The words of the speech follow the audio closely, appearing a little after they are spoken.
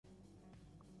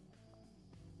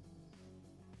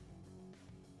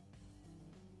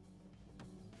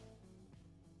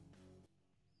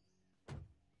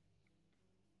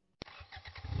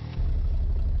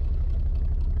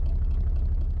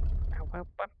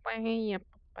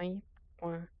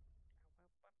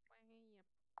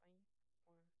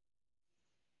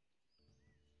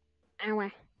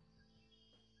Ow.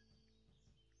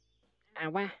 Ow.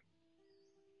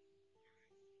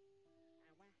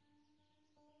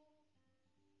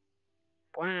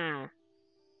 Wah.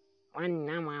 One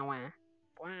nawawa.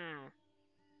 Wah.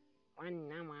 One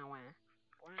nawawa.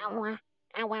 Ow.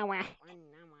 Ow. One nawawa.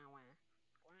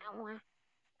 Ow.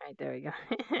 Alright, there we go.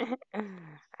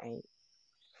 Alright.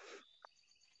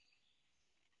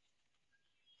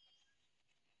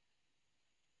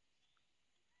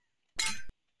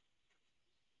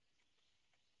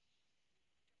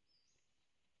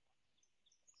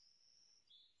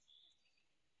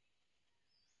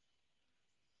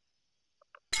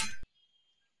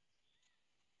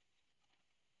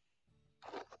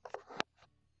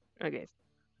 Okay.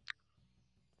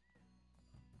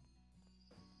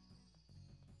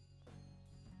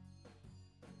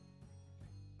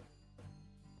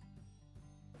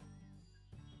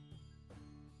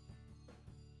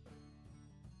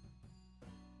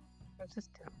 What's this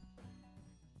do?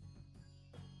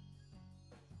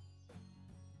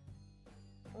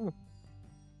 Hmm.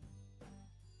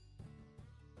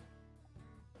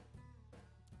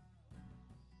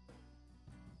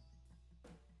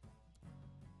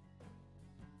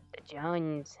 The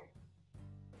Jones.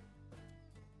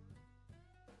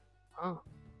 Oh.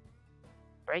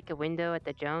 Break a window at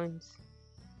the Jones.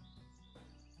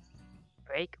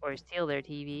 Break or steal their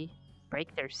TV.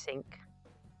 Break their sink.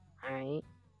 Alright.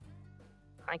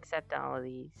 I accept all of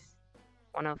these.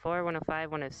 104,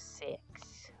 105, 106.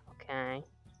 Okay.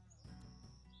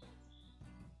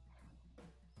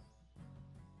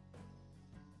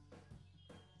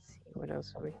 Let's see, what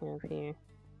else do we have here?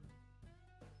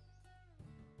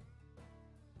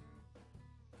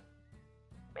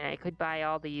 I mean, I could buy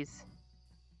all these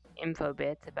info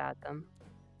bits about them.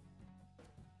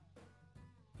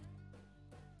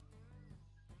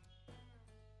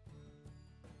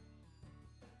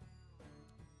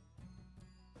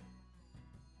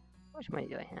 How much money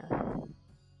do I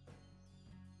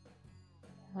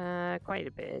have? Quite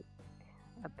a bit.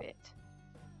 A bit.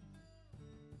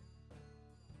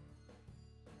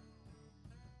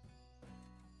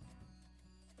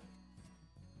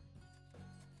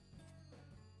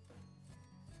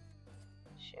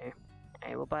 Sure.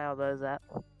 Alright, we'll buy all those up.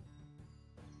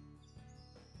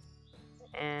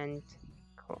 And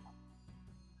cool.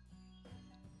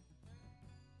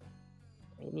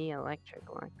 Mini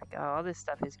electric one. Oh, all this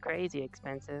stuff is crazy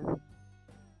expensive.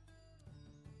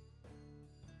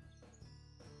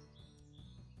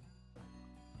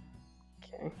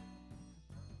 Okay.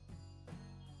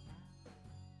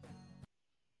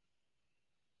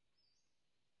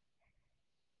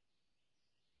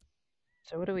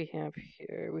 So what do we have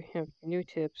here? We have new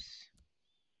tips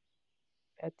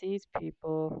at these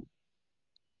people.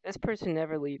 This person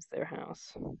never leaves their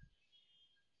house.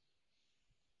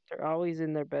 They're always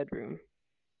in their bedroom.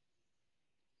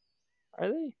 Are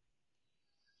they?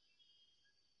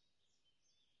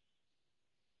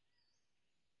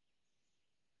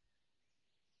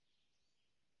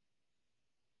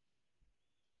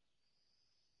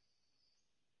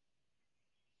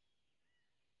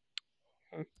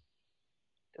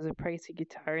 There's a pricey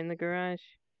guitar in the garage.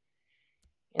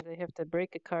 And they have to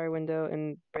break a car window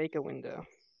and break a window.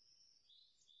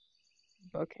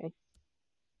 Okay.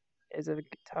 There's a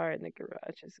guitar in the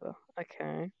garage as well.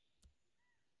 Okay.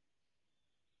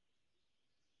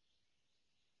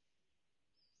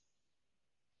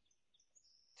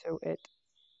 So at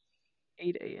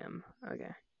 8 a.m.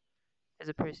 Okay. There's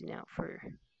a person out for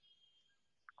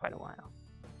quite a while.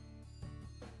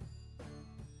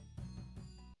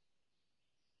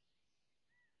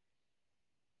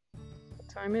 What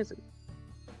time is it?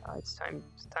 Oh, it's time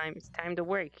to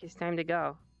work. It's time to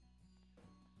go.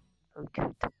 Took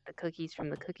the cookies from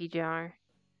the cookie jar.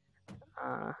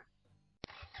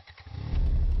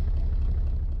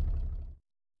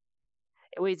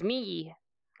 It was me.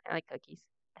 I like cookies.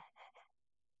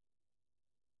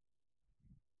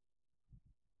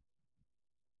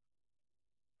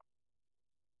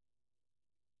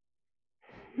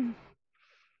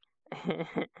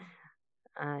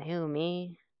 Who,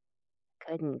 me?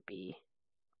 Couldn't be.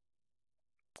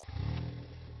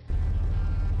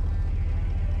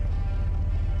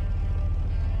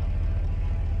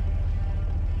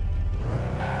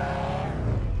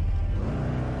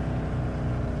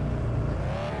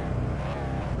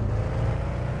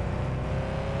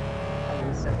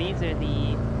 So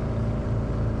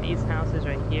these houses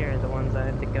right here are the ones I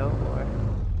have to go for.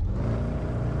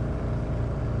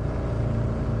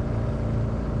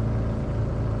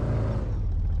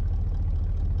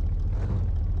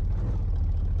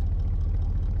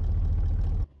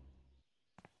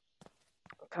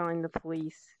 calling the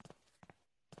police.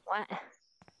 What?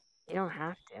 You don't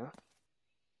have to.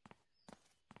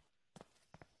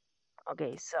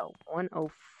 Okay, so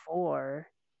 104.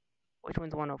 Which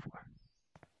one's 104?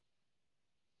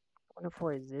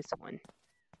 104 is this one.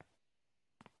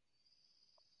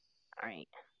 Alright.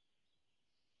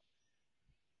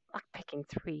 Lockpicking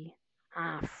 3.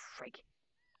 Ah, frig.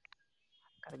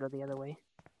 Gotta go the other way.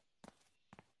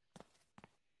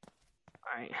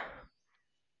 Alright.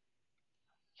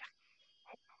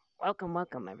 Welcome,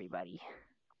 welcome, everybody.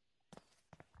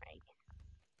 Alright.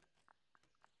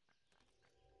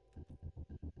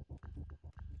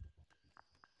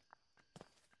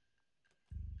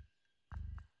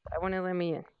 I want to let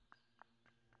me in.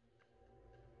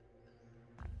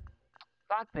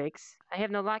 Lockpicks? I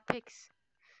have no lockpicks.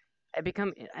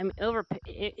 I'm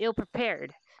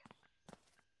ill-prepared.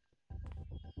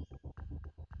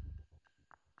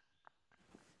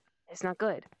 It's not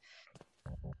good.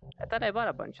 I thought I bought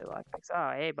a bunch of lockpicks.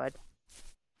 Oh, hey, bud.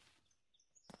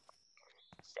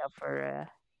 Just out for a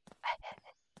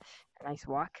nice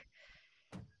walk.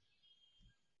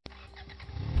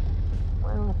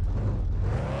 Well,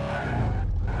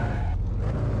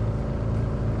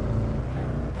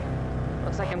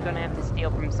 looks like I'm gonna have to steal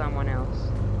from someone else.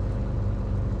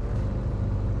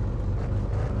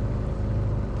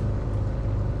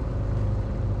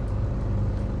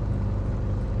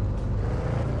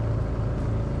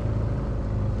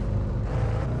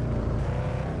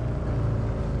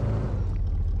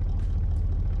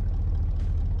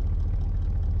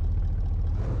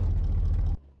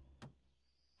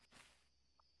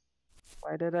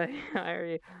 Why did I hire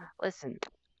you? Listen,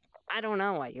 I don't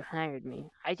know why you hired me.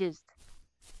 I just...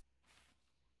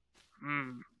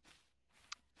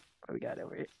 What do we got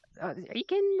over here? Are you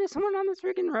kidding? There's someone on this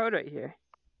freaking road right here.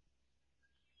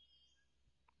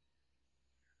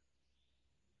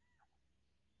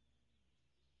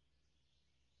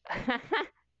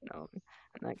 No,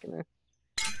 I'm not gonna...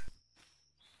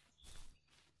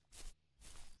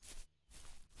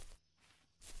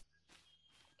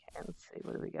 Okay, let's see.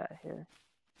 What do we got here?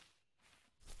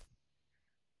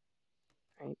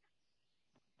 Right.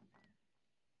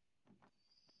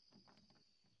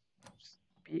 Just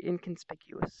be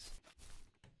inconspicuous.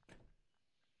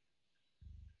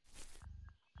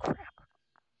 Crap.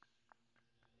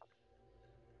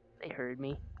 They heard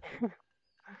me.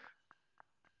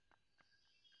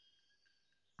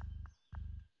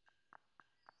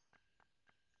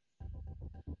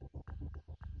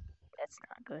 That's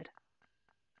not good.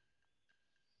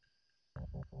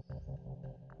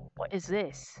 What is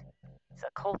this? It's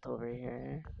a cult over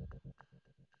here.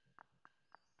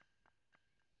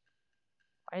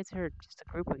 Why is there just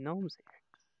a group of gnomes here?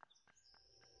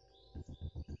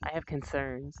 I have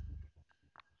concerns.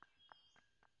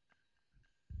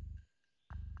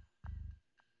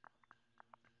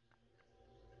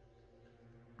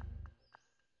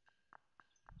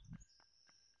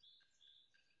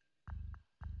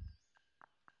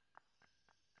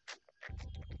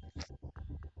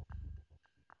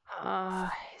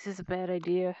 Is this a bad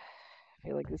idea? I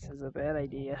feel like this is a bad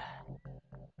idea.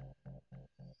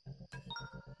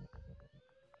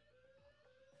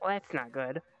 Well, that's not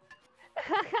good.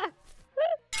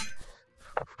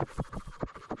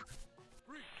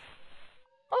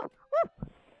 Oh, oh!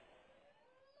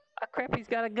 Oh crap, he's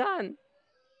got a gun!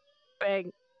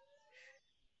 Bang.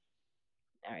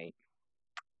 Alright.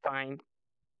 Fine.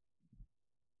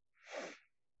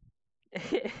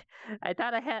 I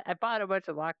bought a bunch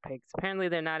of lockpicks. Apparently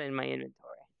they're not in my inventory.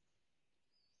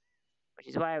 Which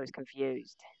is why I was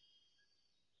confused.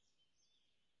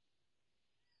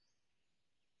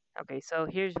 Okay, so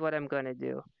here's what I'm gonna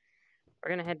do.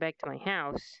 We're gonna head back to my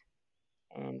house,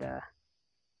 and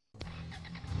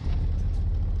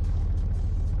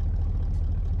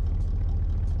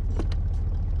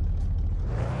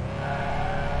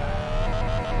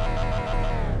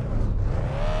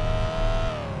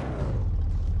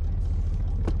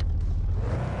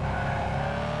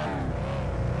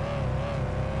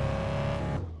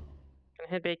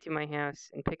head back to my house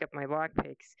and pick up my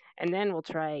lockpicks, and then we'll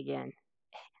try again.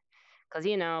 Because,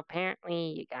 you know,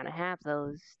 apparently you gotta have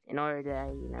those in order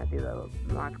to, you know, do the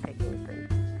lockpicking thing.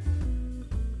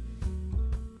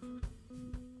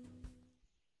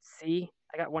 See?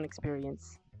 I got 1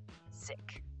 experience.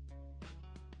 Sick.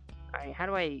 Alright, how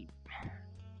do I...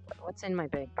 What's in my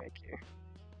backpack here?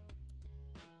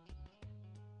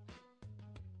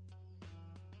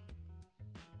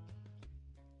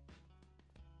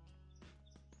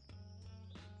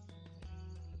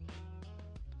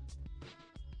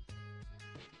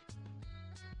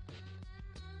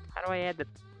 How do I add the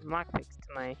lockpicks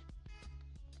to my...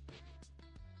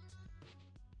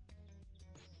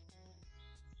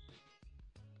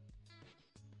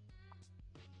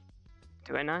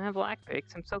 Do I not have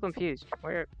lockpicks? I'm so confused.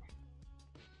 Where?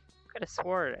 Could have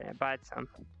swore I bought some.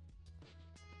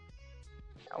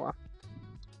 Oh well.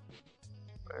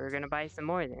 We're gonna buy some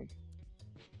more then.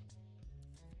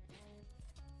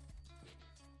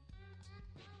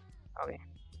 Okay.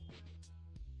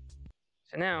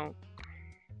 So now,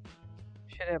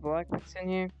 should I have lockpicks in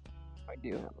here? I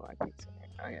do have lockpicks in here.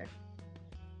 Okay.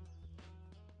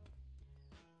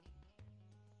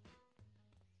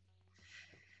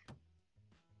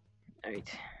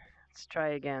 Alright. Let's try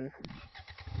again.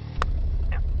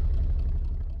 Now,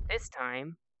 this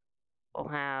time, we'll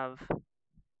have...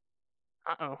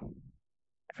 Uh-oh.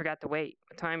 I forgot to wait.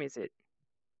 What time is it?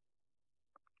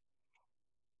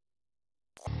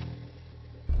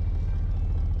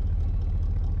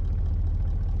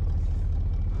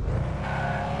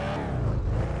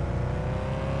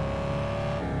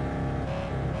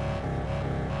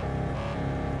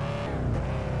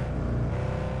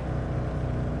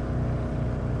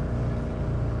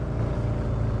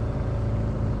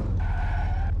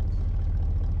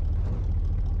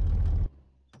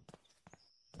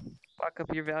 Lock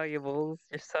up your valuables,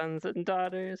 your sons and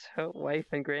daughters, wife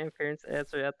and grandparents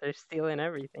as are out there stealing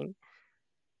everything.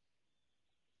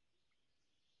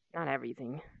 Not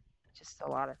everything, just a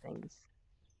lot of things.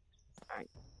 Alright.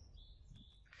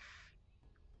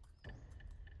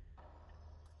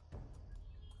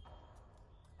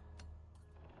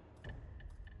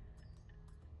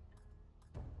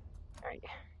 Alright.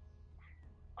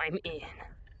 I'm in.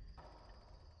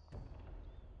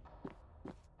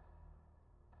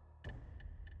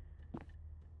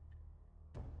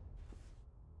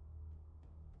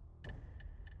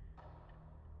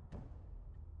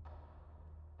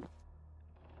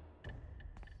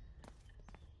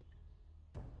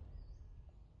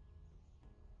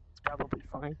 It's probably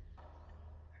fine.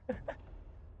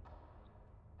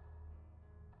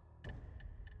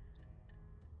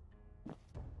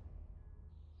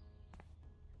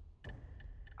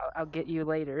 I'll get you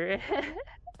later.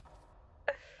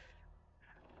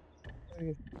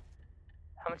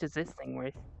 How much is this thing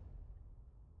worth?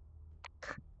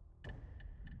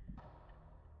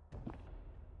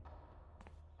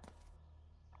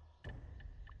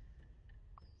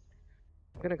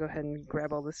 I'm gonna go ahead and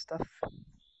grab all this stuff.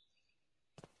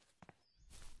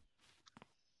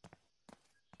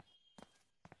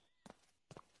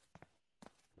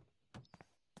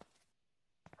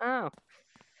 Oh.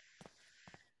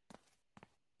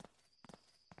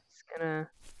 Just gonna...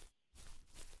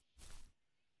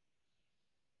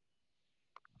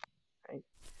 Right.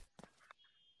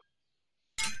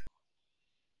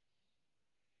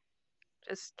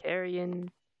 Just carrying,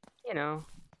 you know,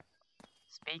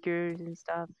 speakers and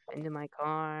stuff into my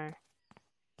car.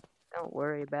 Don't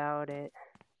worry about it.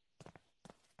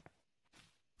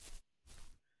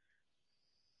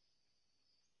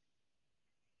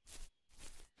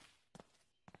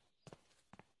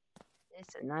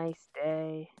 It's a nice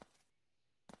day.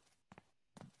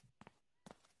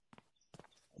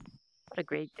 What a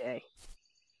great day.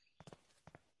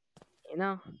 You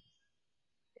know?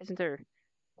 Isn't there...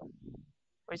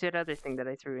 Where's that other thing that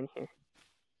I threw in here?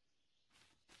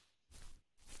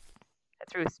 I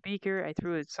threw a speaker, I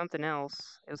threw something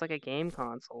else. It was like a game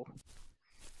console.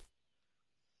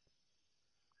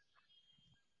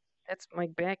 That's my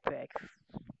backpack.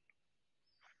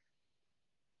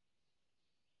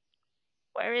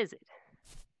 Where is it?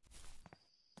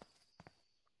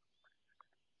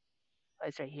 Oh,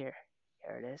 it's right here.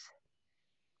 There it is.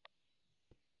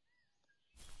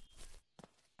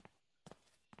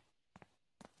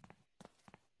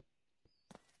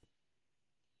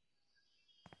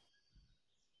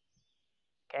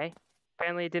 Okay.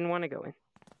 Apparently it didn't want to go in.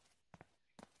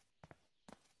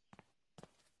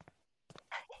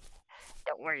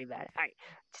 Don't worry about it. Alright.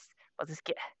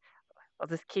 I'll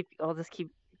just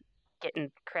keep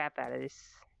getting crap out of this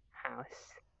house.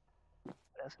 What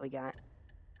else we got?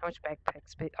 How much backpack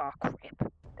space? Oh crap.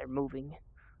 They're moving.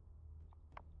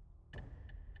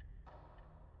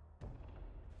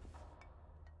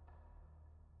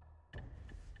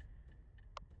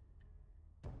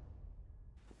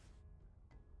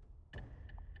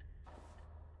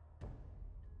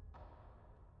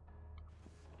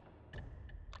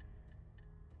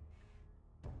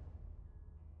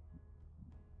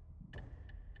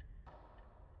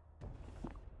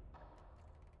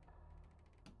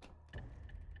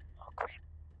 Oh crap.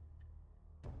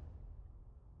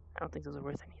 I don't think those are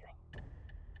worth anything.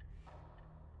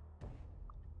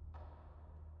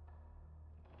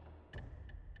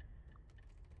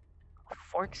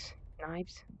 Forks?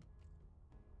 Knives?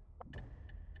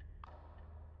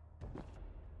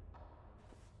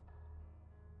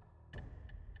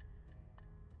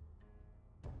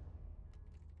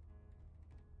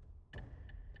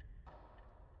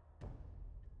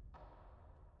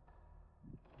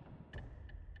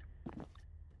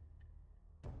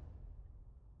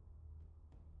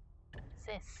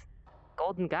 this?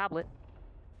 Golden goblet.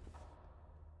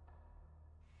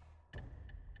 What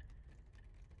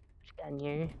you got in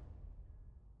here?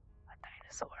 A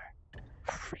dinosaur.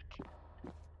 Freak.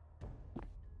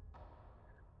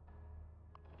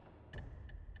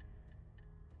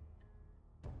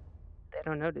 They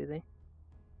don't know, do they?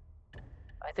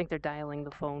 I think they're dialing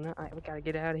the phone. Alright, we gotta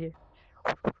get out of here.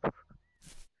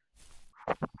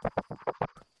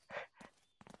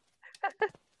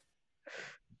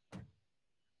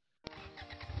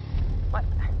 What?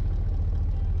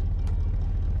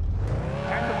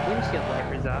 Turn the windshield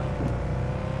wipers off.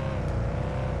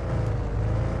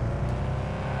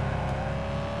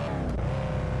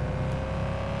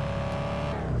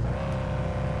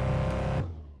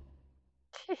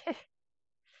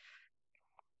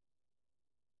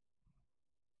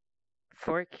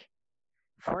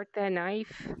 Fork that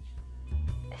knife.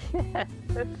 Man,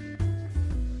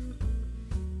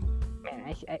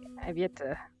 I've yet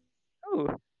to. Ooh,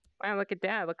 wow! Look at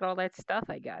that! Look at all that stuff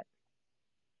I got.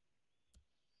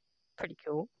 Pretty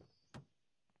cool.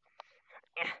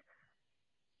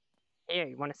 Here,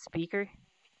 you want a speaker?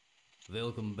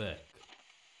 Welcome back.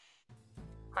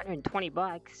 120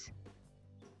 bucks.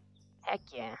 Heck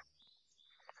yeah.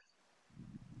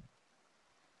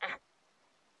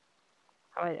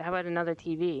 How about another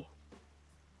TV?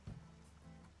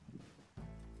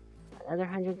 Another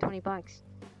 120 bucks.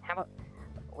 How about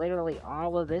literally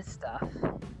all of this stuff?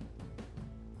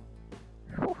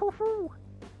 Woo-hoo-hoo.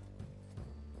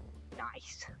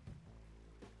 Nice.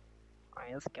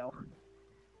 Alright, let's go.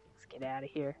 Let's get out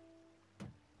of here.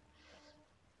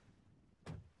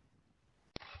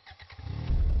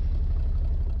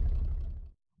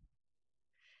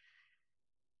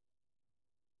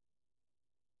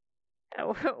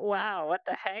 Oh, wow, what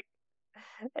the heck?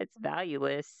 It's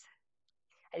valueless.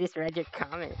 I just read your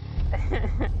comment.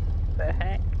 The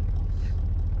heck?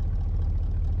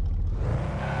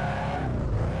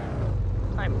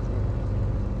 What time is it?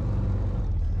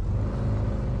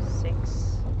 6.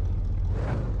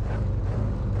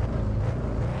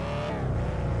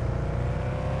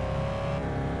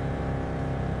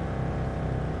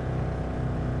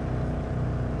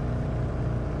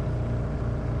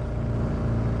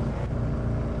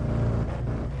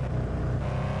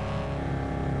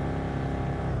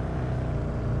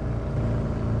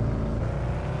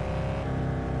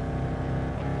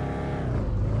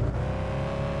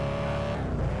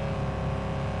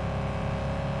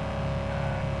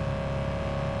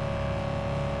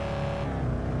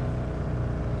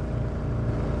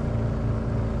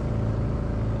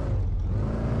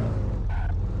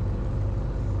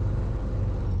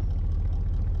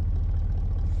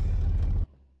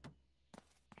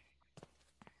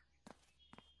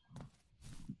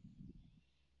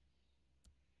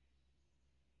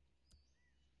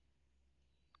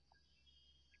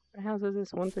 What house is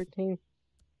this? 113?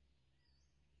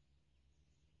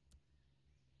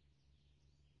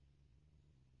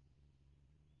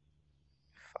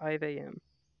 5 a.m.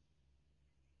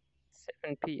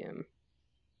 7 p.m.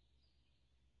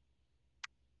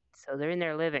 So they're in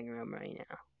their living room right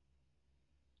now.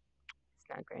 It's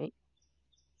not great.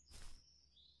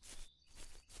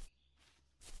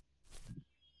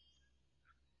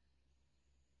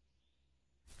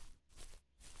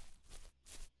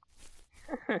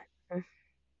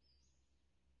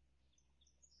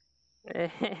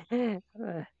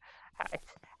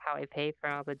 How I pay for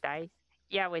all the dice?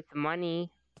 Yeah, with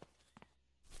money.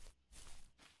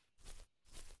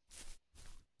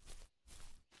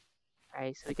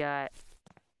 Alright, so we got...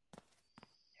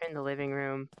 They're in the living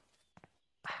room.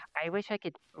 I wish I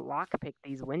could lockpick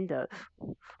these windows.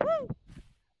 Woo!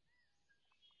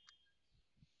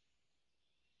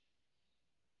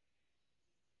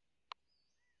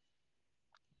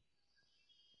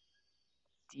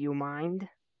 Do you mind?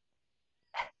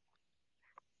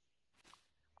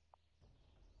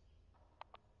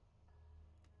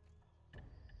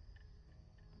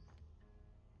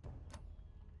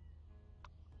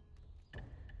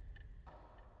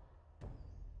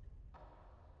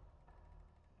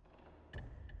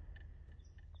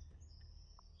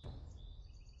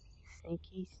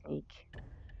 Sneaky sneak.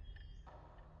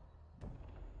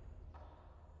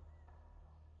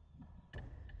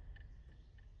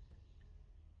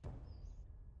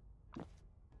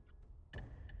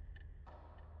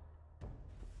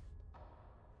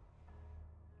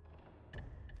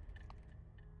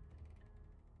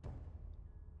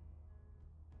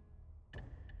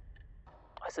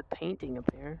 What's a painting up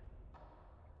here?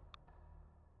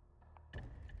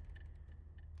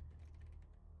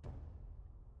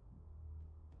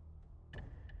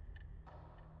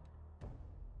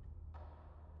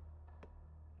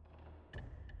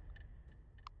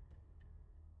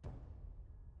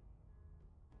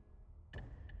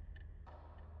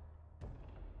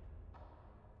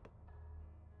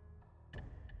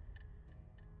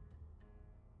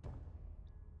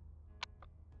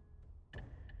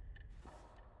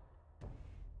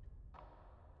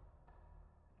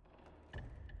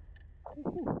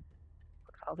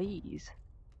 these?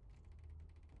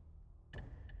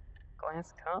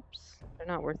 Glass cups? They're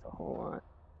not worth a whole lot.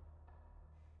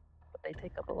 But they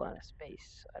take up a lot of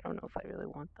space. I don't know if I really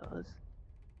want those.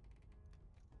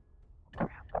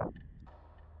 Crap.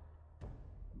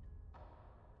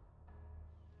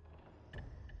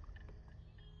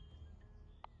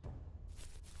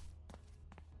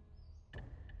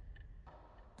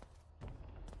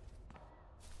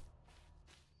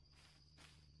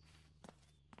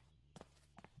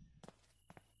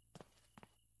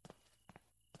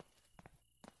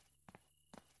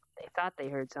 They thought they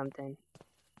heard something.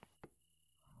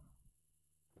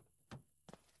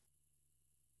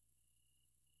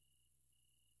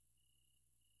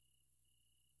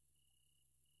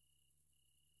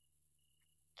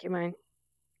 Come on.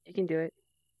 You can do it.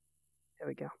 There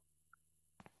we go.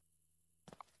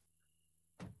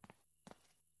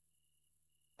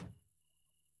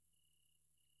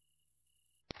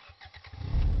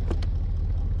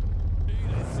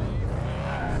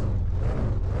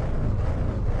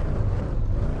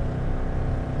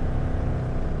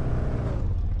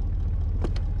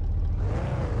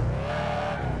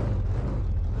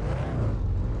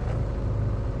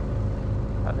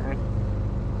 Oh, then.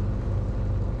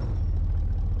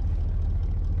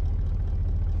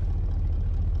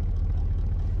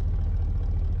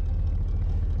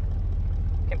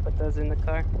 Can put those in the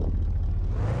car.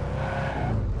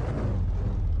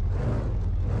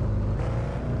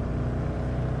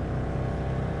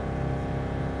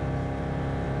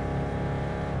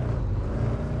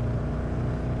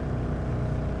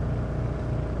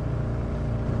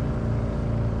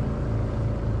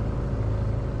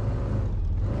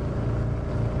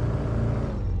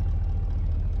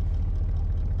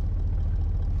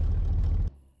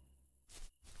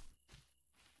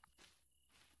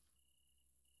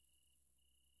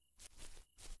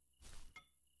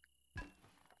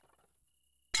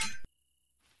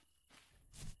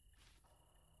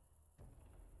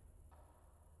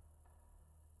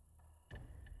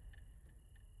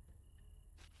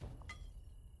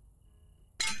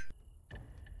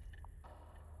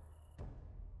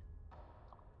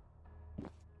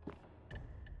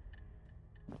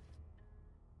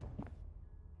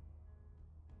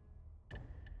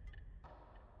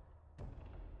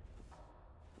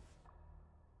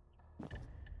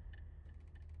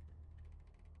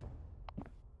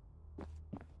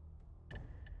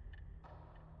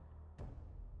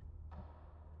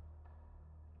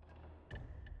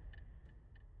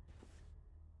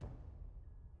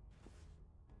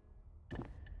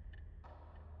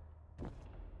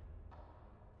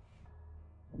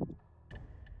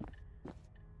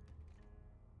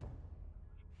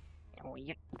 Oh,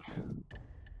 yeah.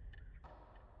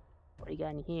 What do you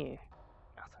got in here?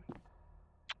 Nothing.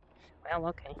 Well,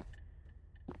 okay.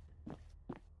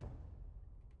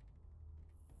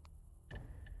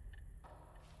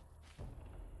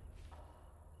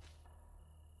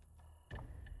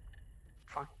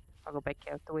 Fine. I'll go back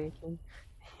out the way I came.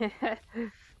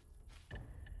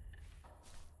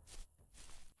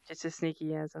 Just as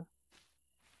sneaky as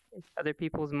it's other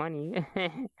people's money. I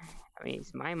mean,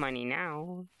 it's my money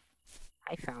now.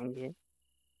 I found it.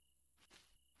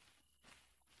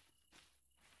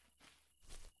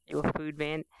 You a food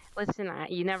van? Listen,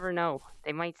 you never know.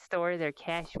 They might store their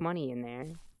cash money in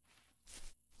there.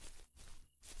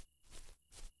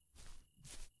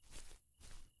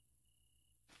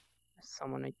 There's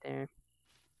someone right there.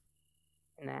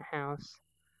 In that house.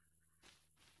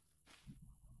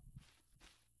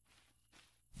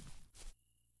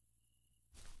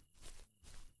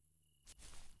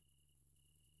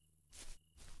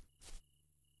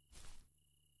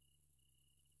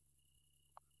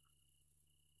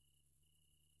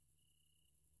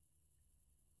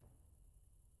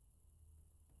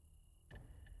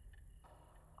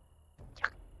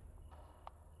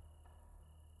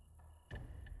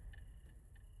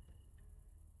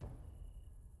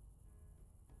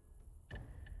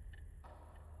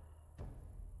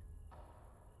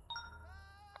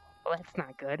 Well, that's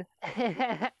not good.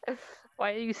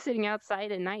 Why are you sitting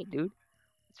outside at night, dude?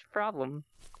 What's your problem?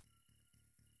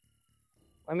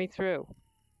 Let me through.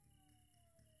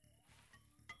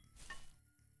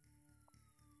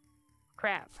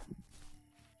 Crap.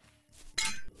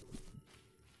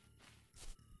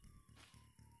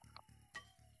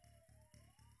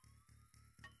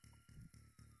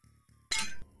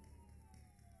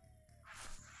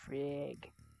 Frig.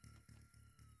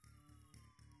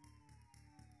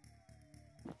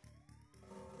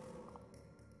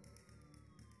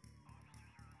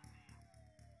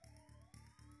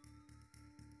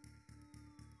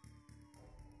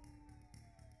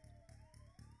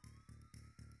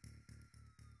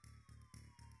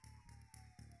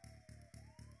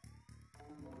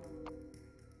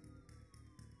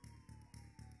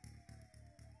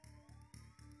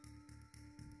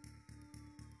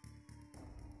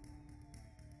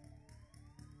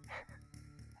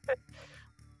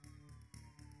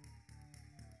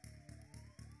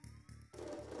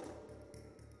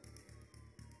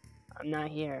 I'm not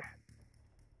here.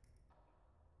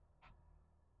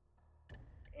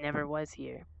 Never was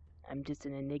here. I'm just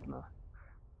an enigma.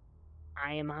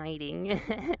 I am hiding.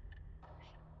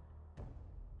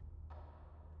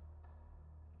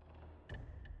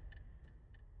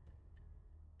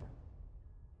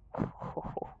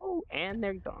 And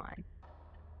they're gone.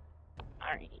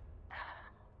 Alright.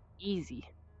 Easy.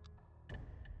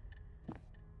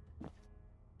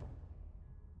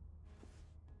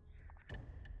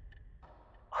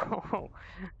 Oh,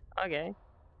 okay.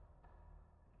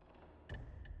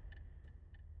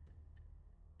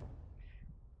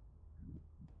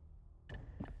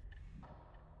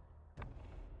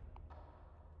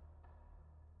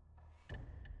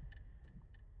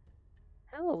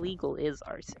 How illegal is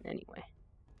arson anyway?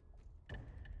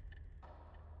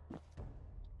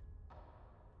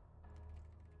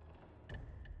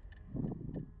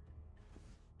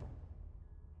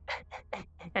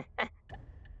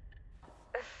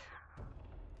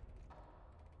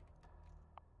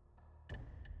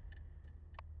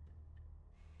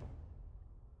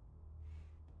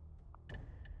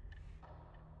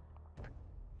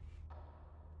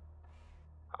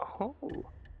 Oh.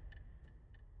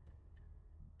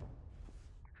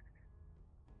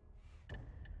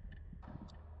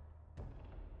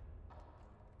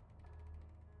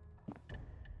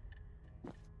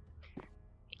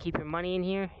 You keep your money in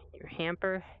here, your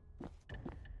hamper.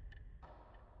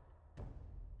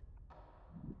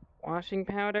 Washing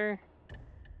powder.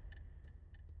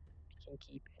 You can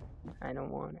keep it. I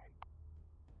don't want it.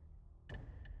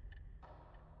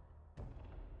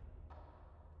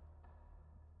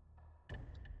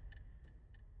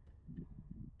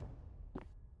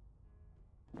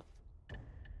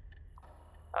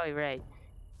 Oh, you're right.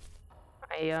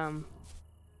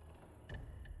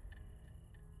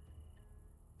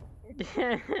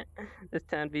 This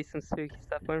town be some spooky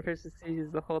stuff. One person sees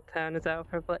the whole town is out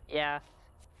for blood. Yeah.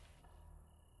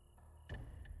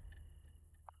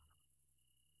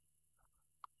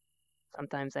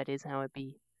 Sometimes that is how it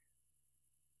be.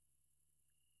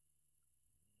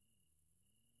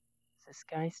 Is this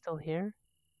guy still here?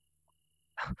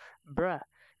 Bruh,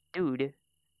 dude.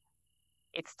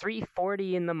 It's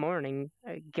 3:40 in the morning.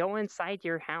 Go inside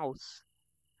your house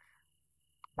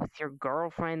with your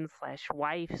girlfriend slash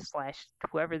wife slash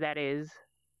whoever that is.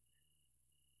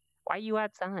 Why are you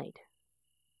outside?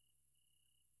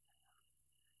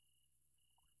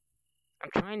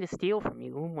 I'm trying to steal from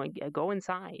you. Go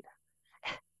inside.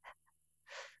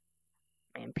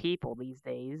 Man, people these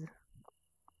days.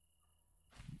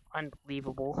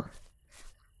 Unbelievable.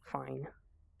 Fine.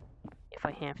 If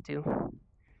I have to.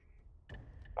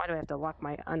 Why do I have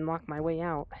to unlock my way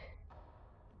out?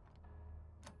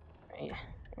 Right. Here.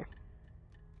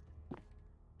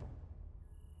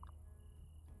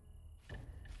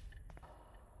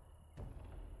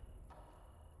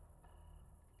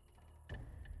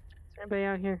 Is there anybody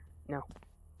out here? No.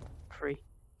 Free.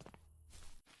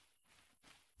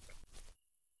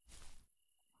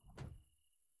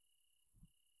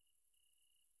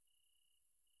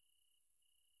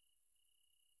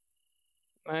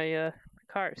 My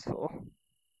car is full.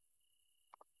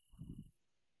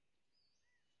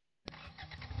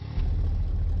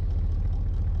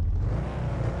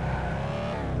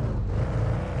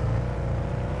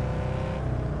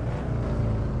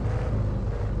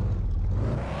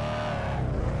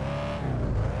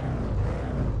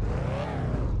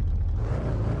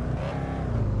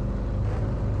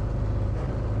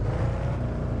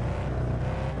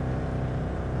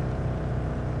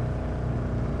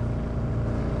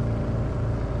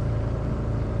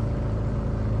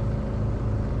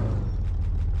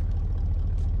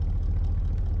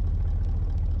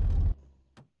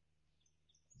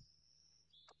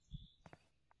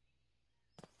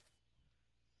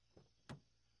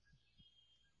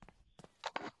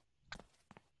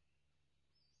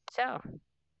 So,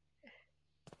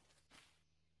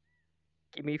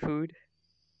 give me food.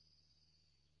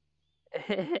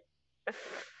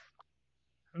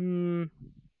 Hmm.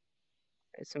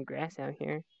 There's some grass out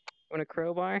here. Want a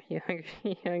crowbar? You hungry?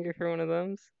 You hungry for one of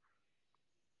those?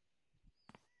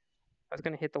 I was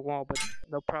gonna hit the wall, but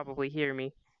they'll probably hear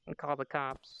me and call the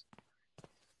cops.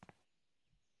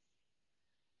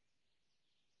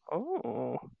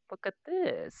 Oh, look at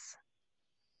this.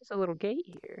 There's a little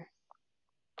gate here.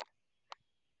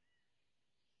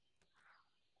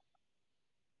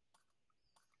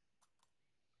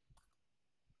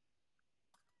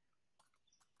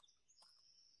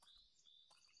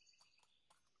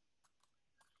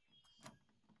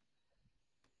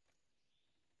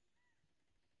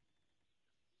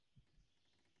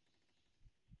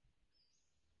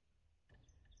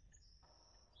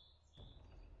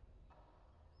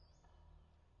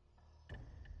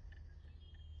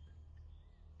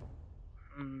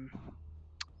 Hmm.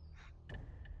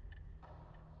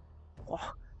 Whoa,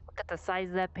 look at the size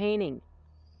of that painting.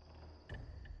 I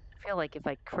feel like if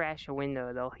I crash a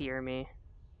window, they'll hear me.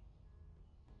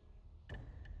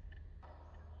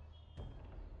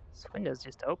 This window's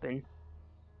just open.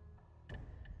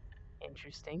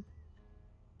 Interesting.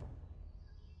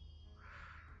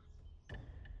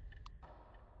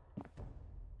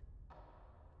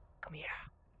 Come here.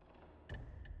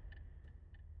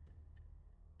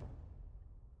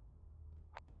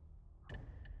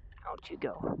 Out you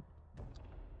go.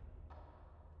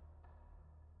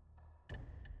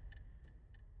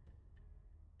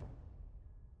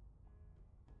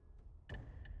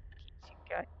 You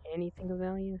got anything of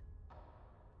value?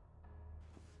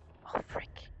 Oh, frick.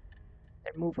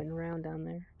 They're moving around down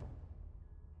there.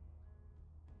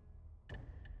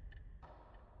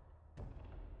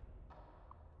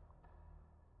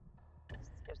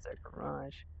 There's their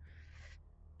garage.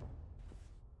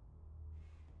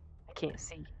 I can't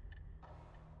see.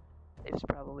 There's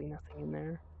probably nothing in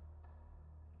there.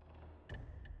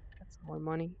 Got some more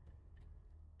money.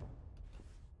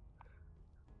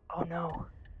 Oh no.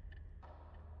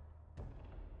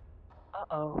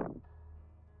 Uh-oh.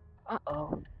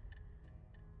 Uh-oh.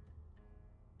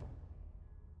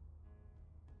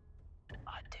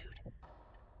 Oh, dude.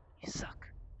 You suck.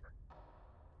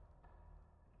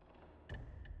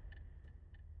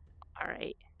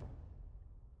 Alright.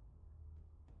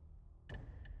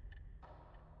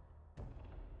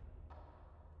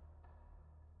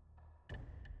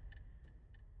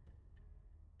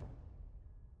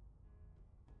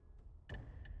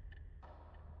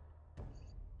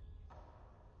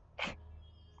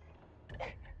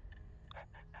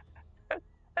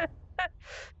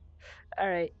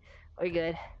 Alright. We're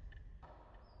good.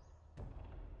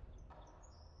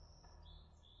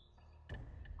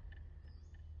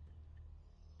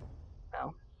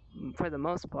 Well, for the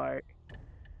most part.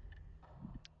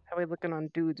 How are we looking on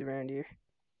dudes around here?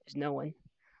 There's no one.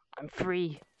 I'm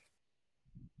free.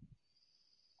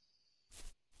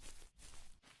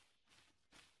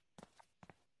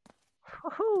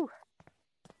 Woohoo!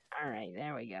 Alright,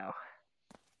 there we go.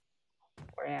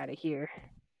 We're out of here.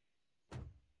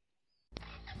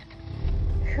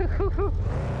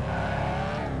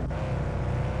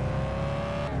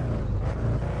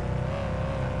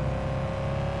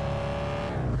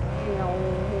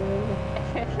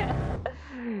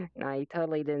 No, he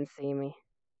totally didn't see me.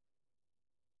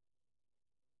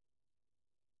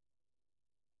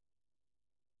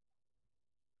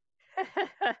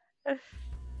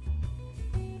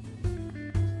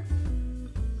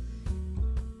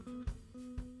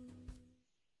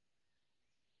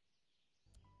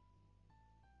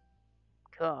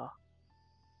 Cool.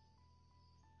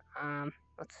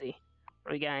 Let's see.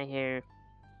 What do we got here?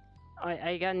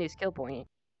 I got a new skill point.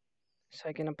 So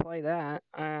I can apply that.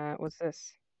 What's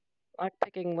this?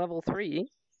 Lockpicking level 3.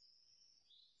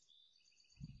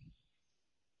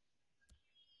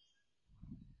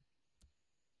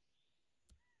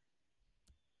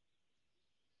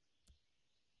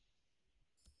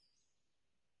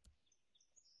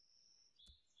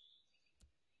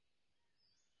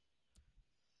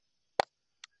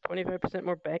 $25%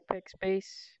 more backpack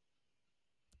space.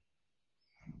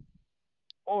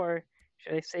 Or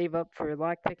should I save up for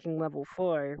lockpicking level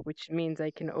 4, which means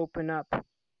I can open up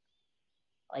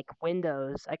like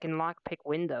windows. I can lockpick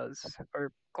windows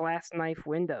or glass knife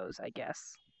windows, I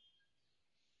guess.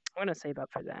 I'm gonna save up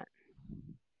for that.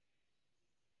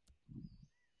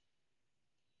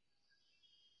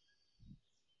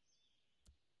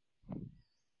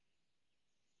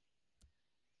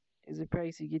 Is a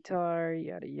pricey guitar,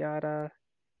 yada yada.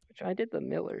 Which I did the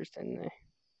Millers, didn't I?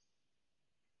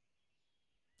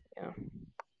 Yeah.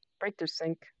 Break their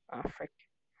sink. Ah, frick.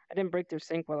 I didn't break their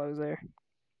sink while I was there.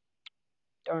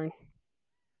 Darn.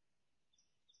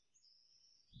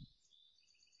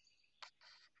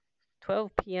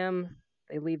 "12 p.m.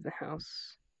 They leave the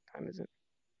house. What time is it?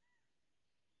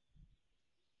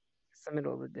 It's the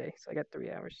middle of the day, so I got 3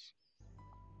 hours.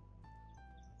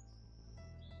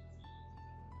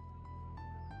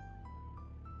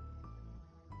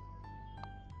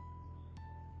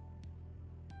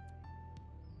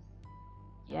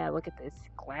 Yeah, look at this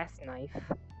glass knife.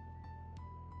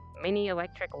 Mini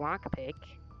electric lockpick.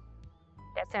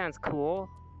 That sounds cool.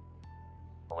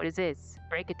 What is this?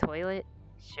 Break a toilet?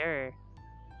 Sure.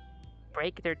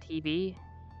 Break their TV?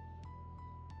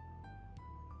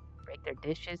 Break their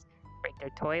dishes? Break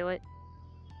their toilet?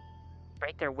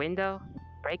 Break their window?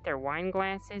 Break their wine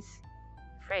glasses?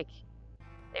 Frick.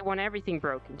 They want everything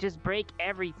broken. Just break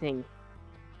everything.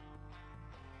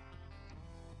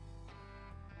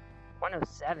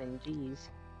 107, jeez.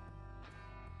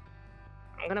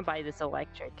 I'm gonna buy this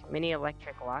mini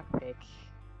electric lockpick.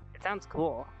 It sounds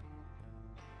cool.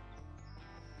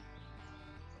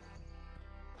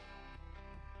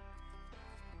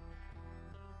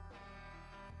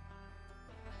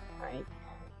 Alright,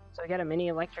 so I got a mini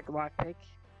electric lockpick.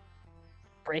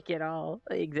 Break it all.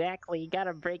 Exactly, you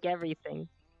gotta break everything.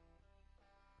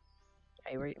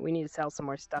 Alright, we need to sell some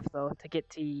more stuff though to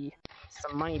get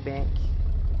some money back.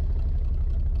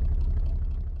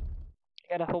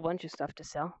 I got a whole bunch of stuff to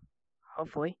sell.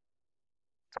 Hopefully.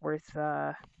 It's worth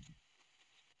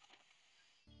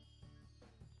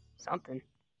something.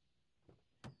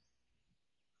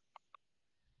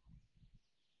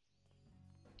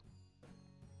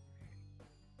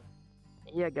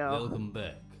 Here you go. Welcome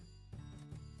back.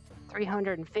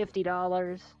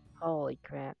 $350. Holy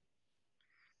crap.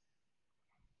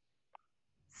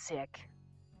 Sick.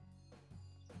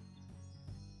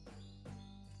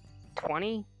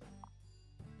 20?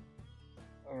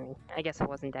 I guess it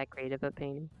wasn't that great of a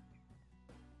painting.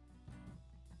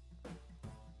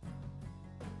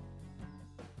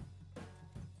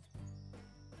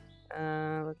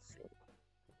 Let's see.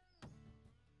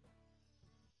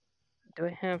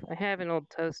 I have an old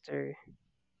toaster.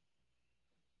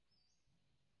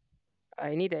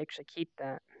 I need to actually keep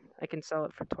that. I can sell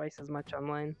it for twice as much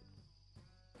online.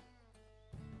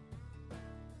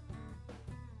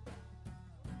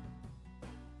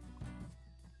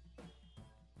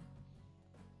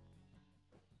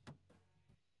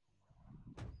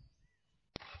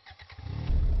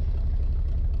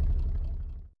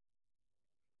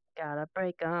 Gotta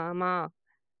break 'em all.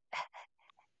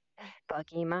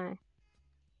 Pokemon.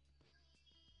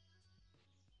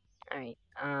 Alright,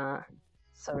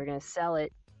 so we're gonna sell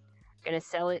it. Gonna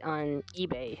sell it on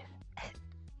eBay.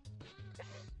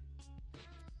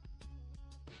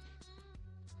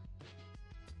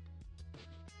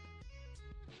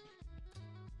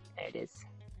 There it is.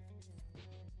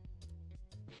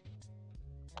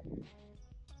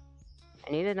 I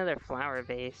need another flower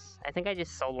vase. I think I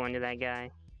just sold one to that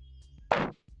guy.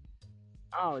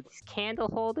 Oh, these candle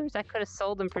holders? I could have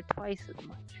sold them for twice as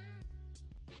much.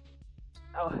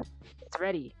 Oh, it's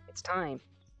ready. It's time.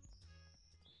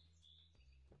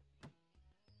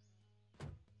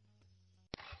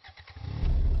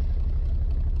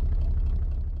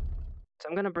 So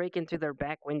I'm gonna break in through their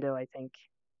back window, I think.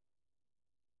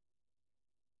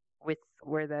 With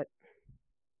where that...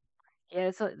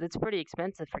 Yeah, that's pretty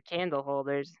expensive for candle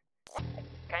holders. I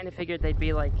kind of figured they'd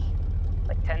be like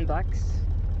 $10,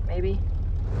 maybe.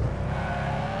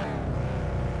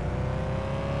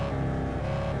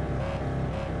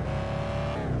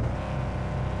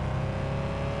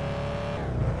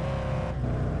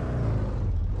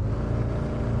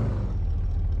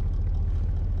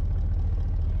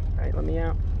 Alright, let me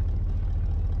out.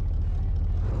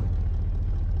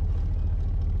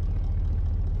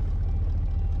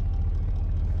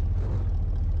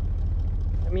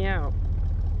 Let me out.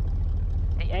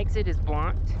 The exit is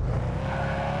blocked.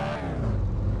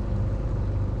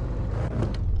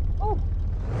 Oh!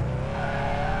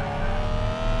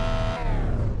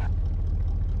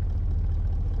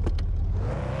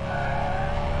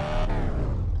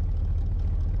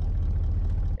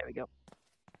 There we go.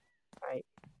 Alright.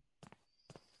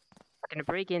 We're gonna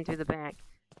break in through the back.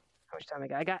 How much time I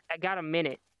got? I got a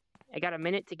minute. I got a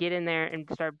minute to get in there and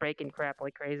start breaking crap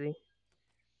like crazy.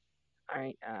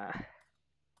 Alright,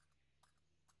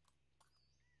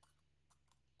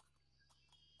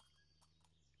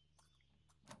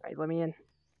 Alright, let me in.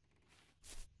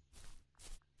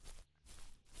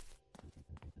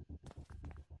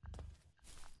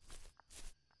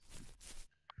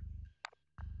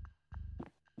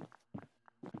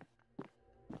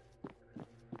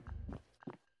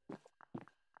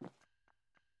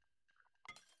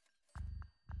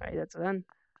 Alright, that's done.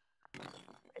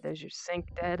 Alright, there's your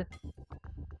sink dead.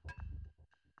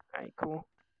 Alright, cool.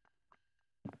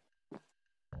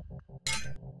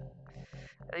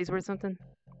 Are these worth something?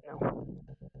 No.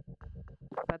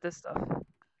 What about this stuff?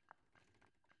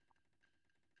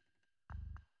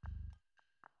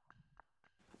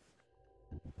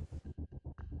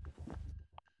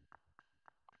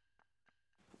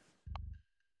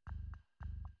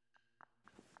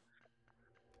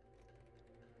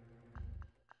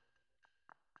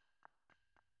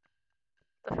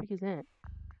 The freak is that?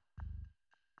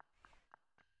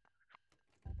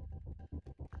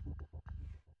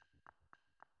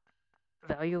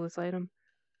 Valueless item?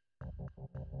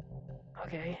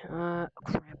 Okay,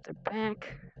 crap, they're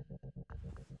back.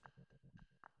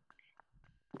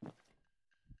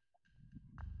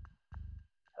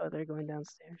 Oh, they're going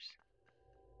downstairs.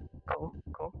 Cool,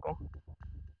 cool, cool.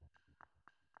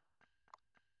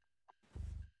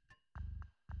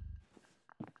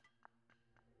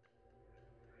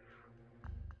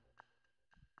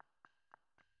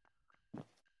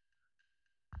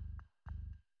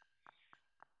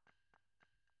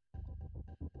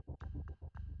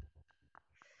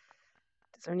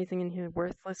 Is there anything in here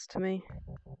worthless to me?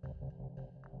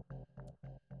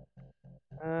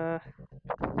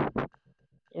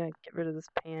 Yeah, get rid of this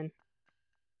pan.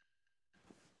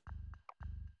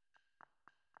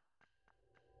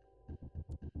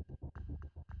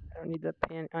 I don't need that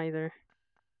pan either.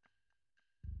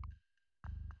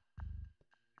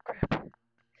 Crap.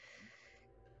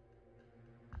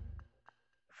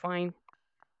 Fine.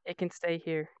 It can stay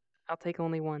here. I'll take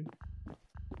only one.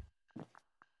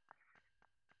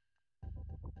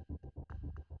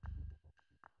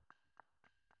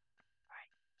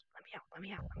 Alright. Let me out, let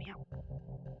me out, let me out.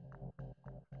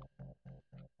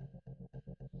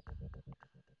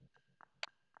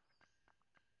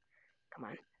 Come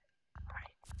on.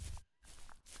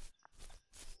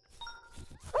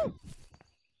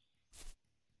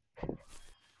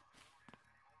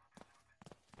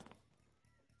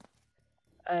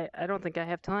 Alright. I don't think I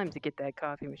have time to get that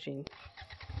coffee machine.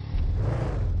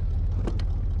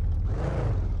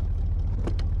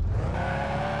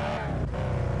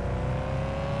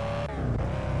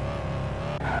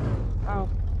 Oh.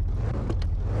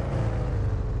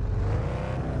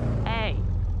 Hey,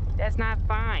 that's not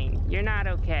fine. You're not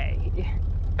okay.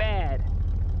 Bad.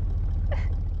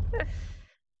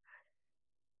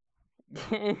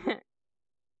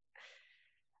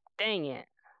 Dang it.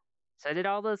 So did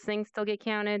all those things still get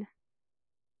counted?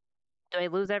 Do I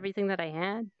lose everything that I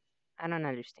had? I don't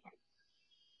understand.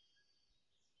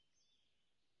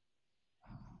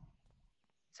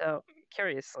 So,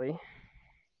 curiously,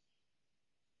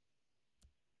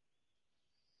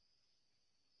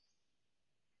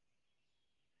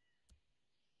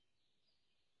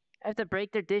 I have to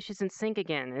break their dishes and sink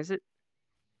again. Is it?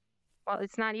 Well,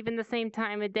 it's not even the same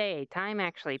time of day. Time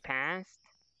actually passed.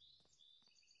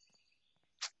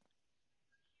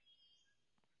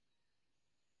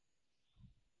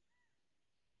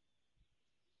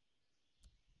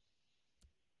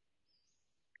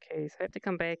 Okay, so I have to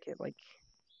come back at like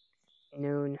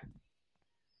noon.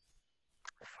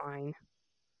 Fine.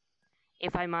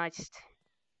 If I must.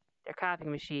 Their coffee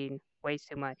machine weighs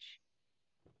too much.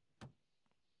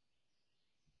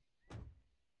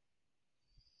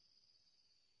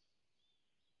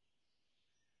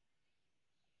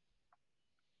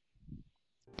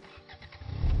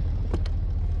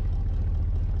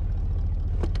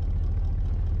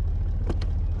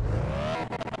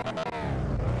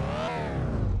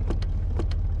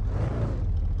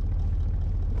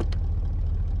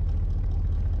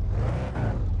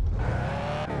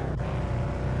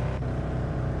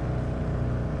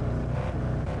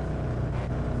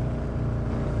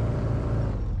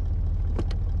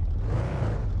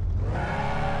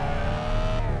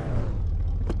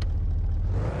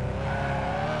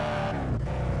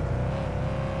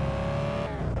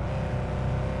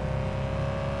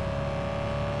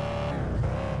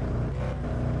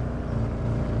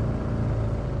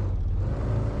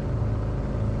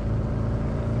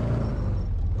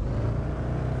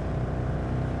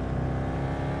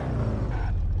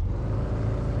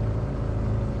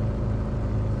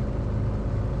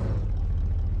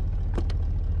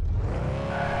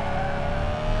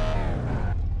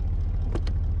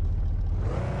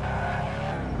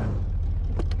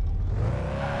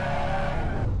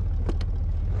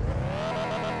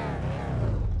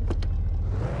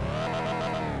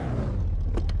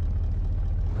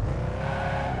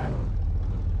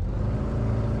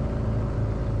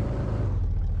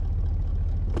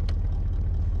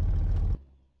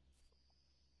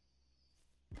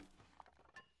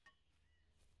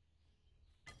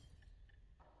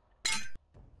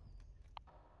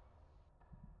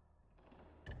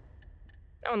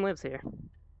 No one lives here.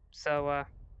 So,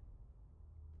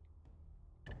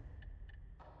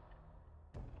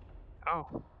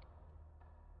 oh.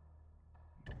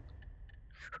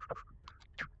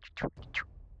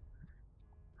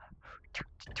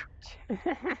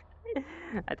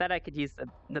 I thought I could use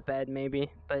the bed maybe,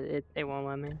 but it won't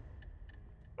let me.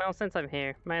 Well, since I'm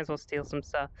here, might as well steal some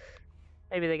stuff.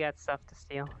 Maybe they got stuff to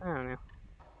steal. I don't know.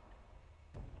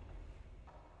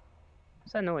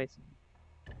 What's that noise?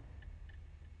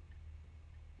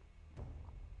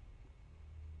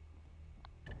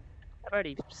 I've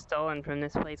already stolen from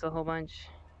this place a whole bunch.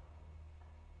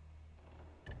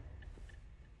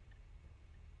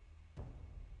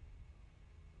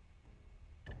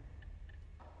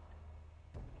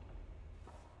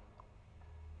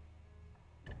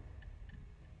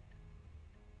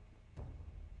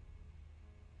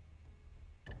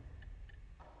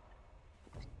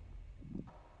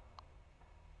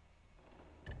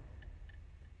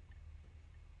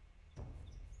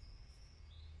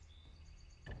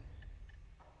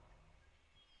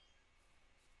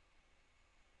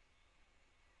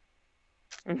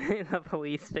 The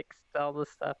police fixed all the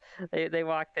stuff. They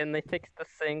walked in, they fixed the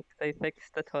sink, they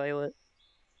fixed the toilet.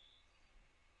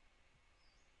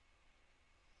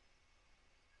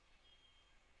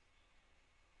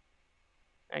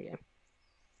 Okay.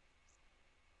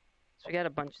 So we got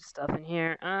a bunch of stuff in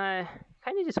here.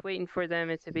 Kind of just waiting for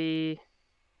them to be,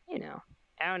 you know,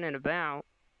 out and about.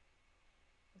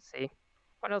 Let's see.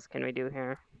 What else can we do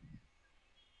here?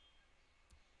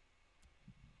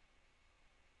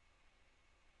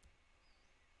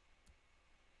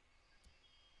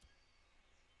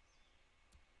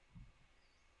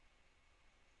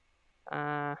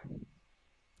 Uh,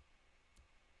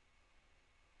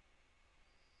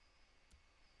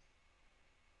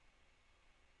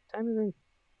 time is it?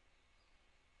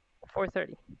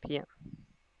 4:30 p.m.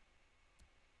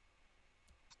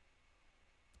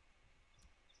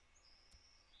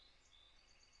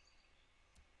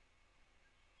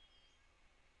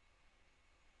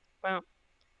 Well,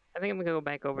 I think I'm gonna go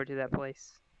back over to that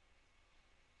place.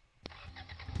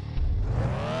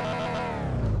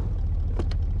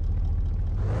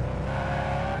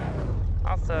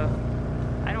 Also,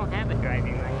 I don't have a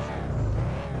driving license.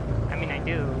 I mean, I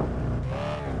do,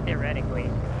 theoretically.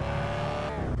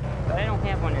 But I don't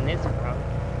have one in this road.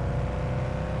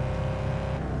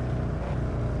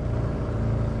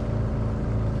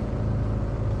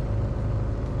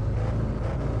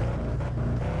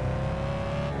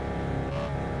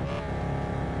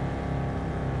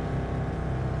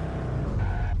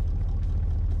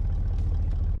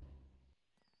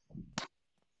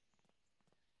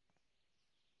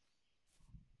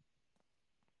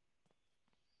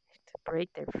 To break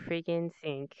their friggin'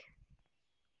 sink.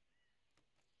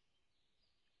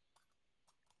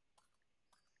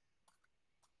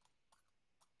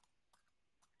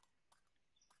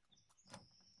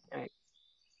 Alright.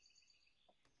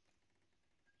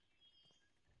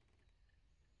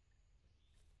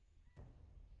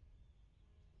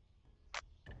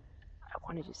 I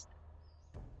wanna just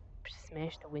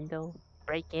smash the window,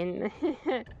 break in.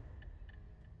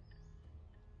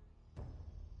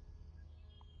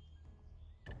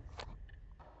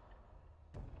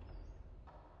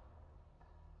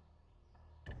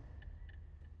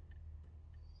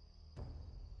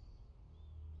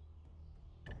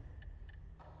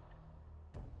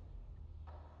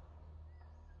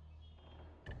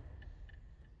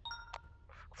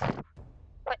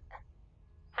 What?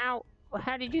 How?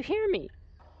 How did you hear me?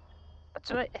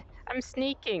 What's what? I'm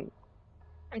sneaking.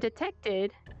 I'm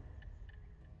detected.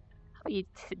 How you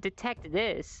detect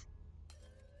this?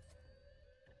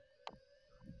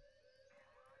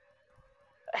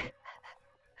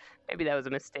 Maybe that was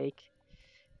a mistake.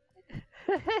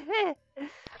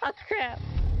 Oh crap.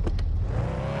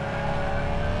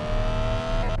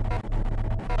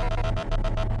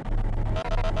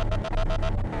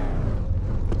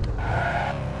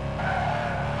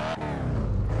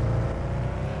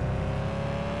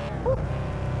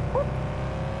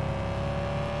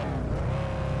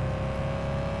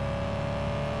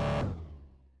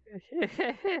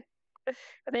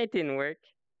 That didn't work.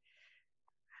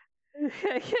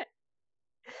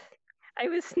 I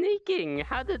was sneaking.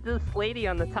 How did this lady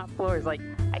on the top floor is like,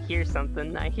 I hear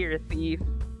something, I hear a thief.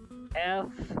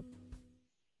 F.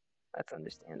 That's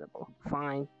understandable.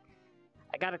 Fine.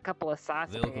 I got a couple of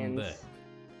Welcome back. saucepans.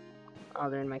 Oh,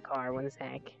 they're in my car. What is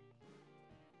heck?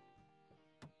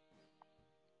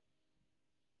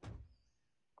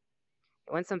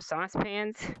 You want some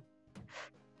saucepans?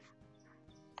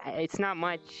 It's not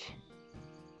much.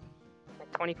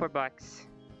 Like 24 bucks.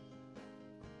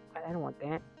 I don't want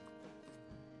that.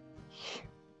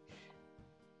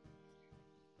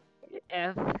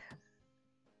 F.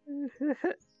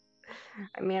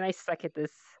 I mean, I suck at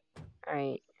this.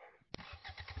 Alright.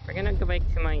 We're gonna go back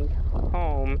to my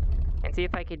home and see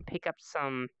if I can pick up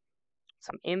some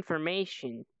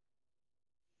information.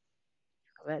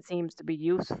 That seems to be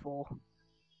useful.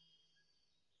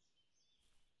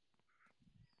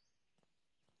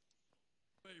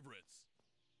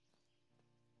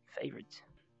 Favorites.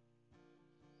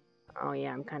 Oh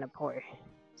yeah, I'm kind of poor.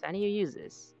 So how do you use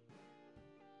this?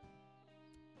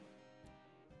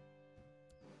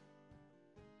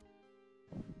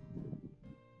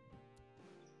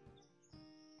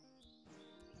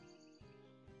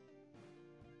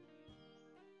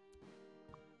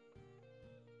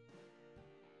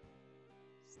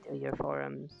 Steal your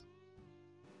forums.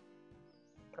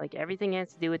 Like everything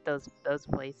has to do with those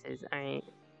places. I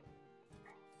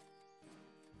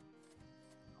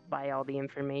buy all the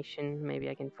information. Maybe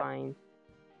I can find.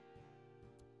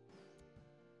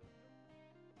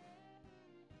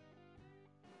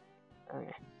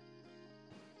 Okay.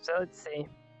 So let's see.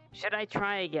 Should I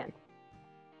try again?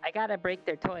 I gotta break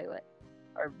their toilet,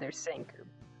 or their sink, or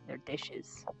their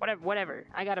dishes, whatever.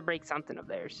 I gotta break something of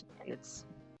theirs, and it's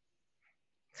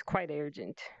quite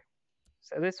urgent.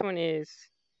 So this one is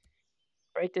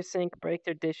break their sink, break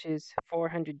their dishes,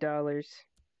 $400.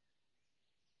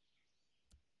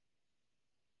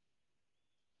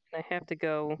 And I have to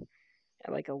go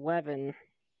at like 11.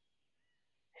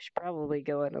 I should probably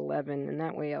go at 11, and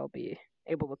that way I'll be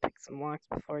able to pick some locks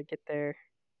before I get there.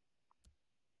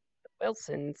 The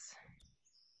Wilsons.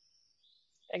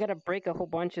 I gotta break a whole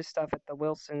bunch of stuff at the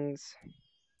Wilsons.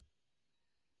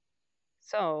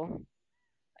 So,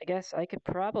 I guess I could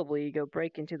probably go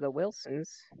break into the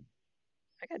Wilsons.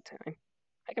 I got time.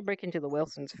 I could break into the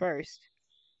Wilsons first.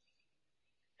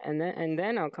 And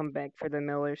then I'll come back for the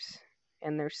Millers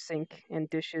and their sink and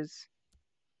dishes.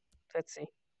 Let's see.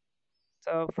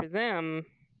 So for them,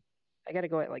 I gotta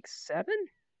go at like 7?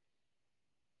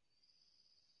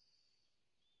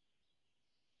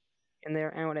 And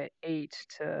they're out at 8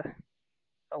 to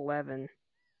 11.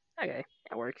 Okay,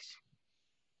 that works.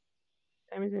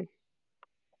 Time is in.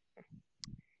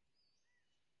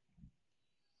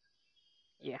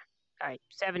 Yeah. Alright,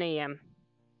 7 a.m.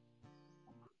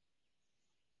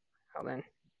 Hold on.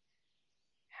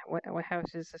 What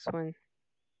house is this one?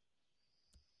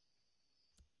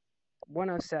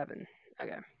 107.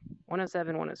 Okay.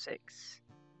 107, 106.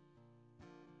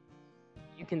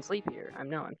 You can sleep here. I'm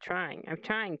trying. I'm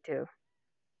trying to.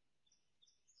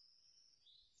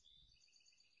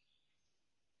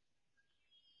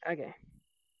 Okay.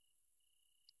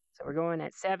 So we're going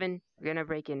at 7. We're going to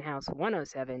break in house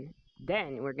 107.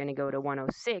 Then we're going to go to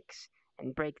 106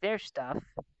 and break their stuff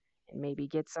and maybe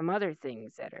get some other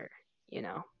things that are, you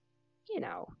know,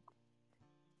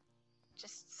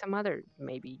 just some other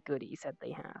maybe goodies that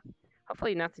they have.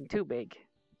 Hopefully nothing too big,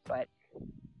 but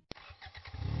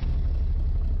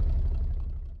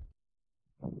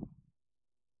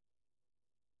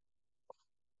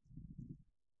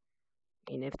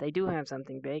I mean, if they do have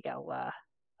something big, I'll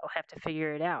have to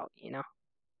figure it out, you know.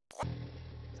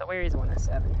 So where is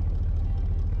 107?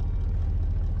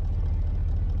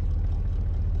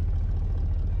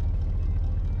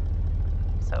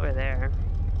 It's over there.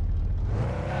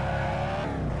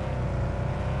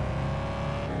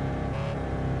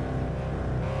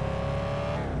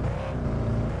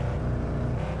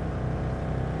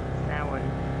 It's that one.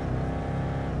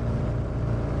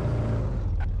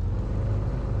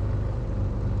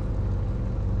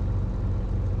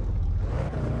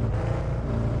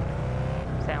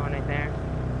 It's that one right there.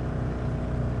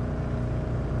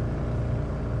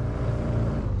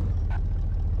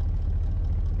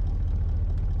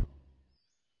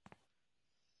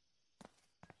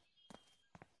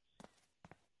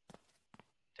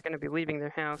 They're gonna be leaving their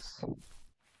house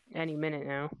any minute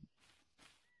now.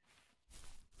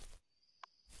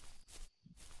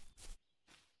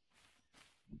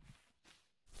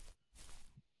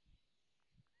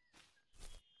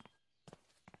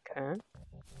 Okay.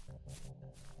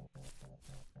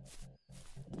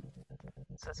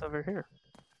 What's this over here?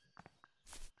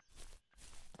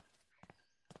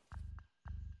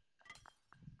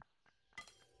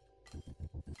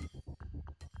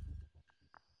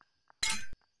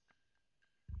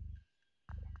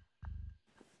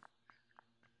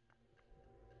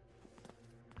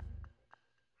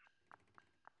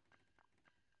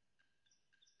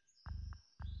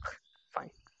 Fine.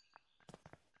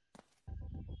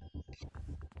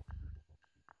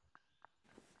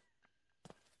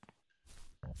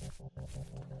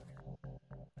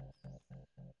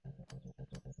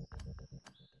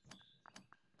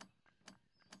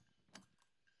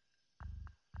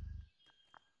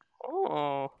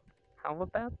 Oh, how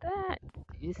about that?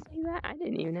 Did you see that? I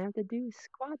didn't even have to do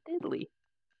squat diddly.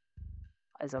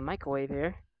 There's a microwave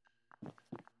here.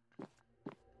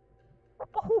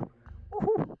 Woohoo!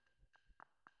 Woohoo!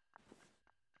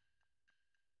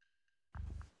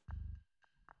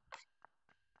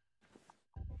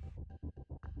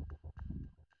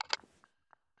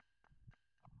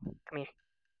 Come here.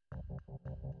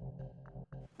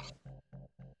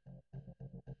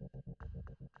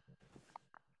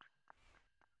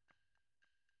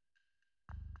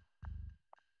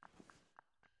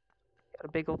 Got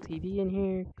a big old TV in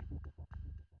here.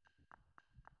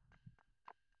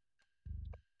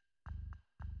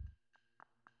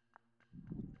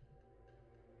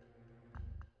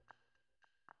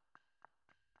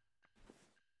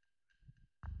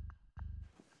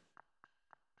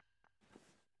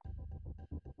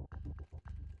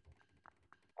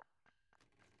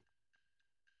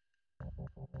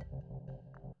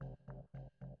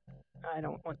 I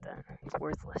don't want that. It's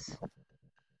worthless.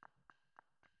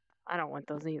 I don't want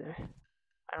those either.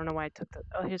 I don't know why I took the...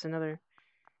 Oh, here's another...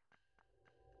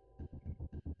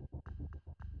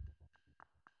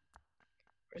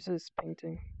 Where's this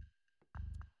painting?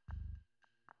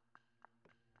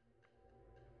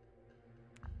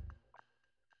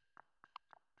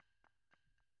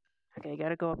 Okay,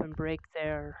 gotta go up and break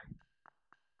their...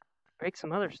 Break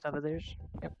some other stuff of theirs.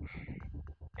 Yep.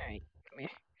 Alright, come here.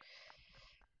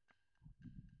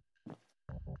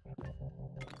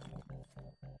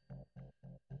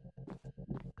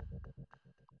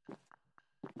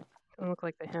 Doesn't look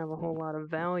like they have a whole lot of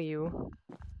value.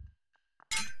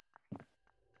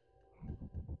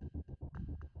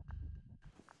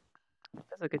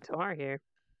 There's a guitar here.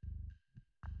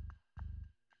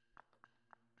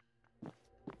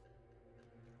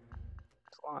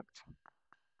 It's locked.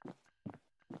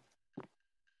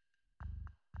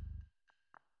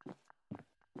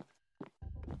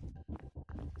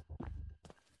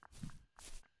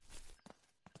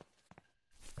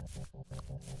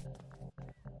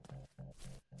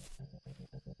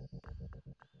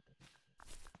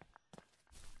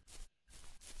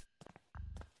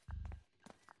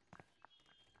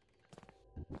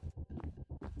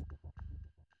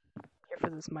 Here for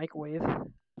this microwave.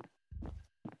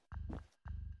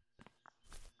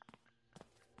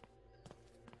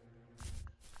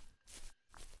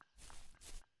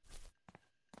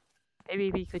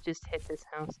 Maybe we could just hit this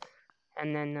house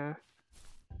and then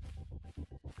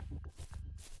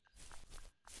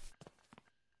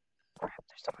crap,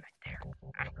 there's someone right there.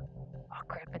 Oh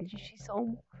crap, and she's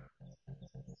home.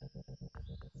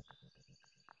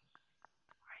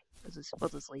 Alright, we'll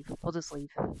just leave. We'll just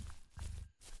leave.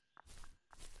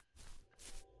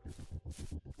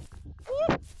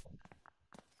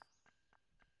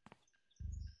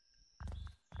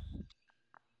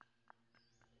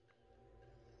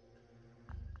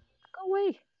 Go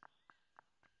away.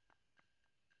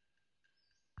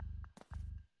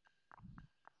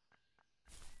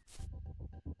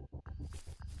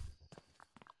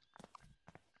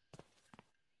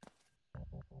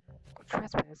 Go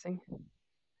trespassing.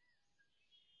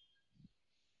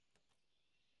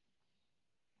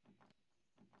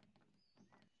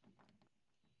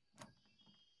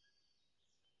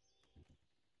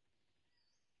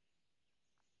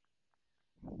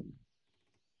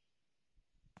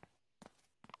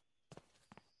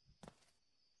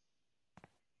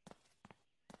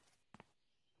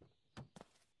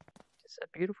 It's a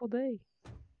beautiful day.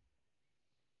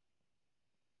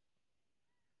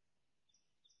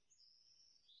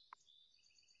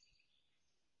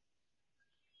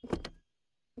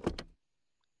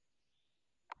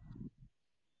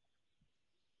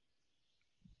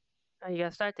 Oh, you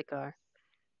gotta start the car.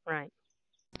 Right.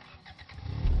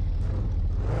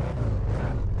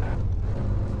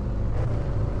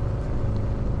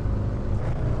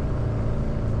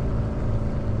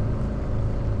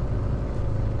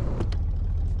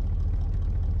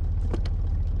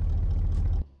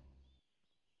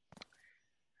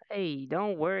 Hey,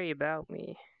 don't worry about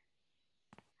me.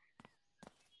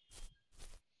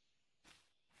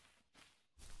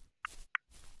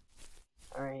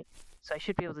 Alright, so I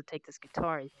should be able to take this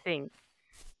guitar, I think.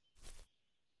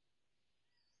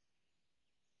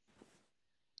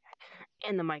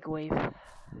 And the microwave.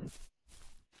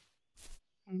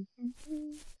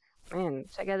 Man,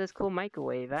 check out this cool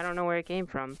microwave. I don't know where it came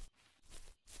from.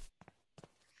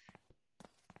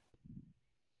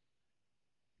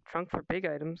 Trunk for big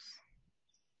items.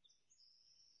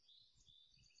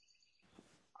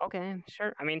 Okay,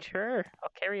 sure. I mean, sure. I'll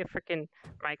carry a freaking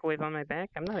microwave on my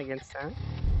back. I'm not against that.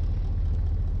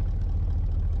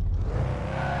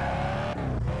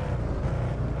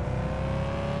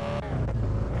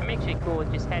 I'm actually cool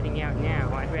with just heading out now.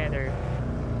 I'd rather,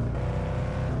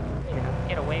 you know,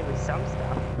 get away with some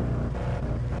stuff.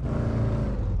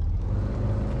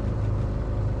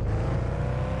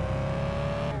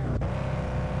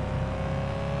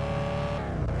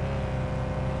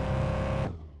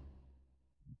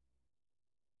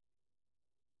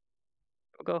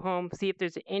 We'll go home, see if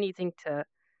there's anything to...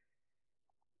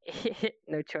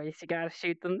 No choice, you gotta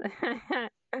shoot them.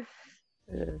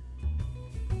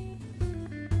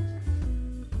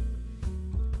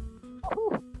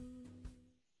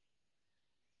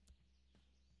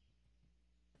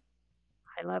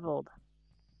 High leveled.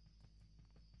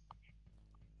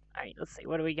 Alright, let's see,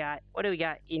 what do we got? What do we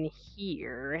got in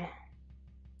here?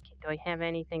 Okay, do I have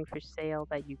anything for sale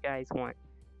that you guys want?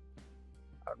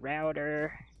 A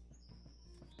router.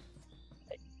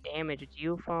 A damaged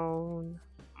U-phone.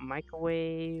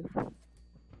 Microwave. Does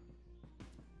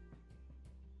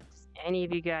any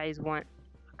of you guys want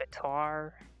a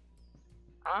guitar?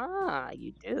 Ah,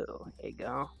 you do. Here you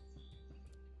go.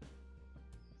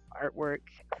 Artwork,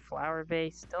 flower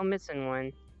vase, still missing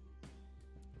one.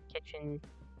 Kitchen.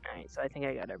 Alright, so I think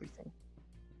I got everything.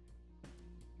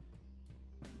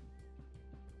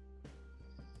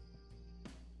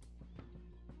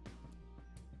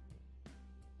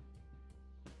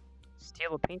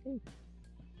 Steal a painting?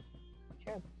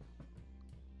 Sure.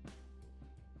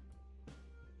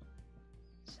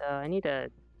 So I need to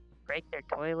break their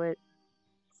toilet,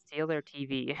 steal their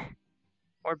TV,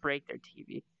 or break their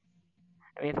TV.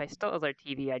 I mean, if I stole their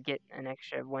TV, I'd get an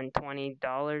extra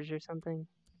 $120 or something.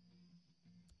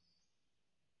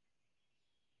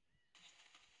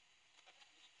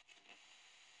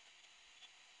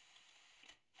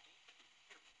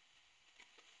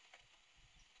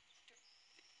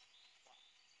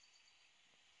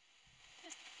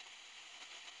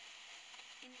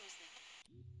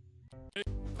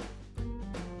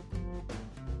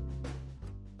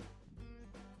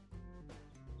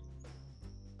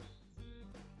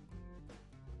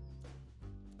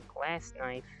 Glass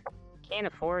knife. Can't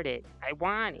afford it. I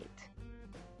want it.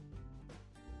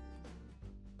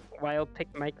 Wild pick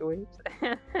microwaves.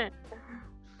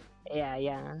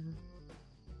 Yeah.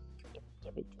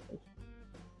 Give it to me.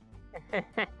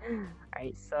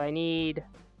 Alright, so I need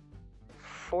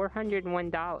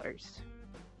 $401.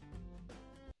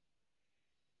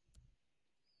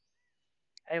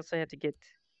 I also have to get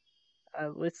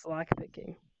list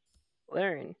lockpicking.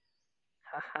 Learn.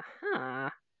 Ha ha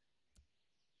ha.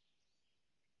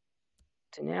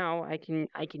 So now I can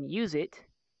use it,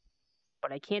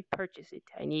 but I can't purchase it.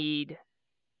 I need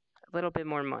a little bit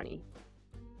more money.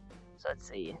 So let's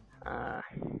see.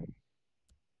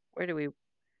 Where do we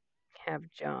have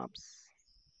jobs?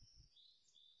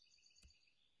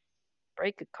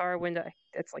 Break a car window.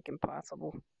 That's like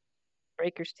impossible.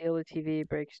 Break or steal the TV.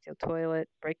 Break or steal toilet.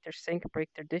 Break their sink. Break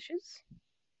their dishes.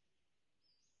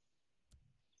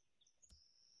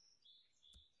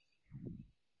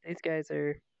 These guys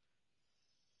are.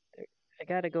 I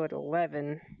gotta go at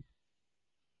 11.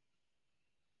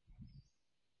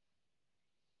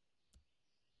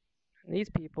 And these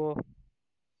people,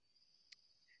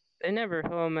 they're never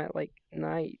home at like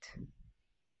night.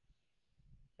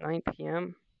 9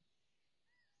 p.m.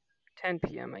 10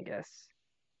 p.m. I guess.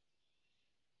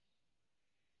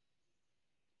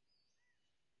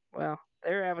 Well,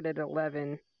 they're out at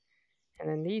 11, and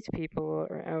then these people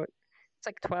are out. It's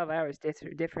like 12 hours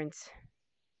difference.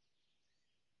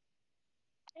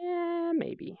 Yeah,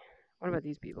 maybe. What about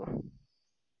these people?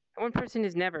 One person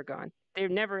is never gone. They're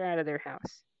never out of their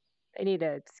house. They need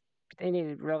to. They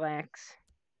need to relax.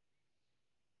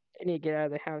 They need to get out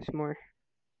of the house more.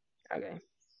 Okay,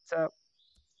 so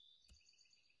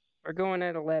we're going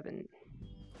at 11.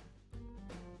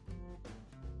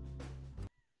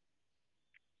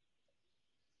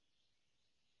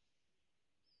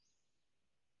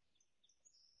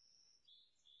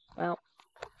 Well,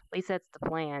 at least that's the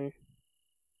plan.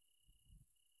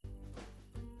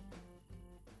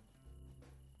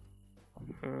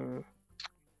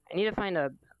 I need to find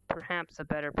perhaps a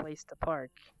better place to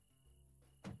park.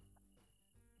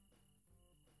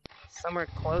 Somewhere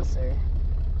closer.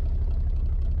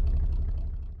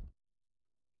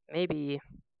 Maybe.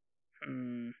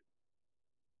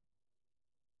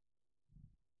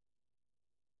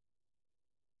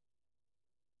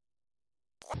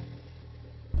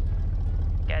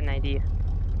 Got an idea.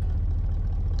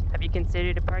 Have you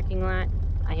considered a parking lot?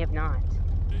 I have not.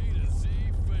 A to Z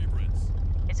favorites.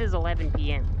 This is 11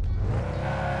 p.m.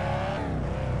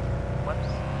 Whoops.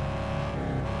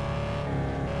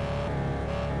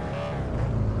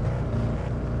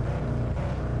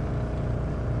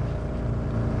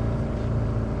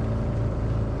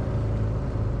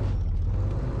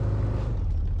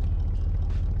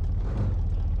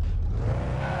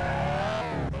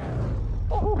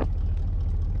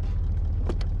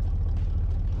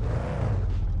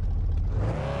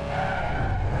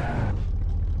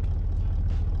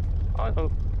 Oh.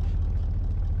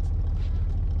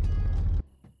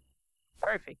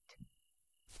 Perfect.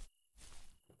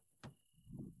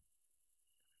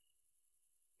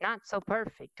 Not so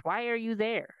perfect. Why are you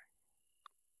there?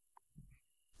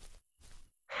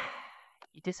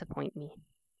 You disappoint me.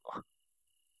 Ugh.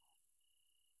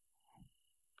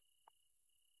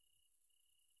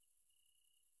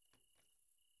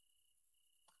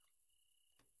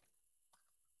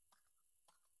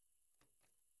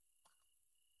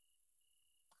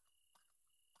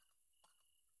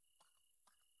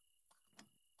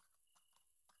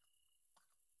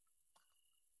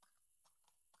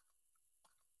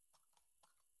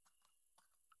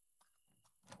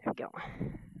 There we go.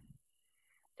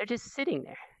 They're just sitting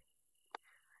there.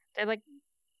 They're like,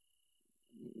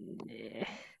 eh,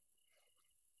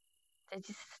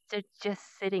 they're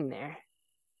just sitting there.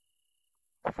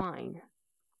 Fine.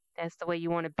 That's the way you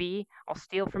want to be. I'll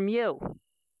steal from you.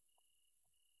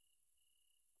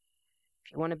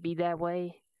 If you want to be that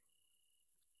way,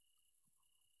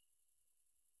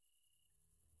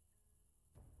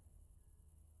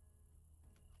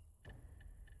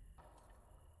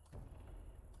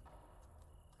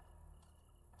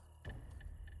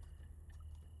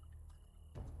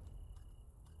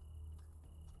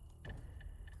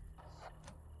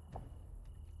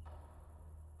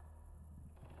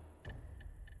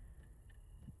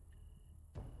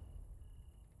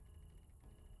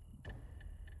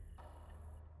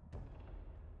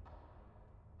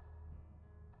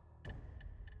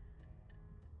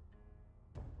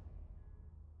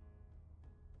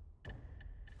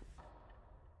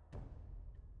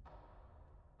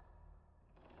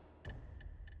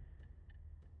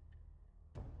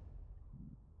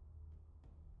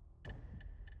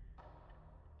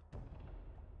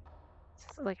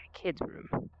 this is like a kid's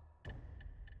room.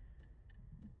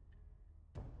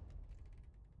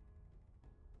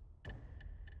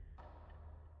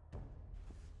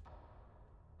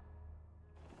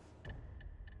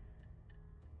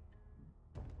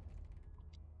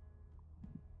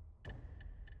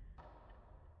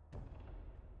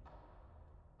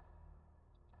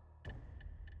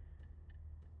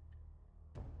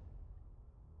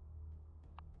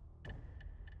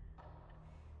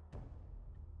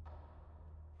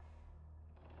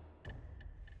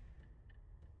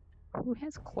 Who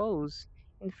has clothes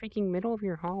in the freaking middle of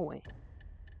your hallway?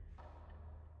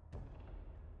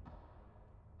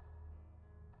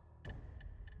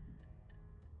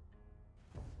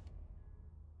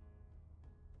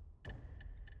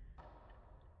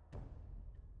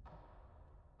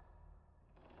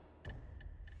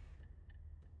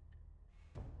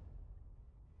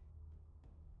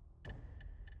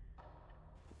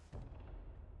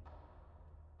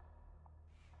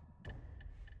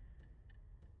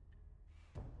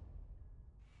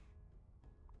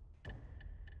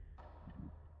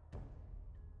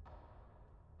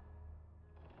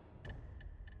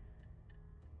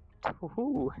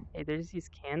 Ooh, hey, there's these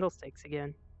candlesticks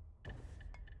again.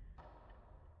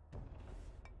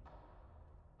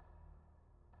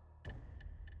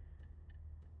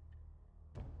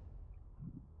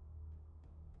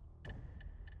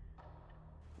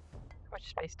 How much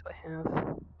space do I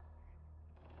have?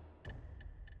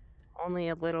 Only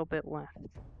a little bit left.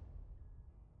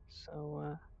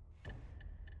 So,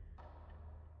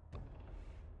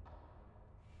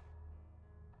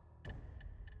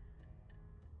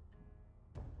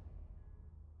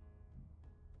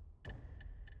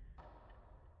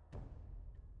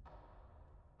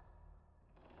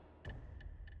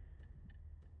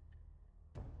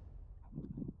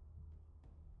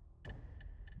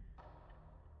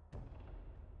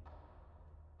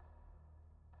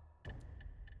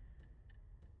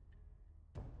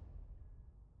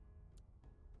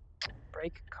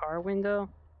 break a car window?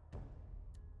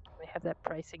 They have that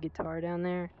pricey guitar down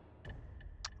there.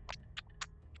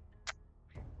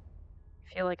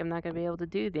 I feel like I'm not gonna be able to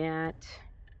do that.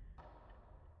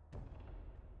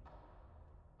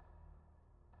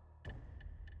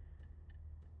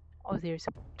 Oh, there's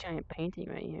a giant painting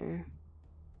right here.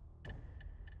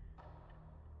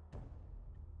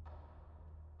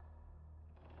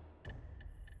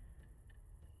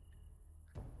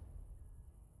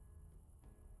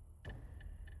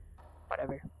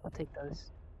 Whatever, I'll take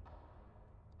those.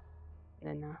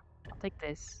 And then, I'll take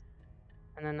this.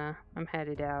 And then, I'm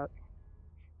headed out.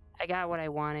 I got what I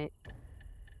wanted.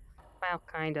 Well,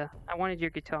 kinda. I wanted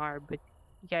your guitar, but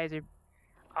you guys are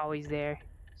always there,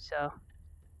 so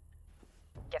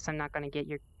guess I'm not gonna get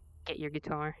your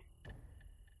guitar.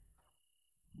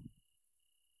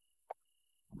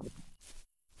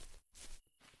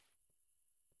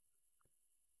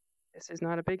 This is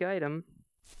not a big item.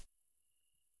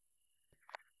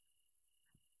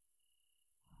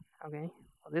 Okay,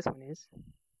 well this one is.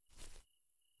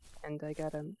 And I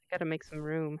gotta make some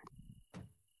room.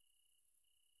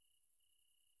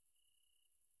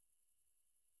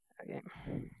 Okay.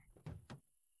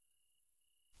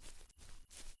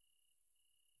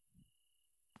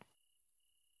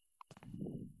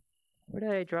 Where did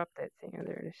I drop that thing? Oh,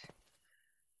 there it is.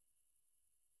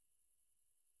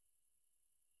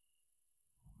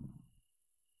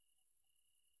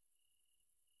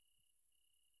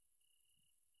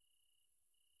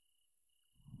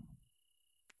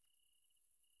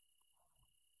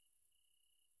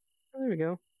 Oh, there we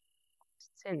go.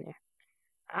 It's in there.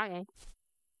 Okay.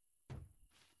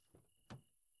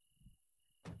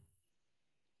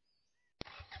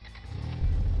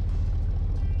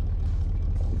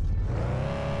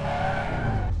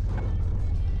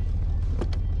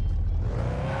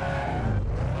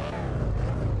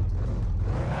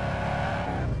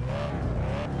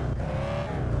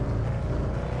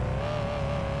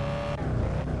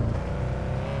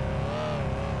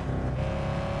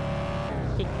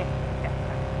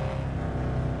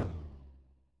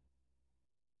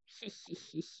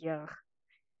 Yeah.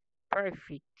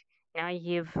 Perfect. Now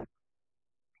you have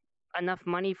enough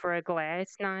money for a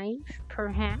glass knife,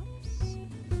 perhaps?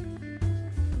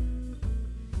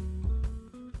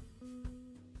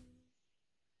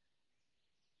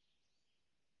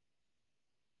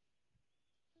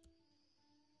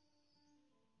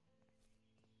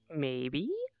 Maybe?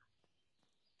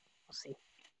 We'll see.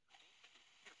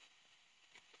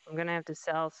 I'm gonna have to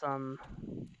sell some,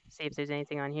 see if there's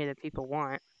anything on here that people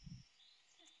want.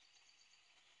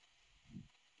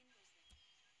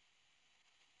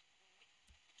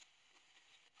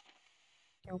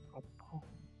 Oh,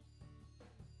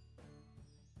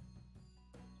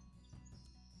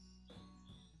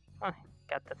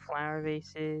 got the flower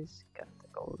vases, got the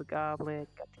gold goblet,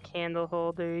 got the candle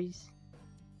holders.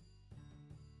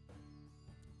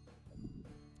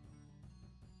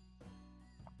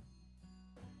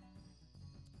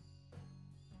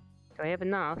 Do I have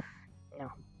enough? No.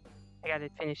 I gotta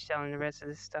finish selling the rest of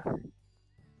this stuff.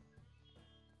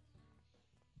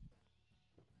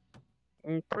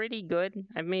 Pretty good.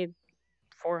 I've made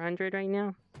 400 right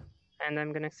now. And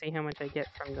I'm gonna see how much I get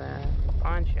from the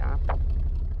pawn shop.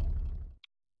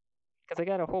 Because I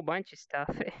got a whole bunch of stuff.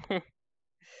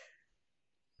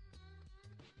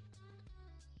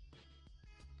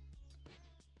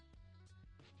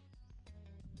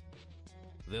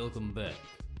 Welcome back.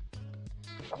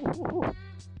 Look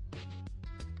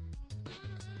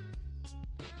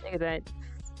at that.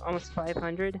 Almost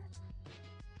 500.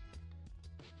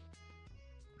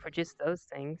 For just those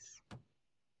things.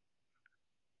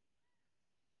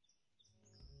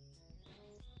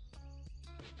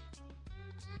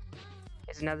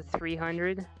 There's another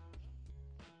 300.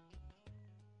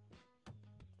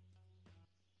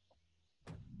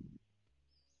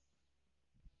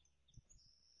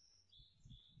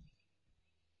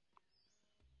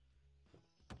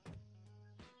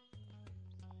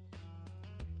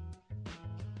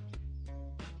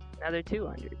 Another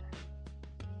 200.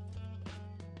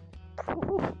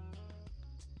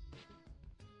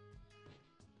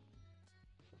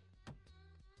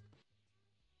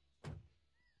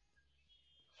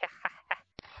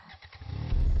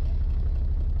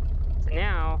 So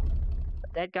now,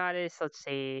 that got us, let's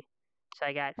see. So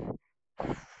I got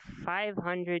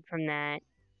 500 from that,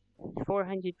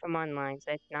 400 from online,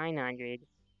 so that's 900.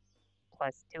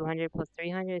 Plus 200 plus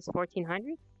 300 is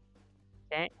 1400?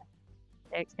 That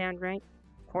sound right?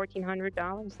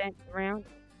 $1,400 that round?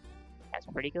 That's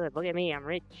pretty good. Look at me, I'm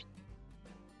rich.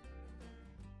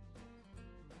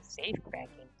 Safe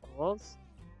cracking tools?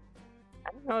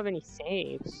 I don't know of any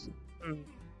saves. I'm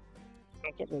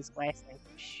getting this last thing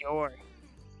for sure.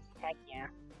 Heck yeah.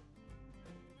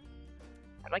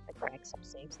 I'd like to crack some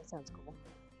safes, that sounds cool.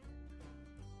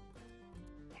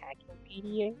 Hacking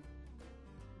PDA?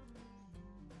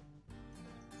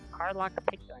 Hard lock a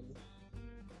pick gun.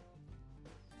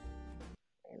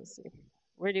 Let's see.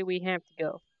 Where do we have to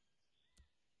go?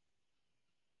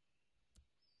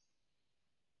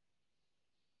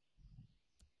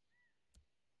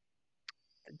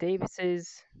 The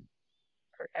Davises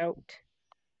are out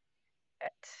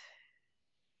at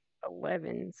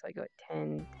 11, so I go at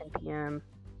 10 p.m.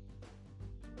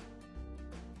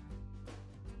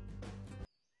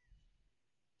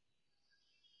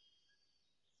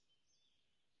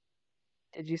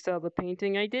 Did you sell the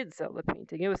painting? I did sell the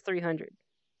painting. It was 300.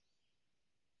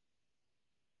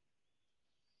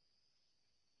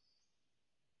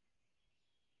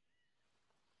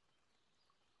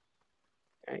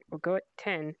 Alright, we'll go at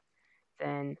 10.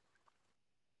 Then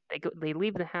they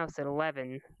leave the house at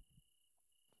 11.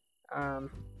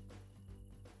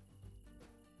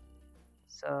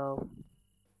 So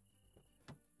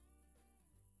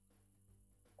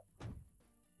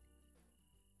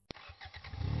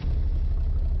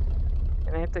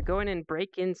and I have to go in and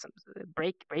break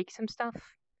some stuff.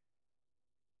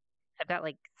 I've got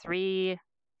like three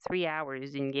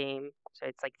hours in game, so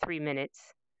it's like 3 minutes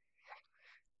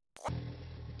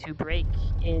to break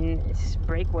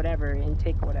whatever and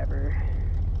take whatever.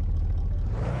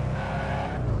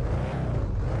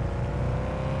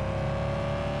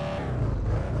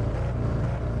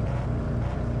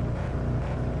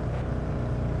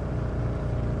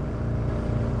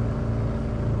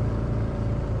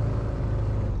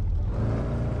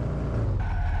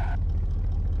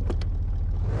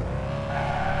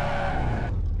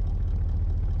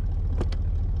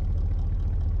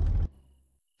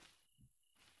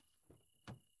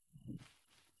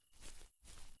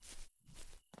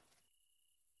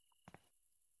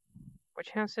 Which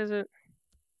house is it?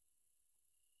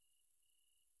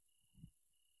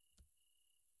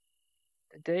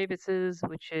 The Davises,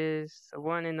 which is the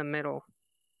one in the middle,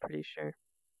 pretty sure.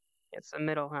 It's the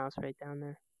middle house right down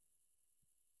there.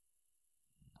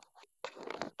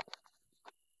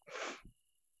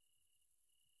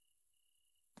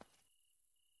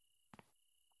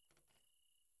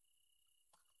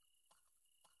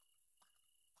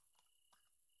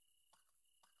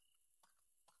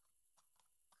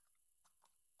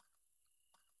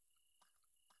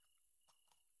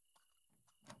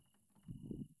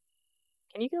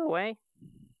 Can you go away?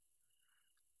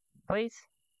 Please?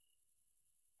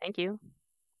 Thank you.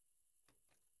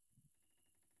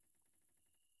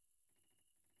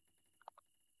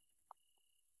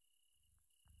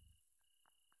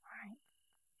 Alright.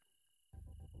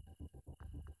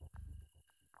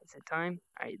 Is it time?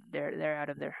 Alright, they're out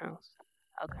of their house.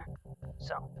 Okay.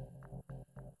 So.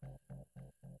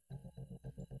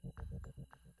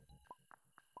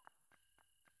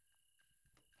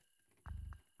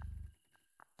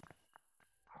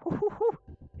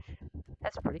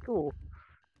 That's pretty cool.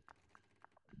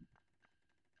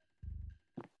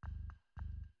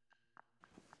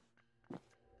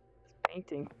 It's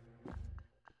painting.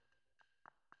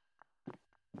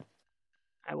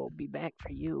 I will be back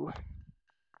for you.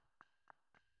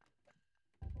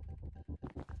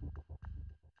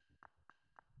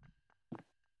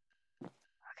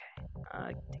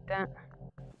 Okay. Take that.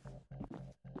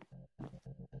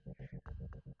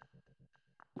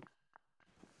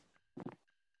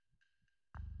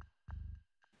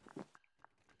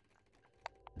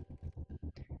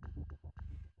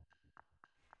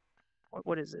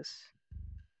 What is this?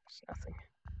 It's nothing.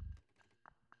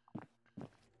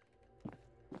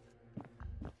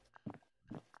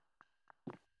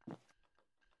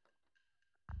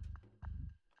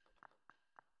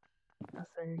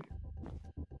 Nothing.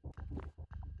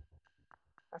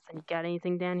 Nothing. You got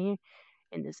anything down here?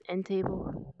 In this end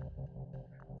table?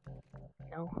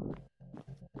 No.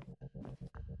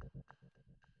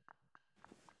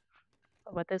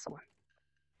 What about this one?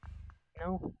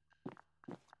 No.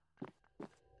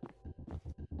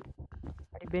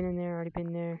 Already been in there, already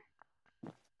been there.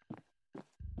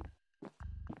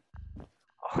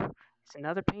 Oh, it's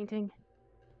another painting?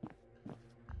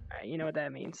 Alright, you know what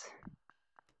that means.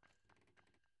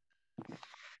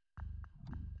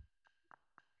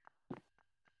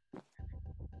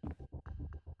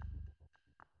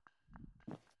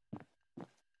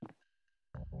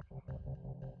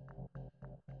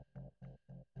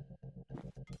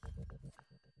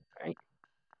 Alright.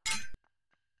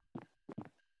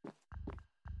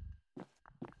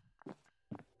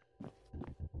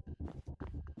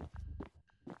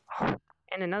 Oh,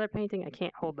 and another painting? I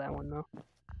can't hold that one though.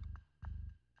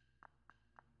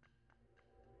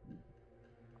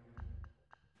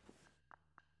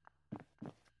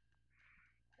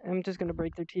 I'm just gonna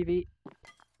break their TV.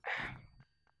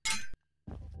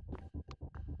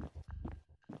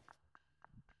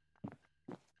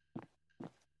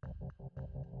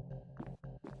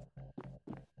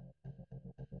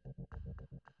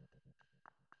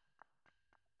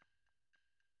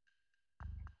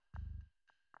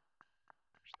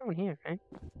 There's no one here, right?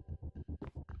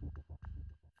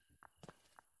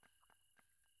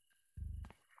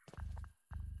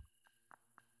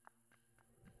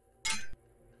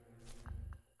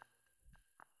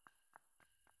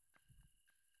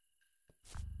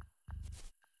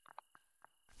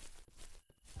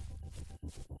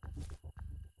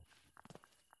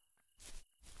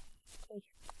 Okay.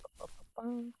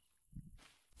 Ba-ba-ba-bum.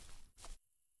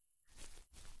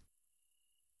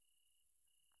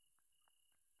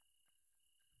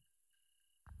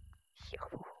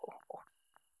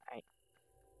 Alright.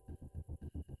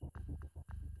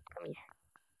 Come here.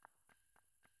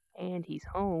 And he's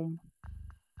home.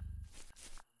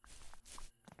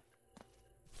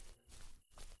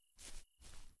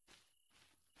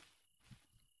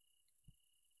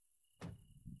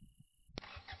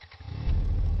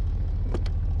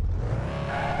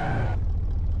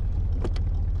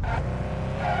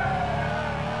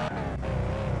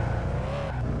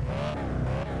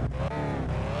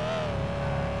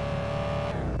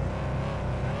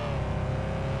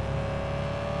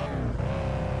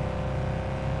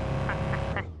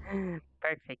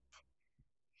 Perfect.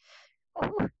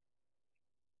 Oh.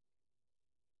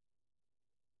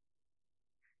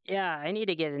 Yeah, I need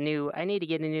to get a new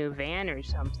van or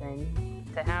something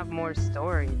to have more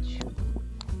storage.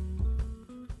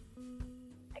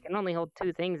 I can only hold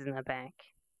 2 things in the back.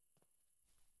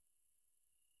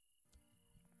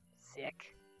 Sick.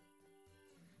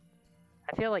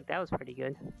 I feel like that was pretty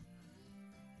good.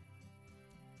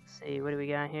 Let's see, what do we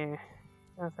got here?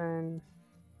 Nothing.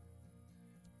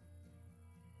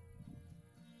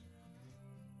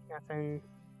 Nothing.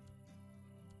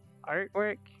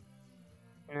 Artwork?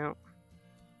 No.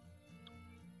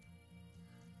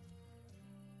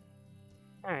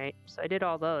 Alright, so I did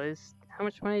all those. How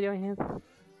much money do I have?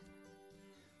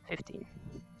 15.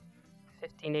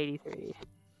 1583.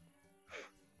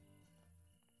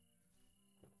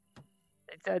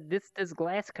 This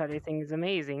glass cutter thing is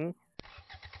amazing.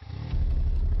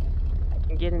 I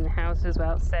can get in houses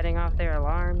without setting off their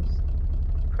alarms.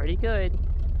 Pretty good.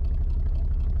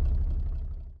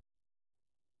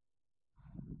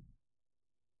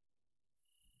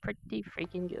 Pretty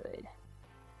freaking good.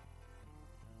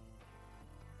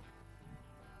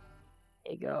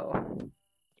 Here you go.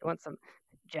 You want some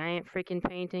giant freaking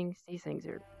paintings? These things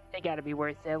they gotta be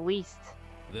worth at least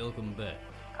Welcome back.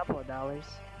 a couple of dollars.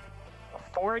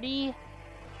 40? I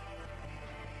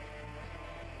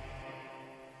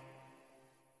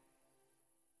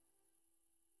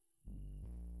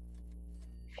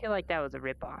feel like that was a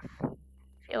ripoff.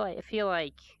 I feel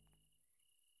like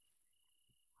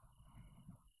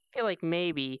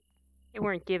maybe you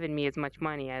weren't giving me as much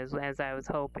money as I was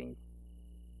hoping.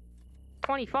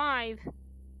 25?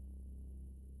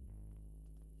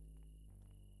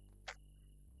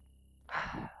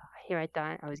 Here I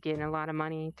thought I was getting a lot of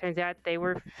money. Turns out they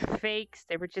were fakes.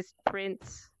 They were just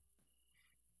prints.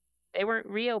 They weren't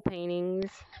real paintings.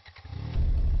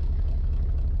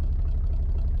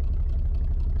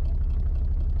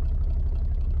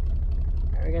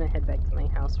 We're gonna head back to my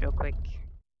house real quick.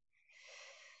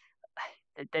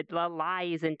 The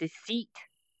lies and deceit.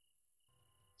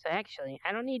 So actually,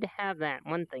 I don't need to have that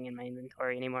one thing in my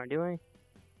inventory anymore, do I?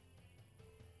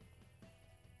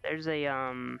 There's a,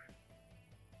 I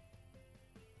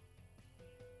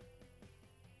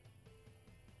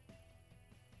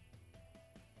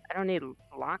don't need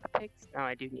lockpicks? No,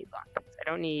 I do need lockpicks. I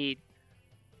don't need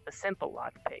the simple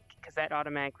lockpick, because that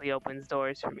automatically opens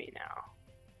doors for me now.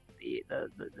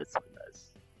 This one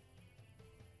does.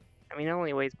 I mean, it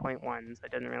only weighs 0.1, so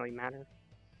it doesn't really matter.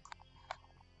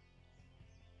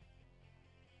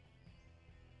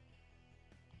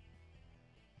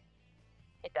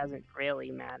 It doesn't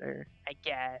really matter, I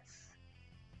guess.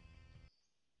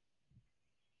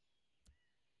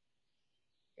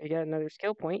 We got another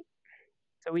skill point,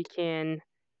 so we can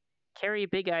carry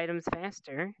big items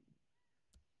faster.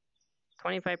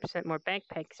 25% more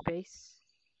backpack space.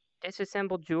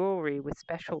 Disassemble jewelry with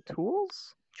special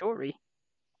tools? Jewelry?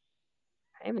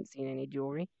 I haven't seen any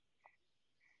jewelry.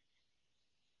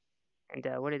 And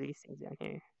what are these things down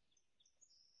here?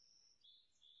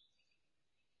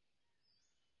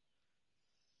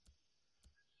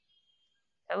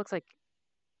 That looks like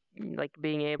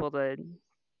being able to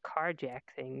carjack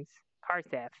things. Car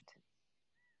theft.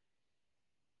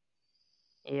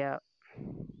 Yeah.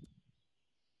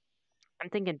 I'm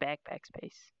thinking backpack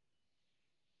space.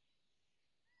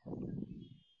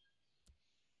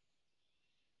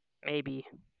 Maybe.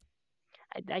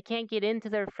 I can't get into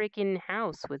their freaking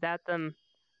house without them,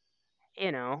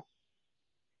 you know.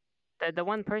 The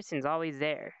one person's always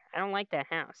there. I don't like that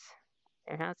house.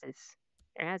 Their house is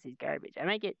garbage. I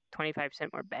might get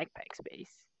 25% more backpack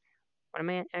space. What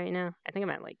am I at right now? I think I'm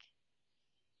at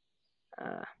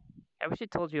I wish I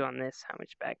told you on this how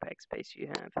much backpack space you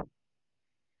have.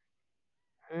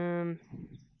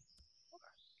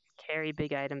 Carry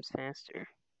big items faster.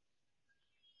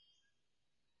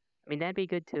 I mean, that'd be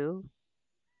good too.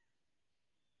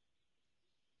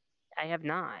 I have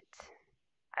not.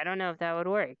 I don't know if that would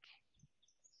work.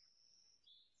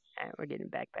 Alright, we're getting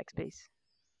backpack space.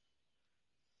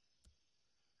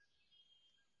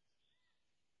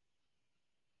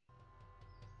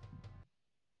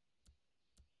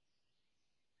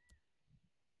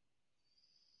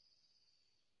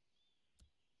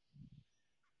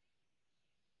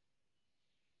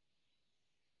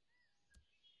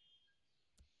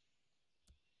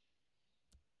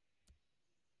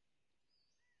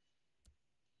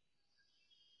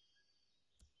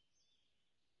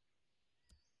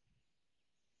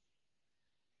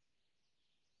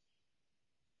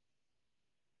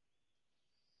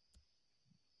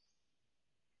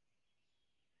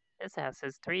 This house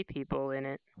has 3 people in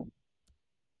it.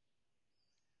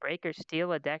 Break or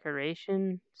steal a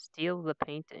decoration, steal the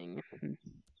painting.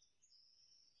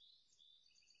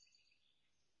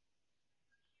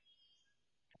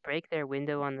 Break their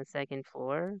window on the 2nd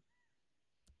floor.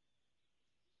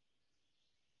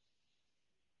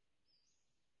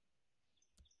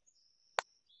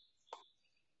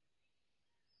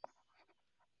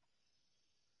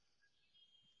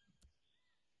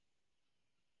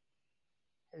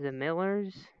 The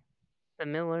Millers? The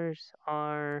Millers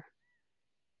are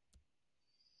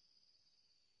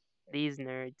these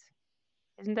nerds.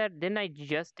 Didn't I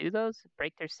just do those?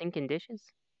 Break their sink and dishes?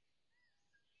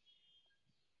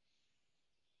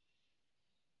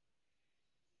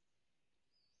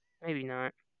 Maybe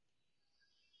not.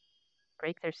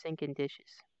 Break their sink and dishes.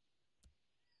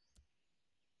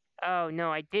 Oh,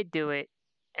 no, I did do it,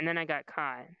 and then I got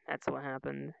caught. That's what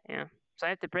happened, yeah. So I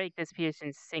have to break this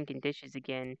person's sink and dishes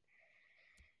again.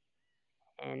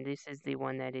 And this is the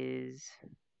one that is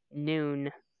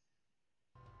noon.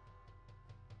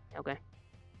 Okay.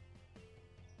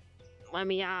 Let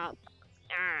me out.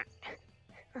 Ah.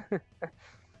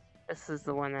 This is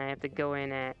the one I have to go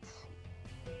in at.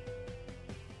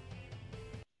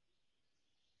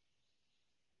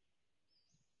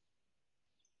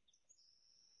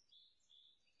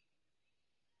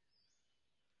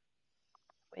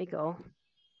 Wiggle.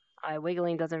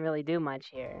 Wiggling doesn't really do much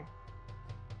here.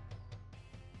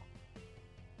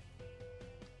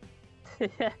 This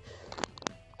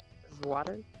is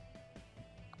water?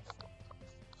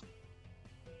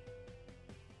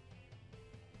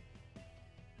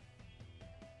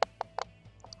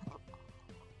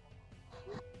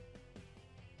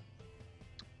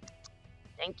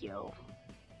 Thank you.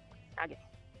 Okay.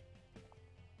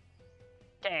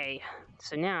 Okay,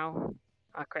 so now...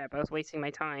 Oh crap, I was wasting my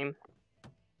time.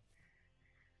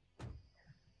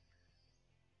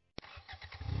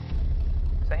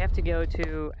 So I have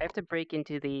to break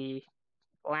into the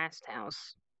last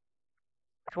house.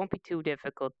 Which won't be too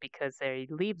difficult because they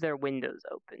leave their windows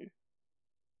open.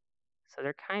 So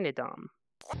they're kinda dumb.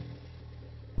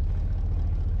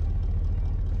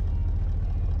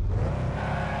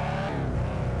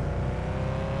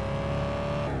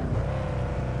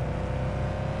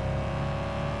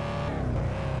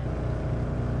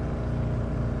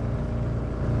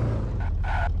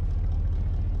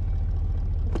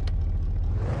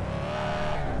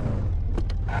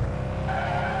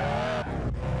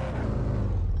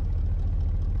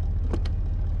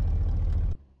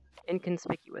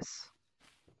 Inconspicuous.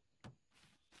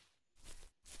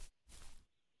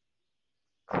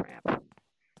 Crap.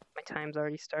 My time's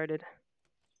already started.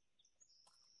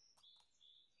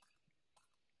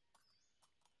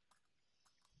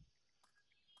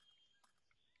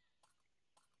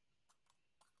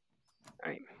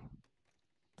 Alright.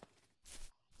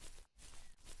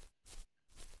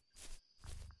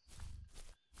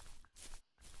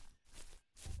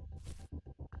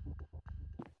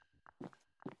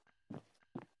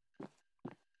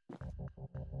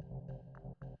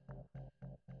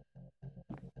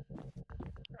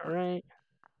 Alright.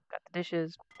 Got the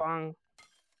dishes. Bong.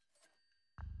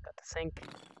 Got the sink.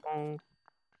 Bong.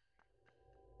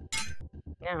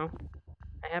 Now,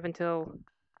 I have until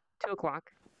 2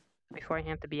 o'clock before I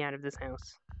have to be out of this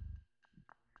house.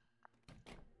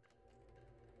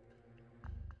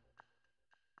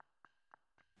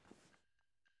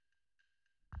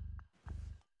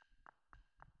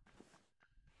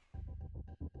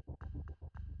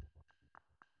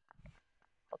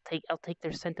 I'll take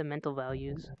their sentimental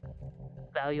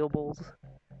valuables.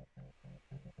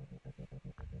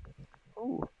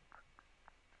 Ooh.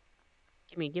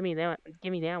 Give me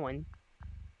that one.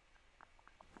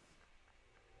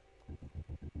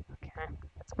 Okay,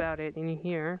 that's about it in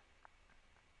here.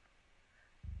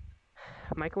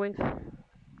 Microwave.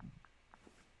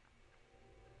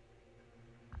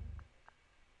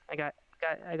 I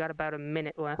got about a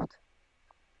minute left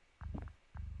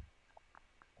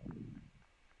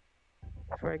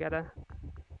before I gotta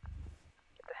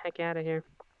get the heck out of here.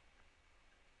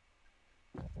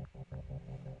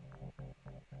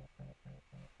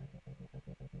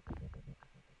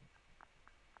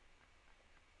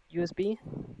 USB?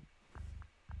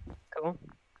 Cool.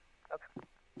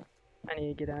 Okay. I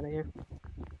need to get out of here.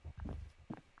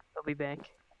 I'll be back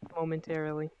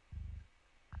momentarily.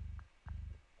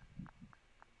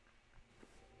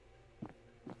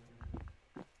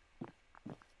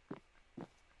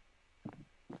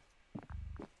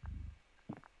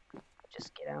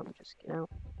 Just get out, just get out.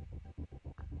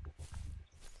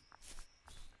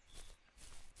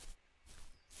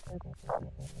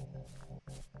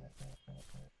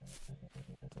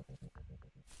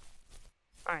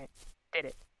 Alright, did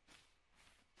it.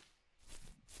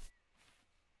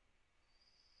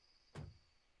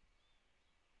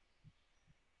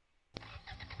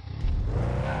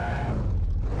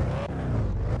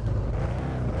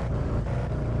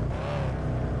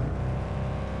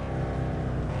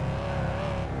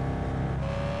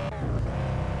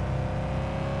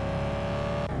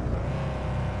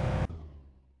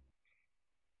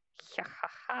 Ha ha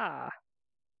ha!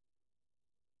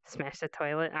 Smash the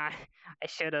toilet? I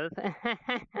should have.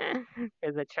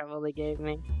 For the trouble they gave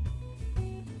me.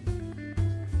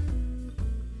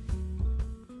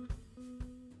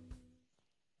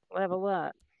 Level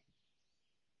up.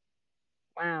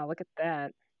 Wow, look at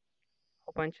that.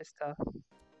 Whole bunch of stuff.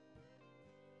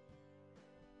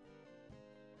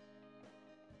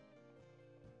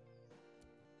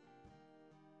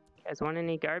 You guys want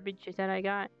any garbage that I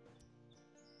got?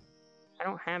 I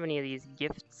don't have any of these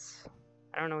gifts.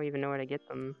 I don't even know where to get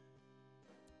them.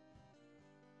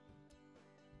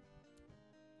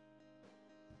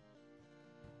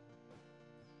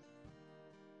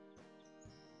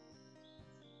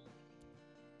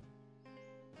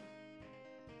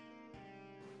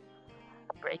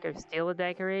 Break or steal a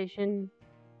decoration?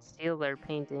 Steal their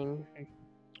painting.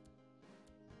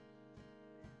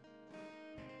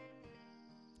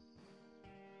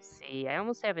 See, I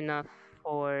almost have enough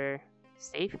for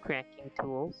safe cracking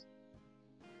tools.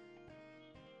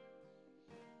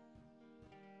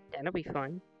 That'll be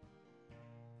fun.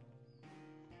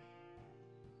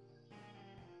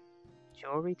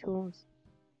 Jewelry tools?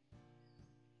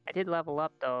 I did level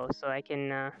up though, so I can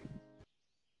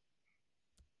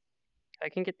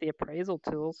get the appraisal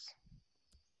tools.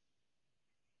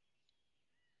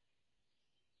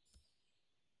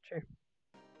 Sure.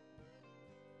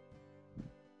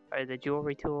 Or the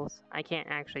jewelry tools. I can't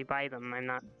actually buy them. I'm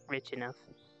not rich enough.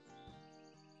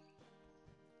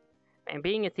 And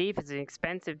being a thief is an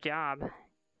expensive job.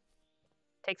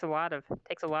 Takes a lot of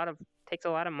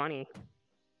money.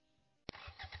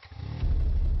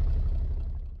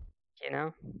 You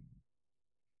know?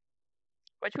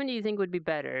 Which one do you think would be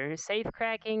better? Safe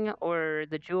cracking or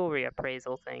the jewelry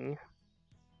appraisal thing?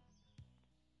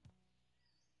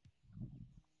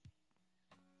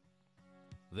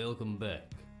 Welcome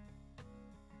back.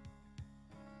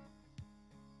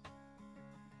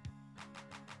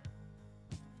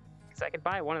 Because I could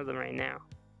buy one of them right now.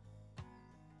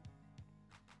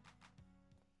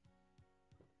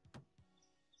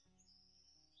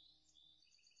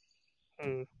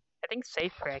 I think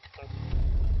safe cracking.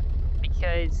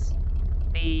 Because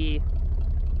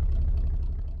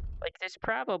there's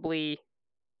probably...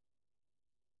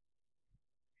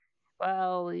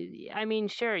 Well, I mean,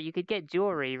 sure, you could get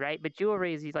jewelry, right? But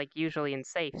jewelry is like usually in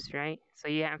safes, right? So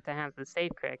you have to have the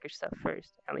safe cracker stuff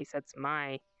first. At least that's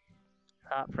my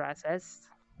thought process.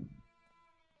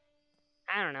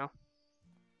 I don't know.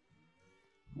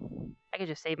 I could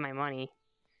just save my money.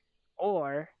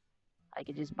 Or I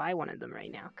could just buy one of them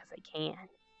right now, because I can.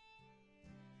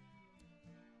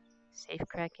 Safe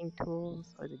cracking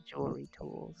tools or the jewelry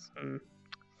tools?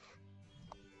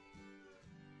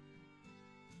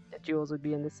 The jewels would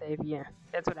be in the safe, yeah.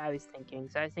 That's what I was thinking.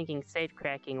 So I was thinking safe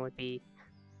cracking would be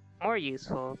more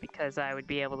useful because I would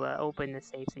be able to open the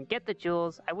safes and get the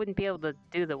jewels. I wouldn't be able to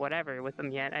do the whatever with them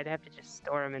yet. I'd have to just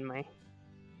store them in my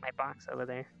box over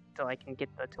there until I can get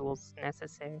the tools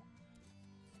necessary.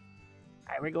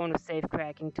 Alright, we're going with safe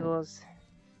cracking tools.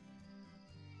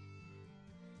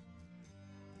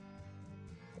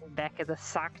 Back of the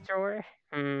sock drawer?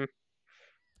 You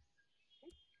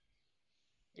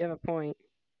have a point.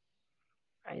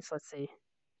 Alright, so let's see.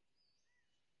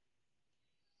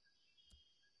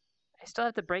 I still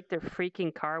have to break their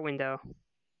freaking car window.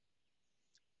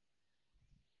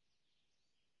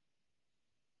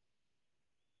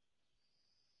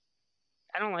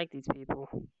 I don't like these people.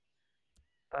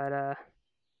 But,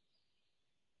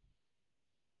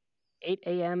 8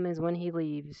 a.m. is when he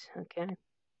leaves. Okay.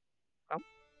 Well,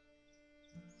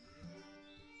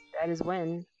 that is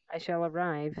when I shall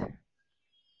arrive.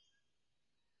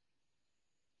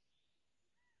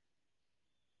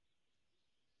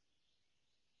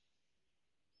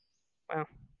 Well,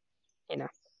 you know,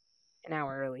 an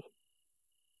hour early.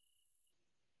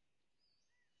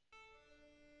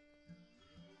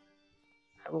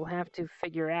 I will have to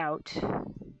figure out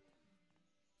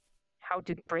how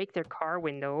to break their car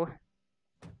window.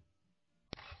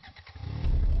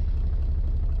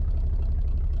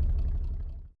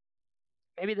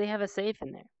 Maybe they have a safe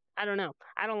in there. I don't know.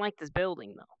 I don't like this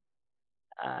building though.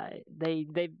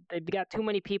 They've got too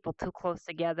many people too close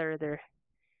together. They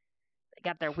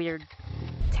got their weird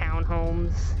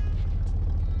townhomes.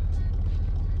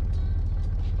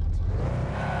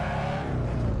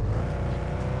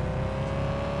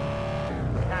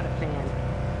 Not a fan.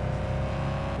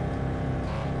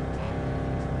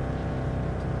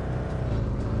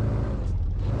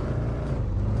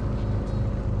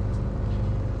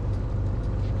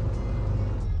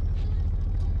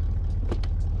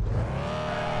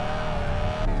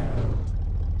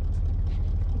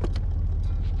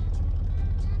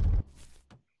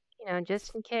 You know,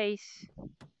 just in case.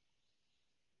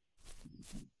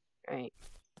 Right.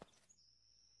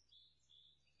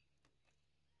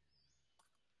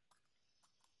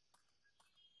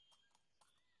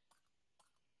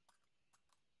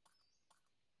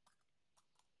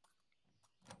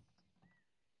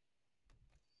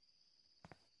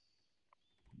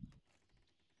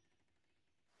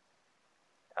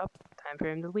 Oh, time for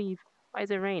him to leave. Why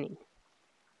is it raining?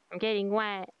 I'm getting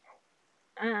wet.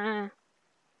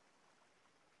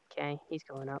 Okay, he's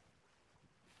going up.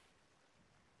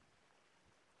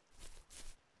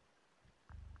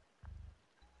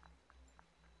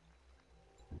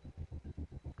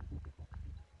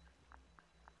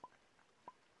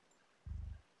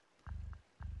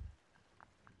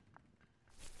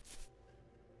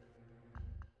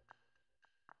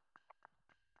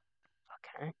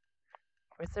 Okay.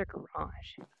 Where's their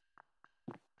garage?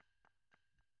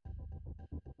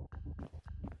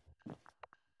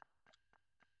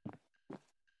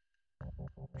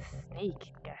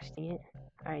 Snake, gosh dang it.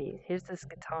 Alright, here's this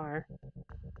guitar.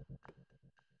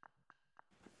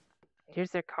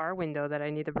 Here's their car window that I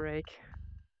need to break.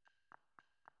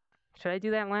 Should I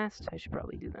do that last? I should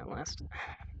probably do that last.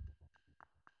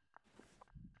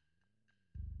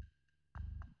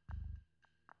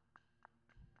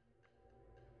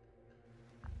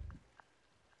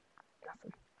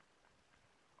 Nothing.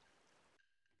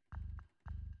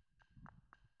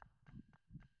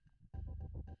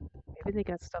 Maybe they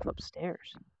got stuff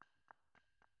upstairs.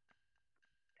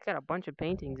 They got a bunch of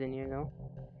paintings in here though.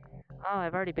 Oh,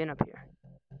 I've already been up here.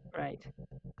 Right.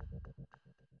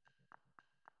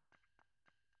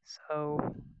 So,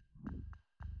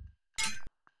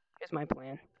 here's my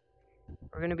plan.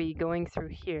 We're going to be going through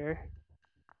here.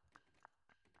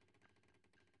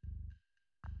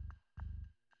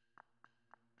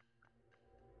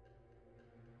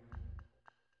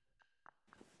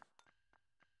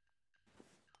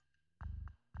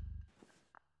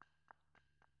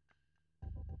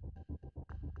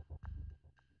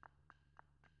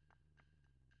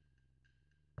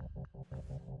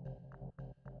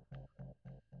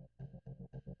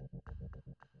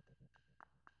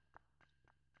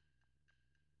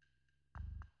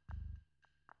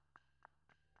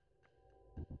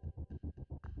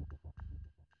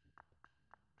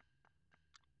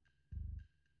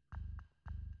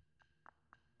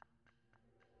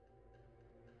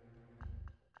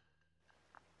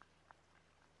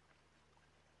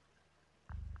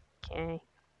 Okay.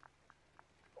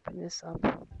 Open this up.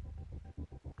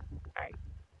 Alright.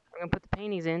 We're going to put the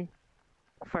paintings in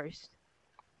first.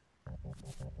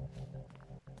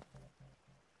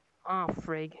 Oh,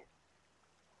 frig.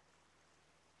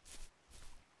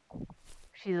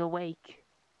 She's awake.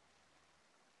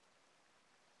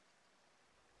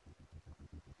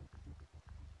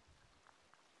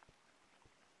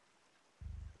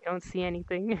 You don't see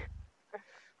anything.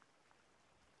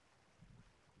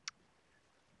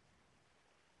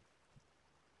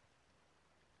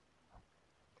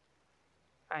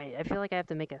 Alright, I feel like I have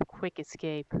to make a quick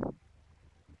escape.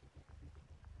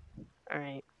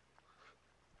 Alright.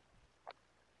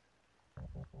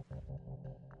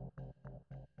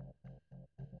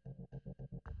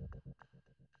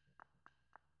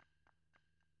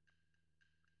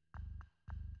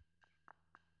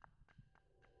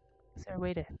 Is there a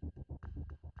way to...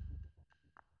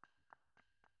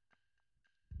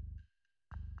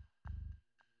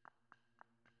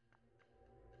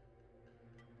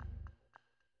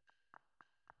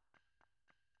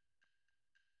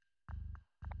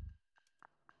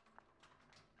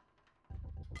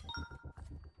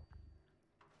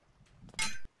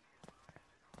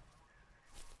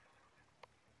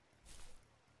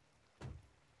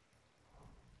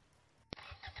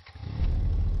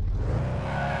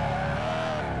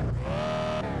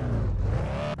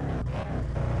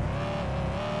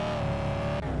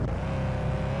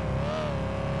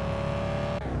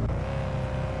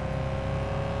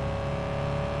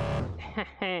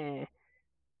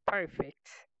 Perfect.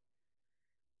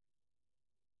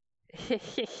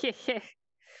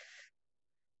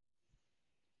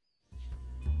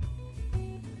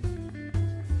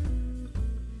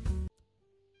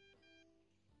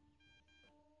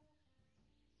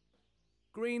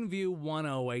 Greenview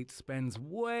 108 spends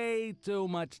way too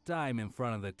much time in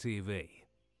front of the TV.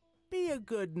 Be a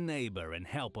good neighbor and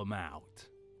help him out.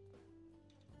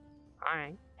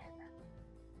 Alright.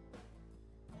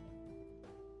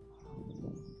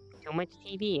 Too much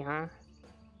TV, huh?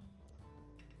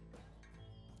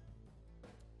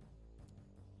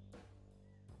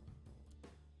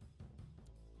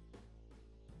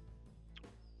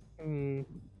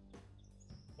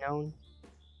 No.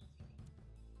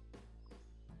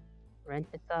 Rent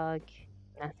a thug.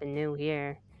 Nothing new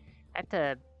here. I have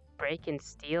to break and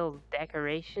steal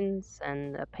decorations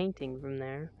and a painting from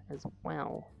there as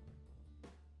well.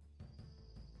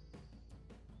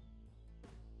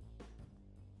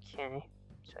 Okay.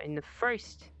 So in the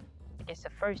first, I guess the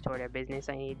first order of business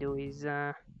I need to do is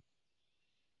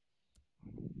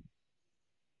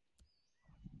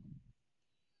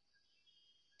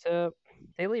So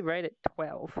they leave right at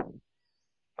 12.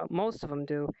 But most of them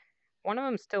do. One of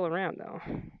them's still around, though.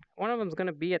 One of them's going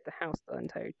to be at the house the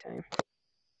entire time.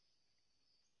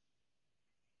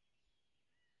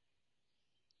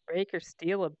 Break or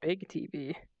steal a big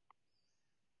TV.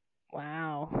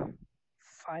 Wow.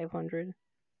 500.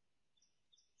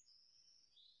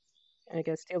 And I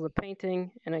gotta steal the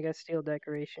painting, and I gotta steal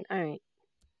decoration. Alright.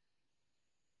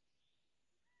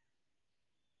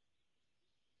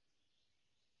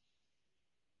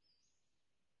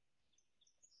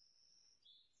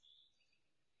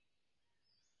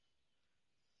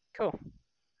 Cool.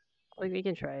 We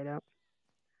can try it out.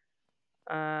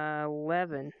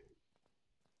 11.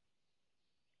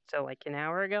 So like an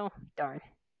hour ago? Darn.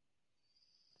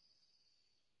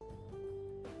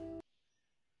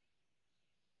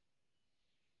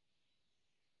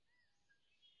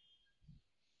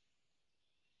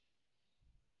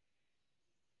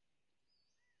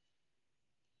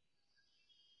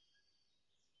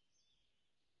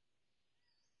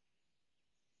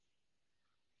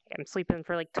 I'm sleeping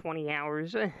for like 20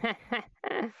 hours.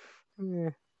 Yeah.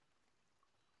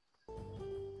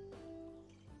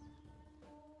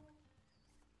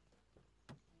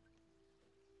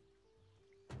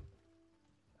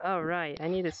 Oh, right. I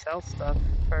need to sell stuff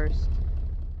first.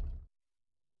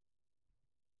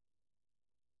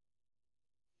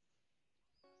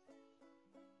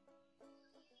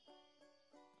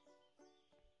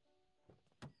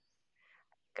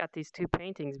 Got these two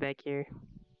paintings back here.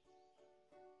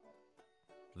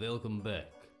 Welcome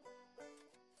back.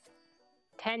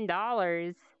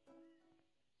 $10.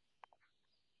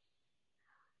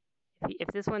 If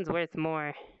this one's worth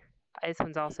more, this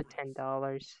one's also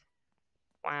 $10.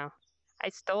 Wow. I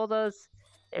stole those.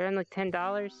 They're in like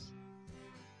 $10.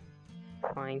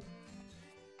 Fine.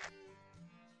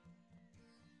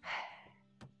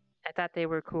 I thought they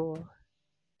were cool.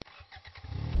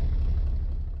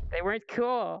 They weren't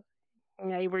cool.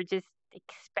 They were just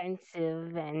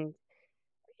expensive, and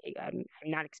I'm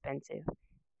not expensive.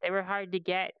 They were hard to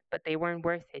get, but they weren't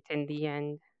worth it in the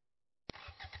end.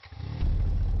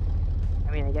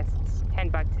 I mean, I guess it's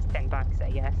 $10 is $10, I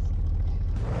guess.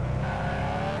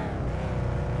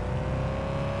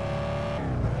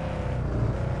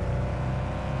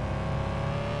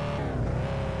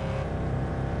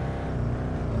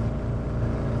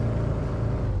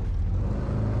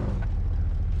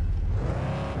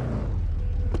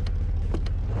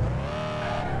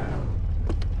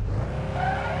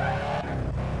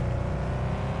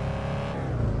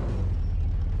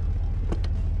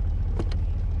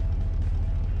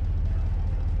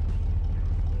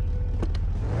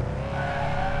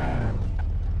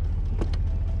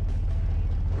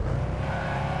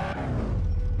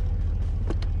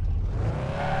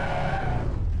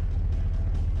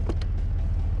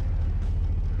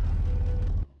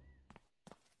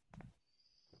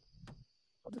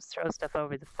 I'll just throw stuff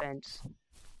over the fence.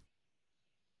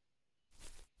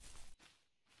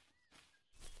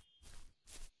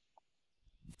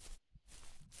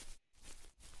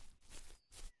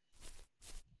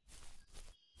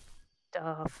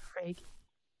 Duh, frig.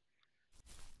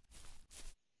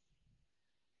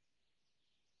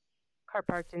 Car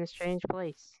parked in a strange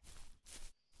place.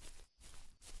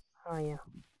 Oh, yeah.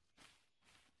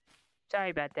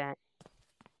 Sorry about that.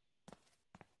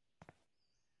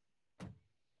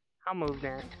 I'll move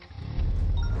that.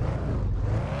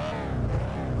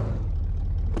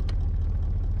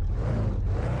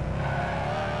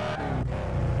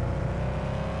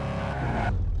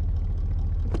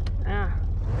 Ah.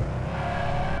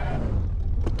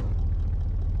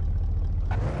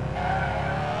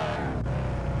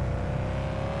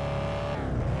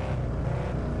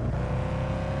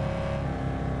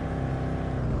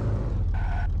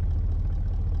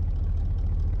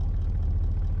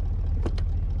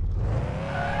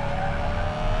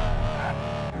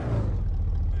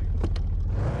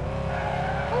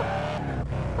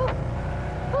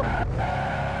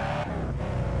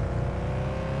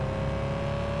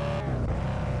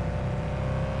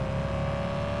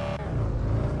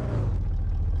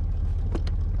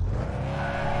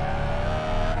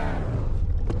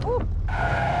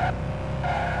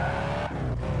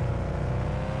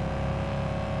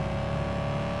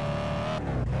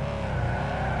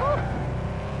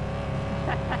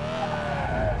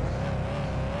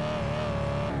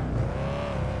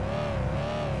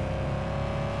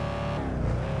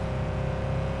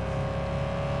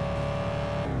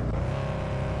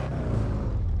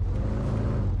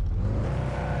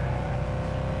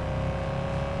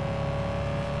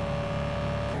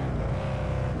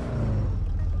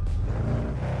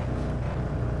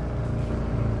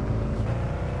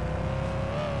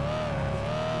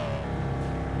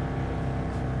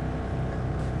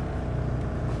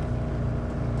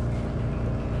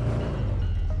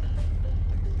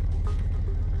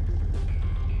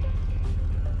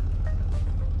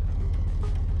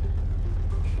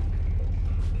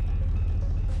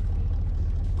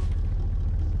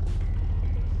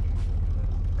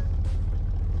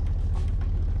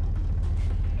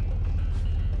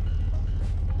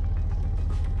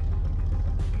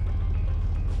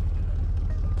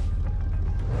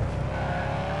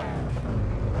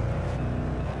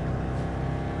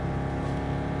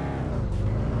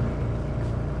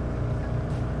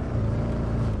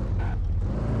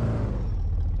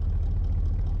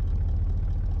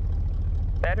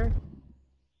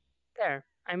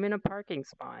 I'm in a parking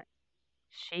spot.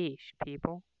 Sheesh,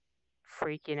 people.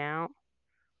 Freaking out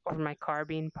over my car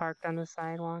being parked on the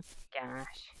sidewalk.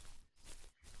 Gosh.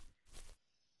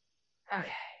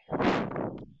 Okay.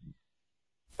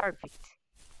 Perfect.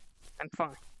 I'm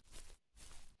fine.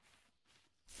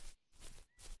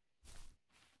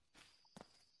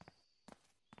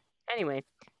 Anyway,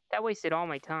 that wasted all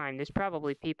my time. There's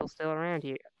probably people still around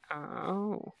here.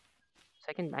 Oh.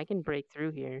 So I can break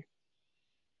through here.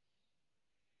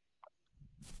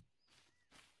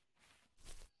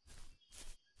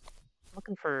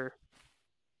 Looking for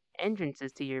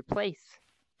entrances to your place.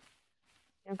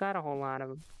 You don't got a whole lot of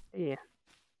them. Yeah.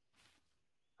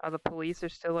 Oh, the police are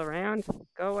still around?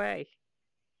 Go away.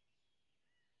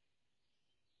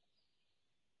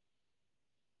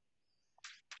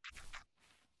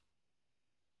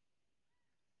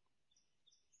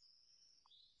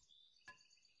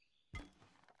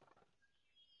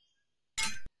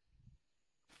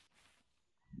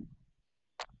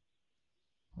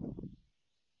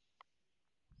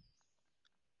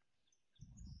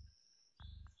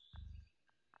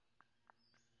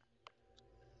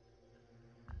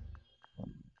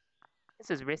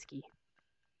 This is risky.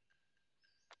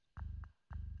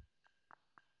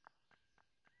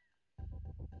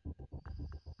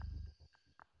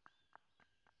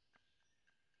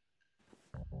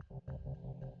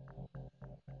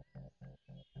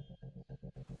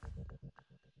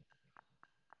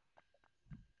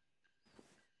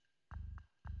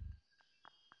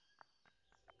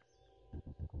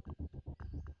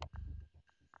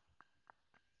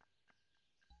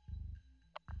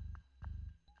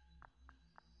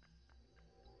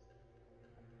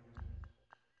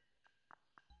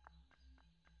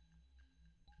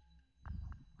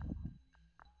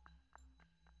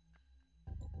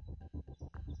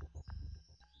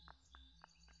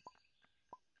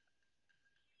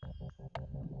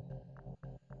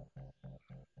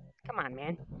 Come on,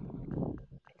 man.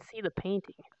 I can see the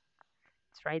painting.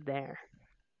 It's right there.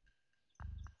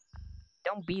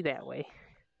 Don't be that way.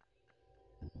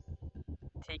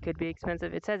 Tea could be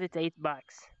expensive. It says it's $8.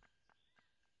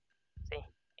 See,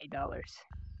 $8.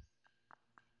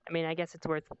 I mean, I guess it's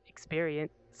worth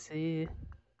experience.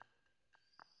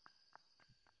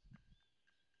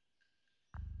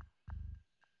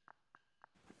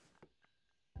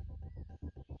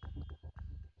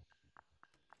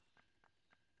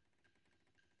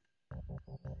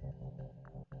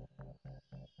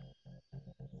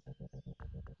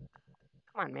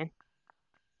 Come on, man.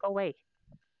 Go away.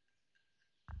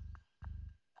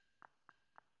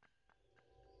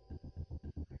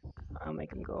 I'll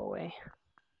make him go away.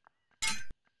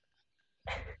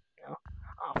 No.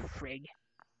 Oh, frig.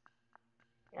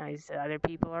 Nice. Other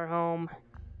people are home.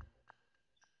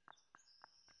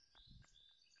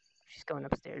 She's going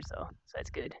upstairs, though, so that's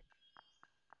good.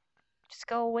 Just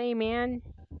go away, man.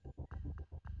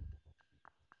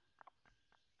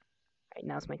 Alright,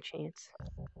 now's my chance.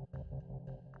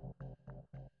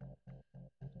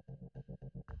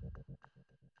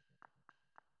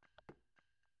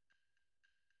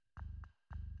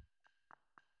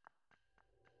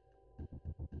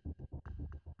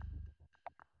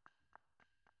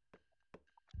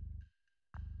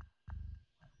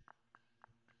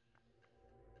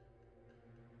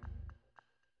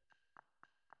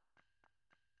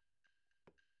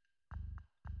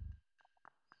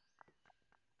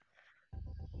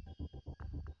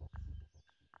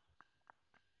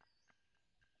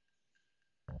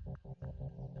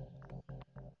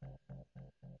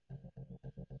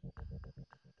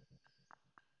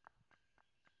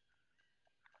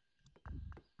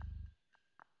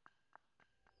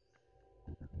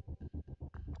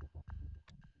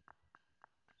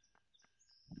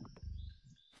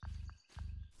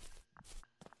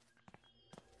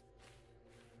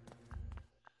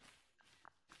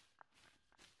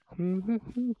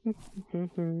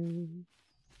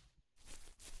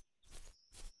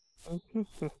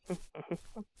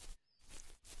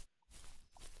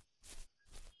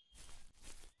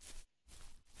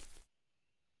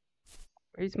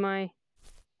 Where's my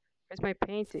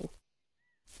painting?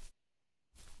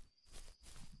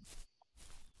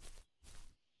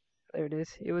 There it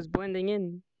is. It was blending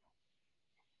in.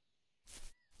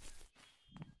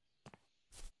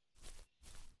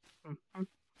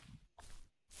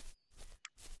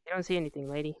 You don't see anything,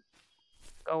 lady.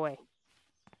 Go away.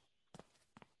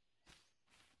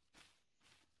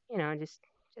 You know, I'm just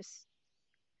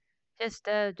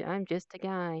a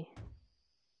guy.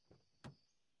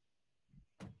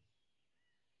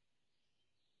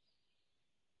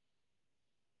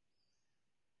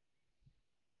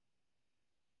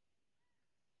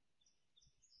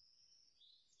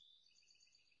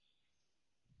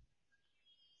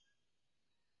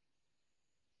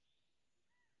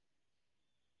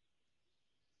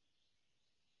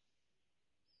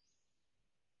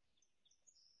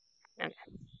 Okay.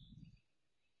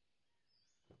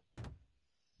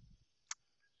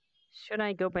 Should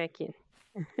I go back in?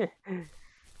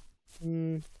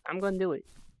 I'm gonna do it.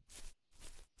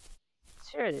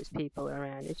 Sure, there's people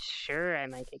around. It's sure I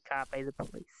might get caught by the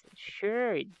police. And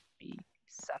sure, it'd be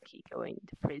sucky going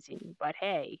to prison. But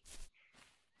hey,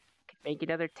 could make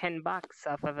another $10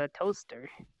 off of a toaster.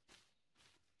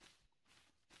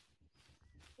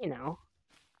 You know.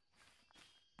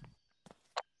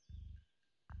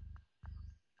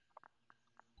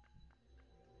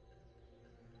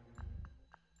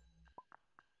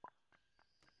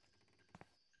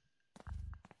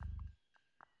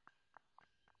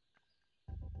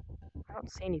 I don't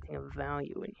see anything of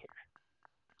value in here.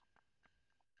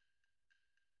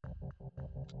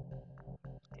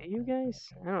 Do you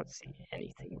guys? I don't see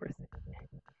anything worth it.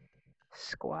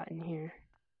 Squat in here.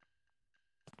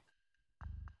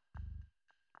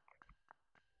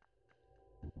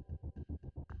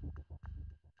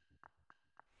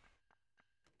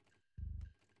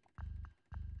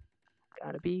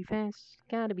 Gotta be fast,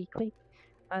 gotta be quick.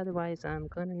 Otherwise, I'm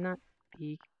gonna not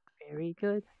be very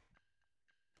good.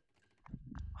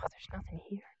 Oh, there's nothing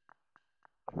here.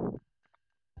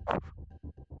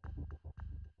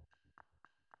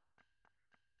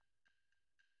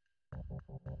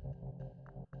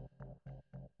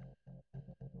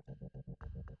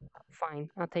 Fine,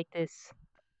 I'll take this.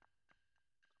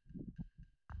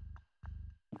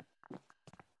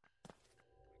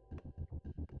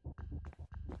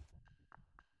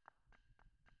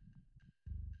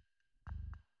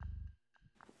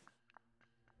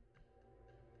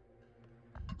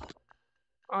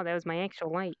 Oh, that was my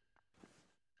actual light.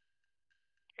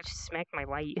 I just smacked my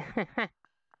light.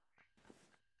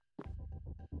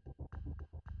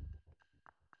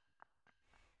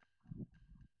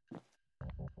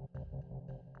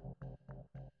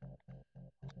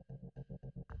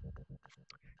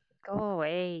 Go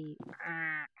away.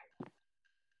 Ah.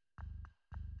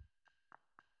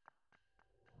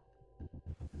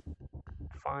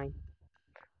 Fine.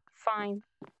 Fine.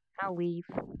 I'll leave.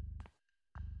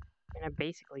 And I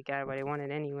basically got what I wanted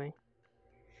anyway.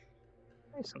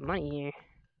 There's some money here.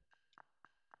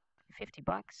 $50.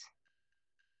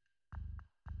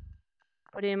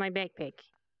 Put it in my backpack.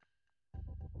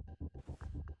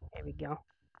 There we go.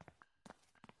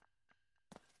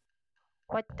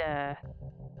 What the?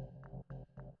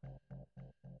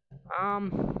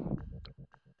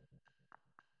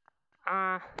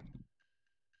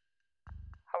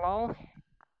 Hello?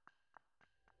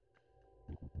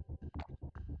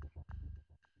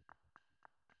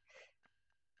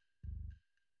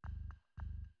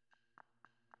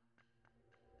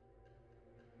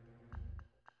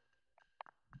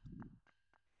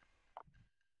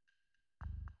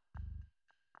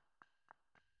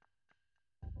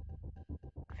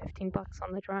 $15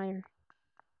 on the dryer.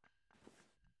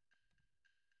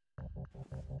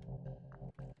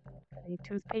 Got any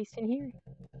toothpaste in here?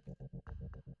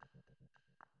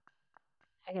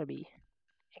 I gotta be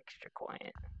extra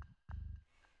quiet.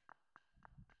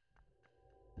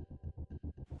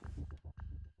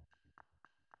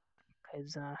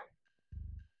 Cause,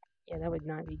 yeah, that would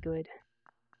not be good.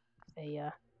 If they,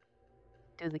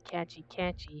 do the catchy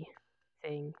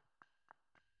thing.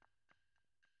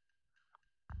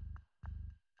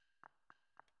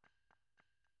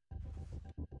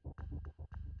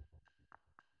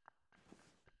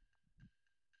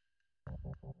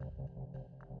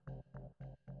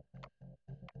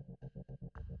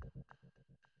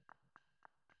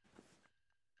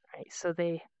 Alright, so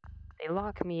they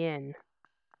lock me in.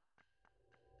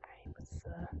 Alright, let's,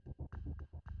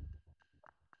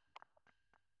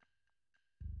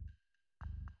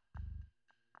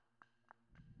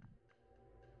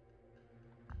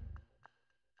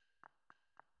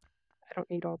 I don't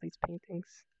need all these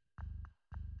paintings.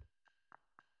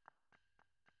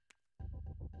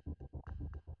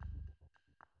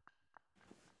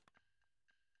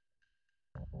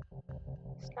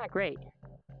 It's not great.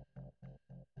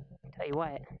 Tell you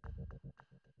what.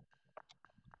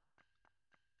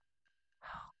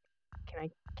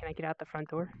 Can I get out the front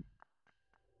door?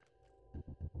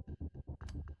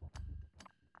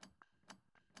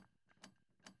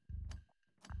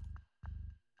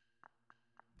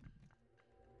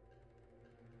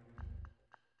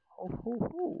 Oh, hoo,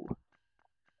 hoo.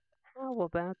 How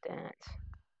about that?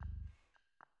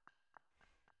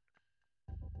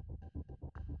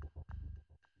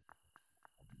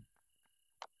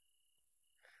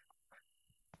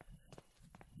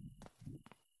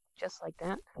 Just like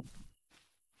that.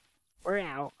 We're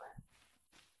out.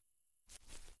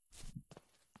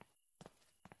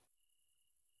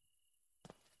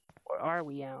 Or are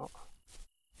we out?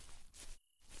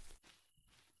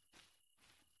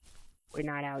 We're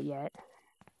not out yet.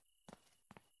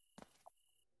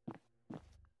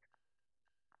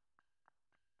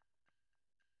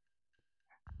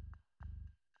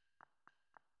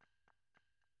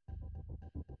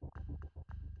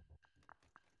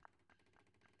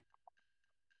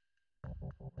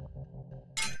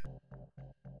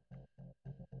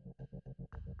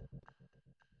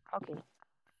 Okay.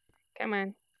 Come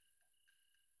on.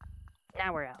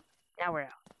 Now we're out. Now we're out.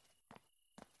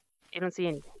 You don't see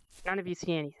anything. None of you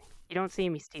see anything. You don't see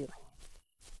me stealing.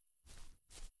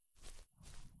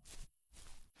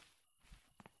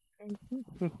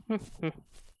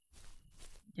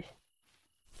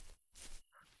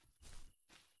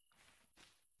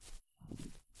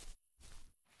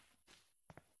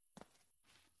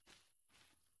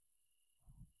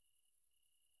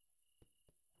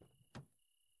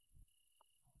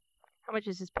 How much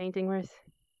is this painting worth?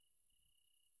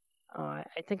 Oh, I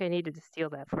think I needed to steal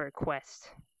that for a quest.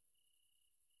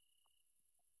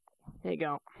 There you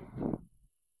go.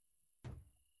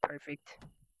 Perfect.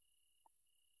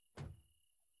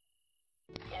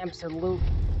 Absolute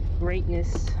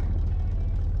greatness.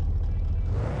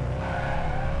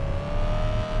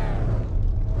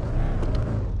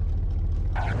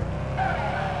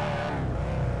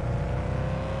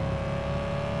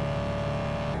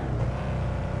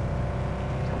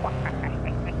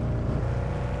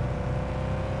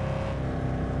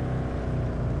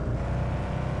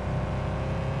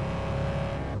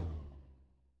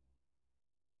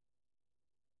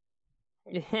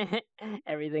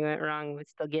 Everything went wrong, but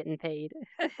still getting paid.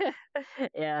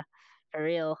 Yeah, for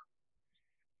real.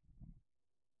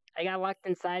 I got locked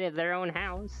inside of their own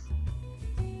house.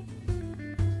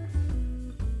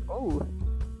 Oh,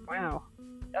 wow.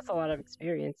 That's a lot of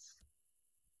experience.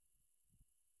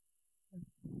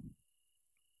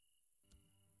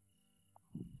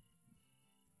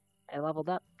 I leveled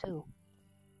up too.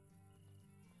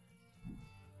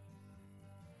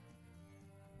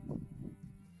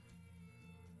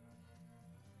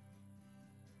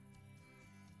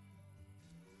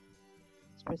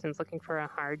 This person's looking for a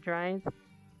hard drive.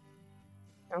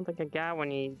 I don't think I got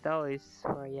one of those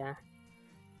for ya.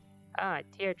 Ah,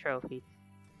 tier trophy.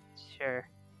 Sure.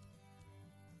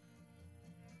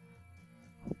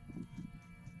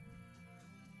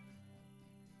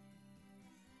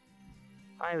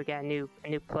 Alright, we got a new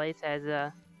place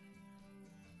has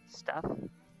stuff.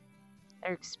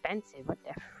 They're expensive. What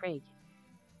the frig?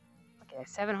 Okay,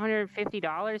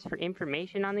 $750 for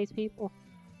information on these people?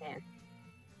 Man,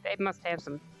 they must have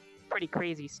some pretty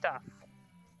crazy stuff.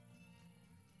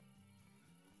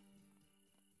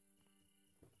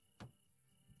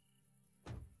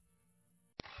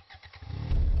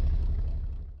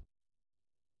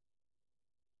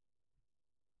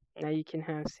 Now you can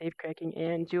have safe cracking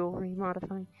and jewelry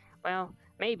modifying. Well,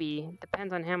 maybe.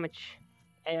 Depends on how much.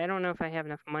 I don't know if I have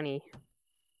enough money.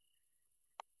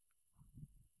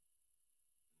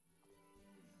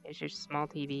 Here's your small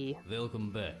TV.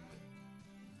 Welcome back.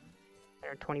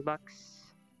 They're $20. I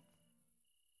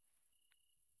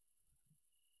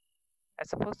was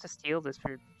supposed to steal this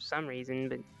for some reason,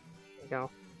 but there you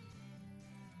go.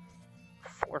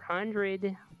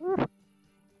 400. Woo.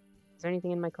 Is there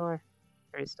anything in my car?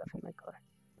 There is stuff in my car.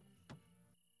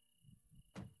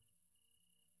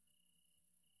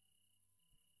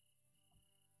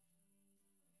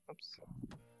 Oops.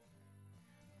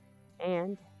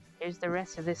 And here's the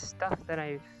rest of this stuff that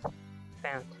I've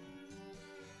found.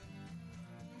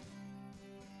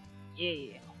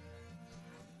 Yeah.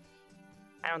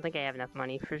 I don't think I have enough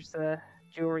money for the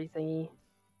jewelry thingy.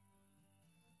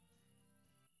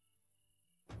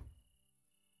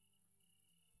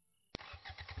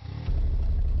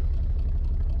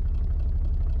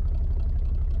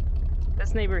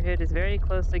 This neighborhood is very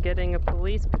close to getting a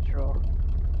police patrol.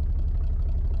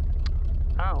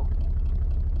 Oh.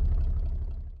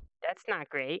 That's not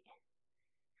great.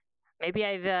 Maybe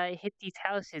I've hit these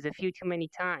houses a few too many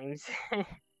times.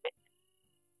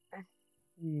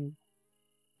 You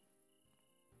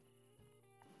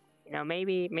know,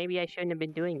 maybe I shouldn't have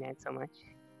been doing that so much.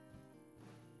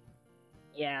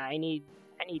 Yeah, I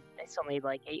still need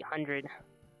like 800.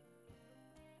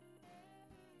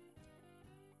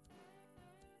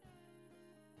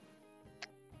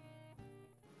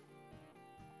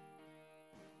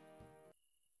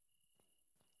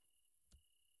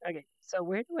 Okay, so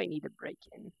where do I need to break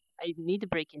in? I need to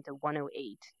break into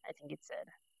 108, I think it said.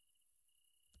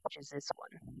 Which is this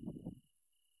one.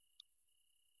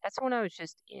 That's the one I was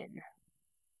just in.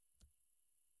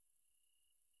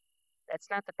 That's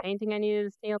not the painting I needed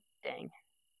to steal? Dang.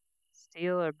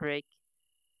 Steal or break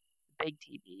big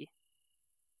TV.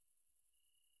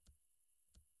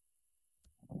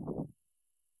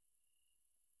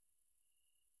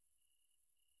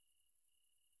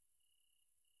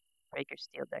 Make your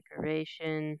steel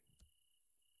decoration.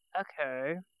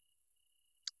 Okay.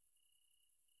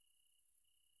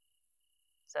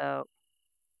 So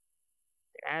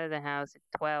they're out of the house at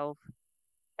 12.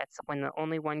 That's when the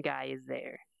only one guy is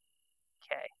there.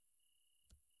 Okay.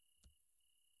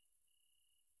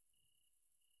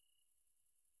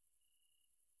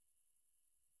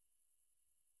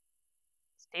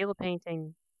 Steal a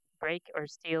painting, break or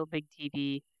steal big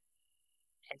TV,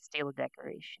 and steal a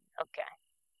decoration. Okay.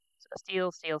 So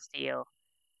steal, steal, steal.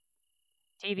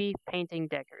 TV, painting,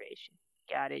 decoration.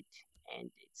 Got it. And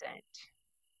it's at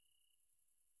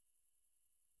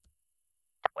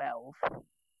 12.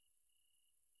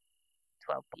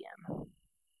 12 p.m.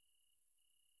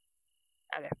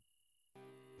 Okay.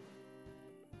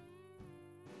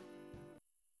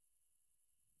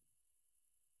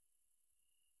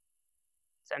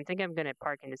 So I think I'm gonna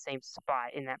park in the same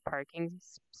spot, in that parking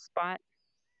spot.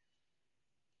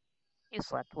 You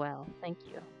slept well. Thank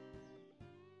you.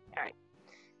 Alright.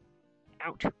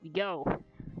 Out we go.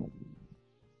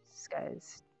 These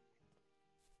guys.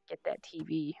 Get that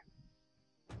TV.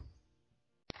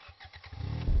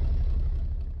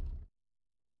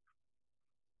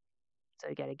 So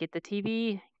you gotta get the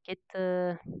TV, get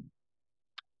the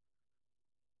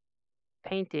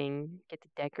painting, get the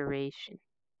decoration.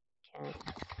 Okay.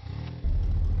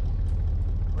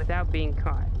 Without being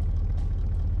caught.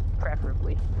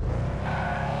 Preferably.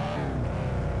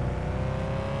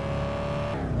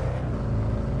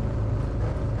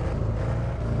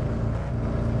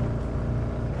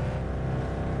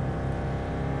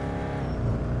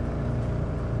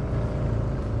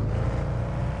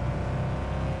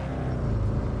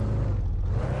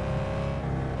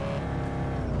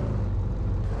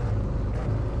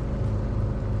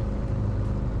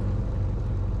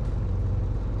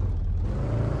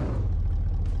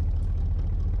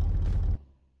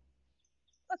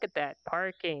 Look at that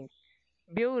parking.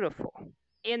 Beautiful.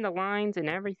 In the lines and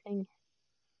everything.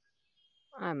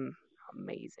 I'm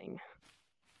amazing.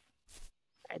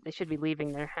 Alright, they should be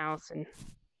leaving their house in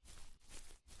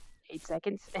 8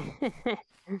 seconds.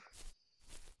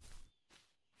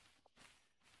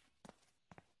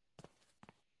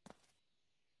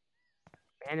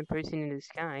 Random person in the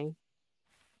sky.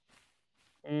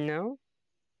 No?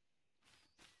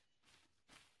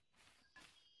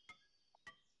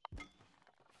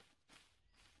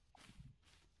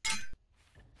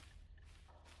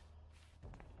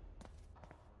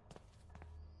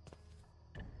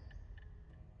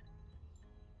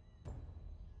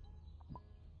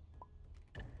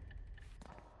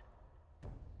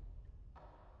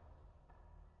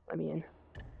 Let me in.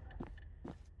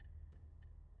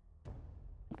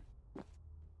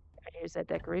 Alright, here's that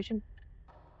decoration.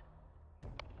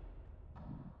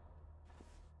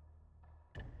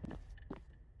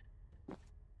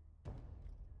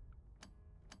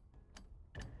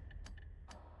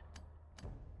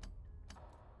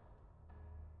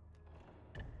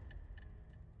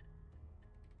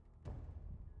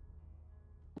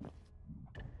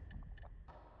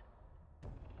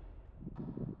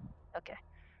 Okay.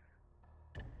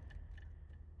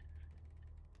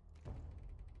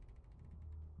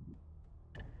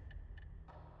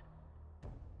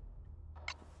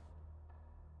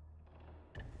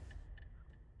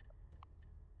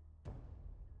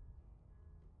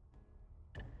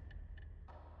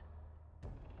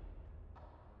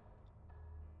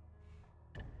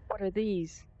 What are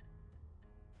these?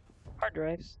 Hard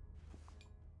drives.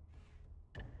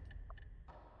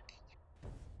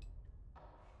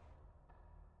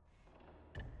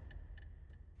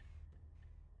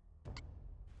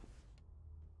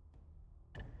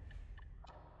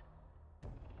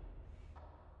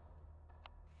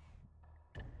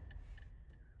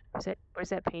 Where's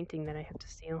that painting that I have to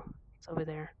steal? It's over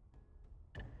there.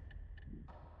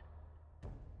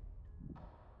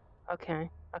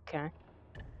 Okay, okay.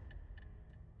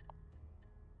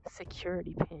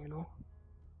 Security panel.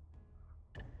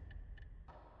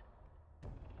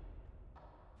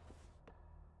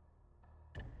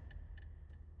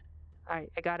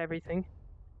 Alright, I got everything.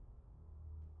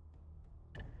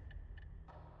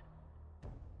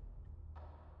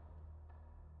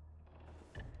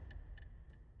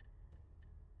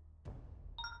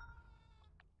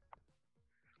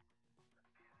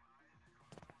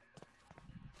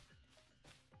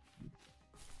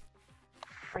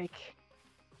 Freak.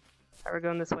 Alright, we're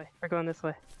going this way. We're going this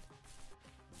way.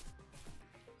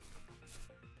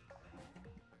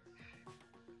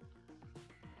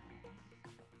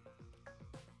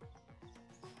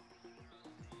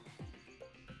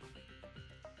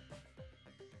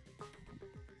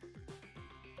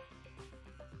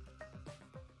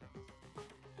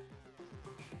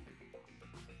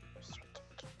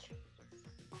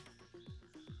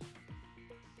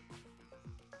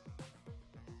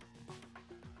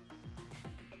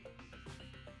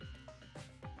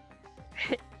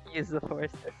 Use the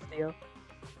force to steal.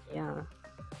 Yeah.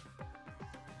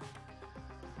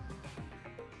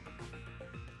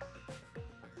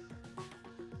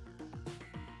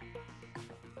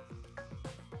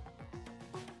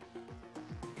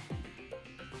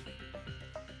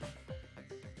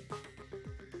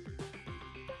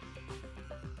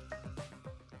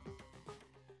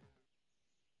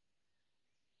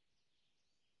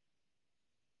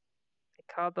 They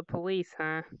called the police,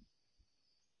 huh?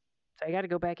 So I gotta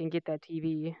go back and get that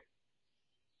TV.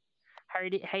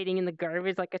 Hiding in the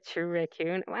garbage like a true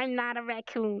raccoon. I'm not a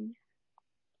raccoon.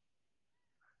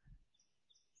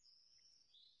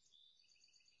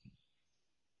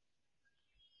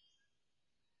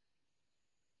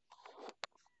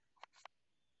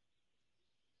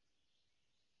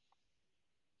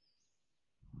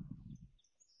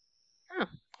 Oh,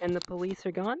 and the police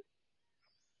are gone?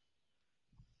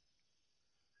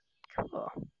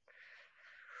 Cool.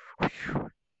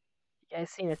 You guys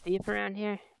seen a thief around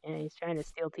here? Yeah, he's trying to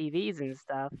steal TVs and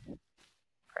stuff.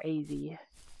 Crazy.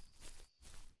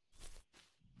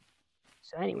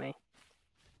 So anyway.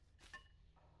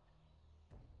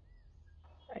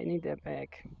 I need that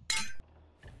back.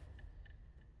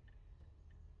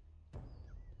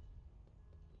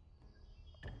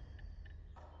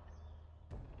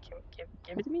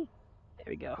 Give it to me. There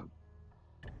we go.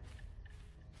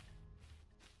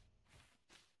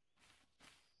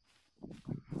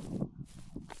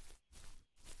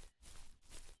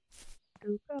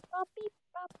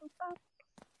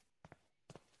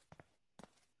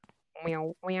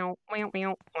 Meow, meow, meow,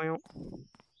 meow, meow.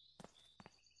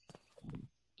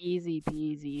 Easy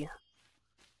peasy.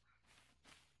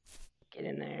 Get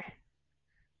in there.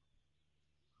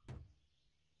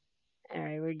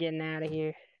 Alright, we're getting out of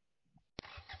here.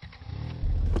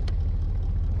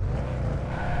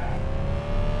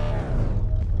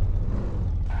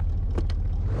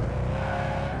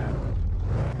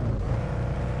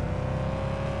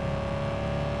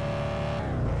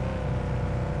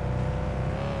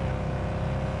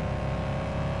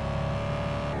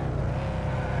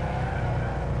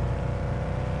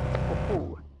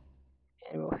 Ooh.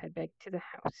 And we'll head back to the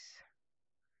house.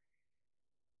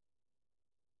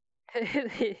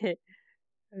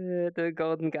 The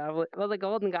golden goblet. Well, the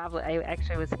golden goblet, I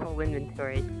actually was full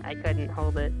inventory. I couldn't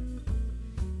hold it.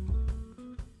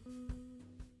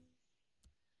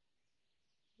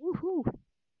 Woohoo!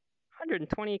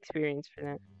 120 experience for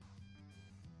that.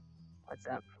 What's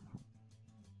up?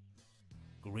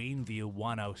 Greenview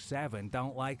 107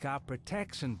 don't like our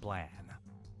protection plan.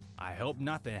 I hope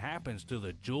nothing happens to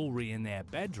the jewelry in their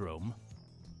bedroom.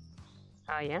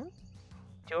 Oh, yeah?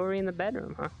 Jewelry in the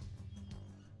bedroom, huh?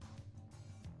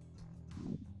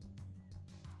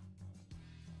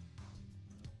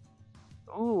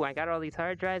 Ooh, I got all these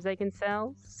hard drives I can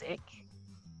sell. Sick.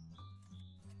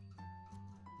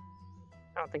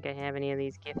 I don't think I have any of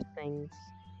these gift things.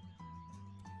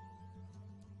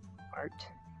 Art.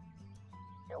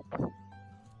 Nope.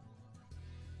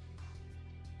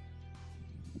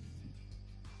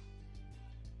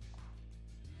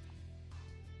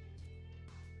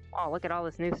 Oh, look at all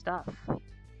this new stuff.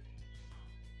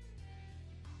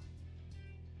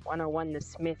 101 The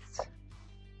Smiths.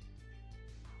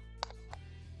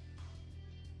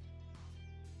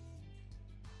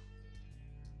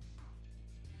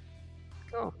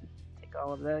 Cool. Take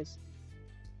all of those.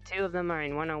 2 of them are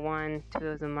in 101, 2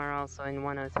 of them are also in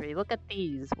 103. Look at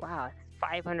these. Wow,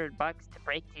 $500 to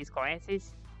break these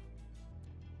glasses.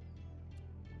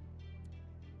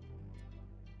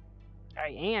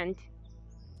 Alright, and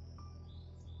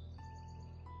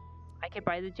I can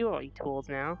buy the jewelry tools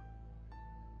now.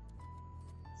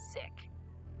 Sick.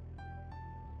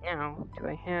 Now, do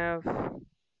I have...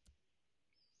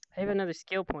 I have another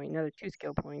skill point, another 2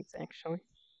 skill points, actually.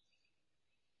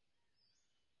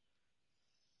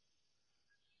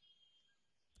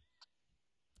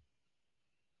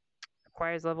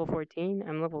 Requires level 14.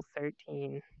 I'm level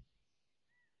 13.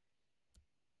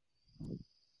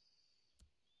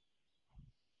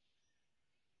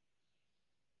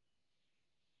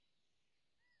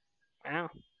 Wow.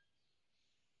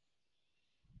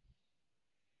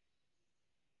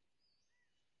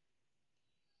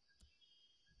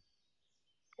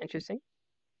 Interesting.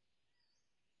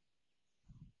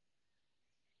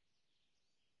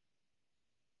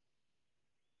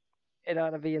 It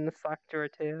ought to be in the sock drawer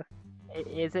too.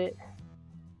 Is it?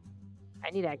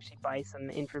 I need to actually buy some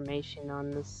information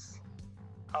on this.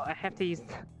 Oh, I have to use...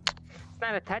 It's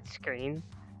not a touch screen,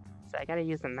 so I gotta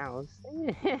use the mouse.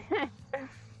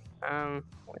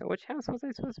 Which house was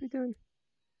I supposed to be doing?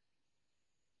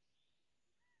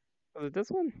 Was it this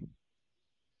one?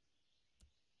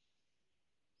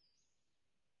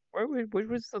 Where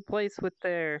was the place with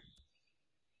their...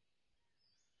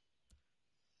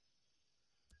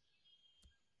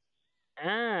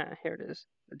 Ah, here it is.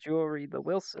 The jewelry, the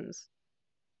Wilsons.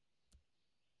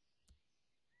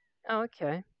 Oh,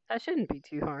 okay. That shouldn't be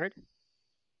too hard.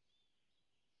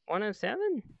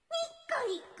 107?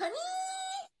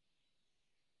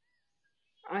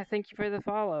 I thank you for the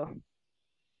follow.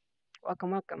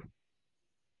 Welcome, welcome.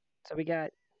 So we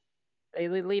got... They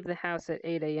leave the house at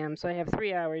 8 a.m., so I have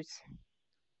 3 hours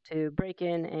to break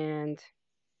in and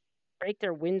break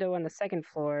their window on the second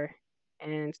floor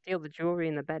and steal the jewelry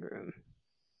in the bedroom.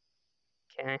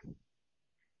 Okay.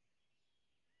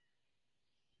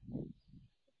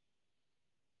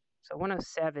 So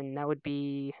 107, that would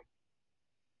be...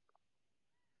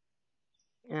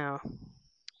 Oh.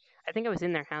 I think I was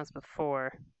in their house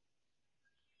before.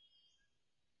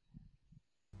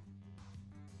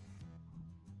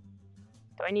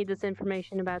 Do I need this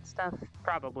information about stuff?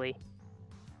 Probably.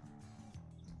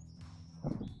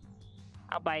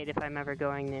 I'll buy it if I'm ever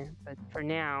going there, but for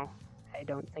now, I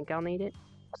don't think I'll need it.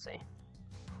 We'll see.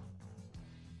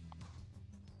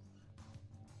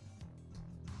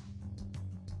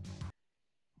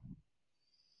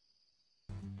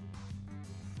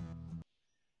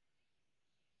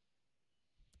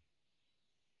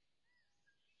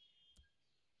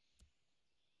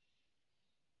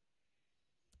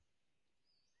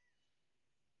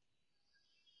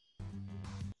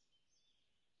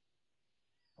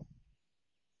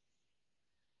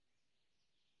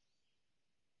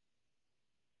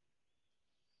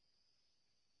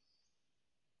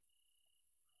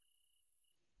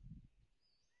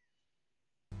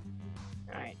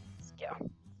 Alright, let's go.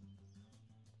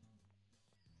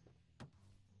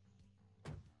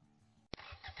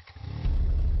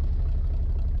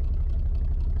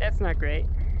 That's not great.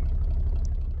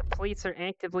 The police are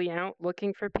actively out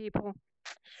looking for people.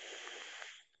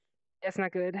 That's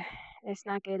not good. It's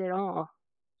not good at all.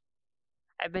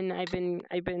 I've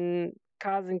been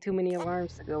causing too many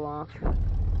alarms to go off.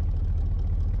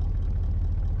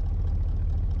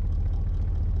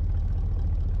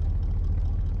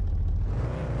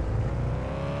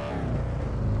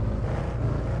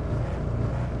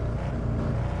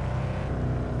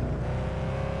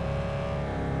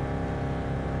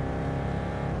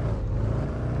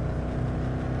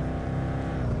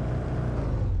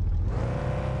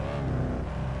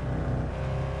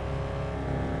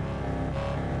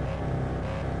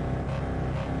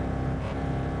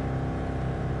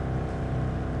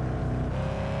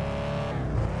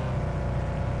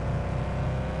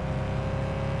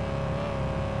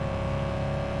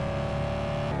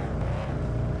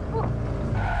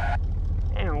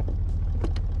 Ow.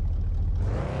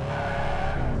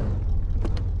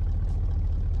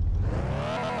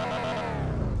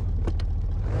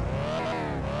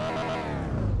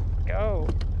 Go.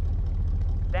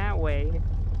 That way.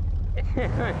 It's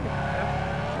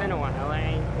been a while,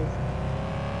 right?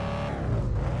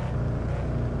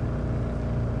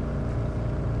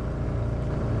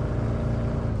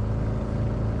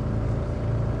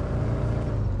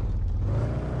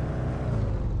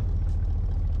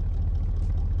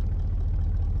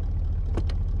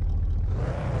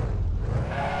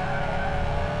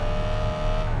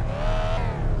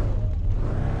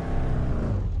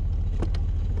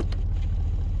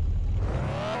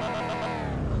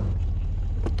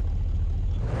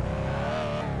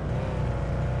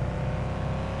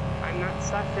 I'm not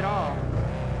sus at all.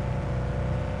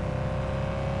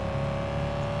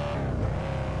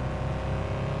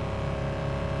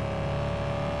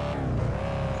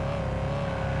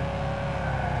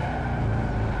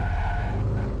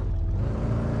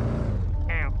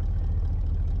 Ow.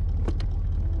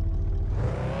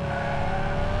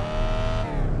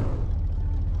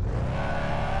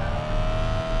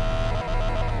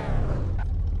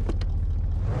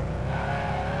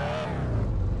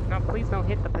 No, please don't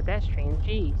hit the pedestrian,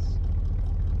 jeez.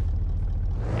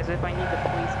 As if I need the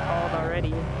police called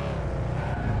already.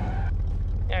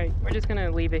 Alright, we're just gonna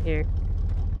leave it here.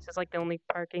 This is like the only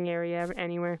parking area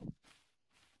anywhere.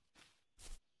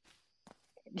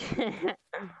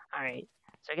 Alright,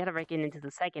 so I gotta break into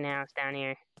the second house down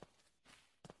here.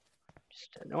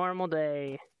 Just a normal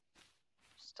day.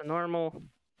 Just a normal...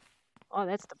 Oh,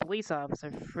 that's the police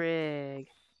officer, frig.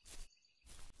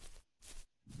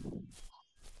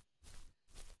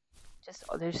 Just,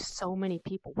 oh, there's so many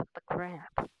people, what the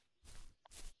crap?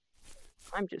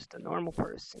 I'm just a normal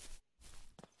person.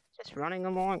 Just running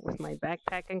along with my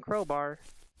backpack and crowbar.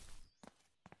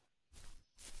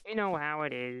 You know how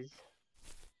it is.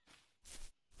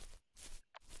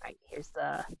 Alright, here's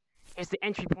the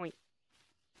entry point.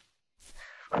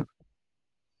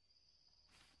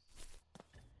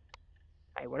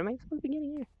 Wait, what am I supposed to be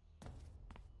getting here?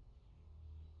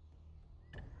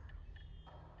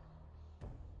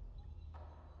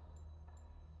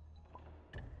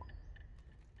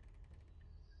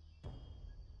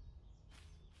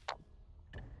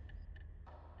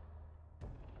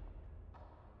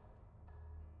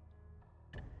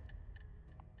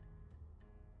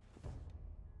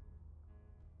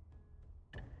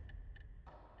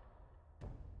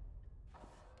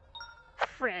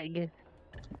 Frig.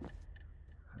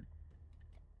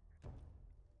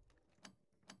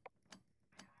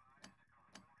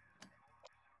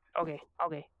 Okay,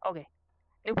 okay, okay.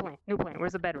 New plan, new plan.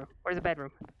 Where's the bedroom? Where's the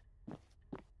bedroom?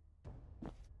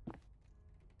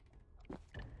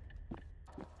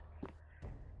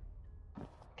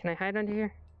 Can I hide under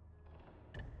here?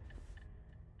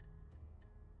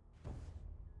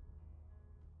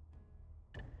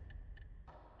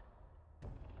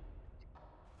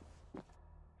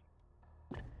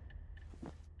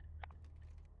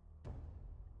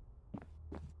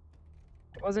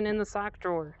 It wasn't in the sock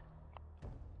drawer.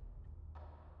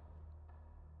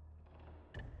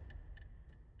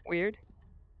 Weird.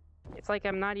 It's like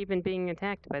I'm not even being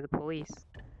attacked by the police.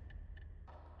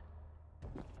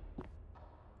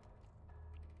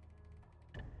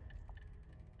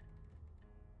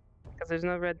 Because there's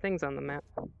no red things on the map.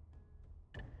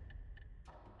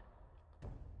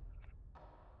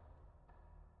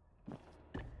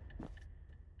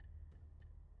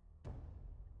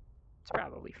 It's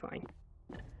probably fine.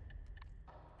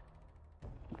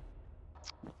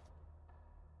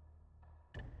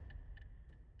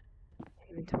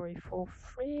 Inventory full,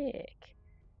 frick.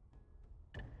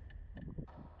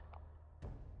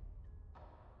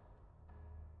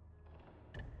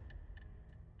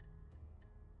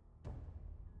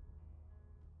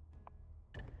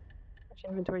 How much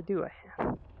inventory do I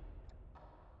have?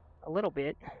 A little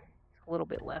bit. A little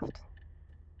bit left.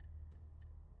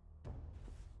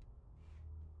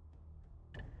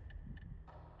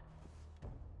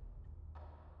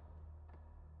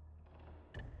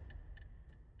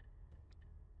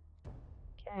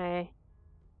 Okay.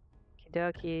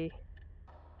 Okie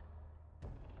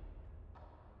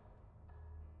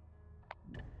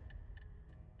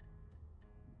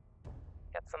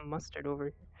got some mustard over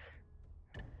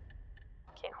here.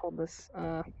 Can't hold this. Do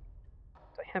I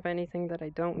have anything that I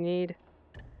don't need?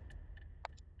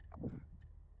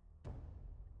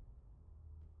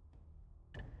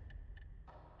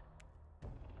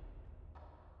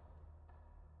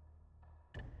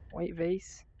 White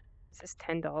vase. This is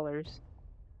 $10.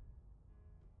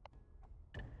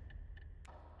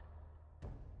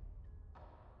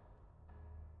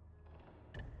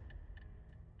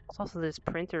 There's also this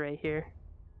printer right here.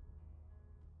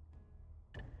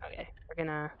 Okay, we're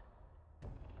gonna...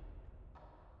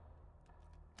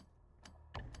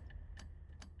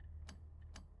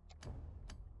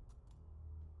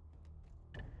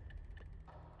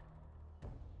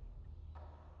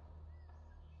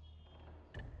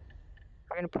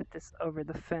 We're gonna put this over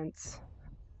the fence.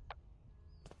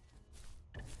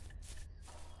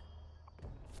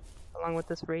 Along with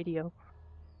this radio.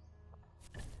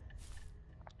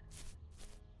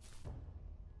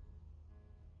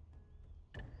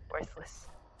 Worthless.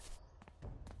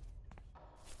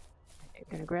 Okay,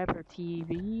 gonna grab her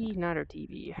TV, not her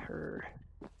TV, her...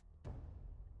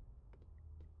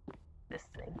 this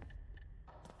thing.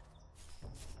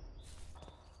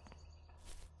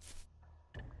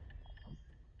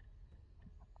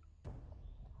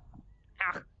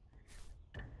 Ah!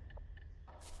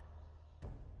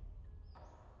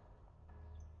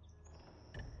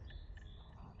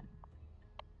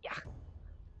 Yeah.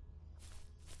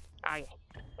 Okay.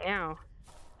 Now,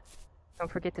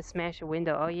 don't forget to smash a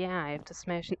window. Oh yeah, I have to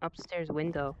smash an upstairs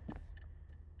window.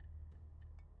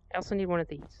 I also need one of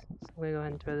these. So I'm gonna go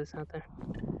ahead and throw this out there.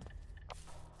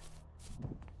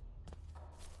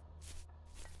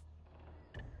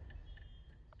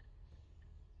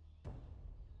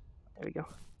 There we go.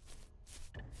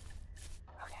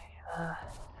 Okay,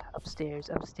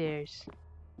 upstairs, upstairs.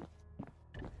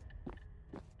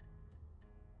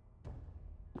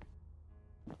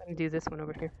 Let me do this one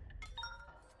over here.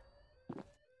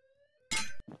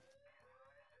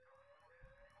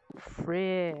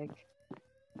 Frig.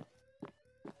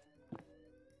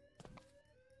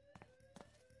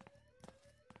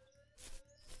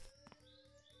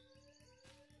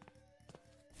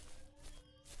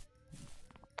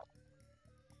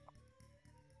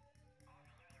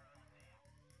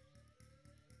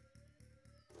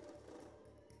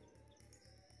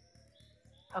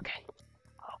 Okay.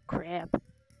 Oh crap.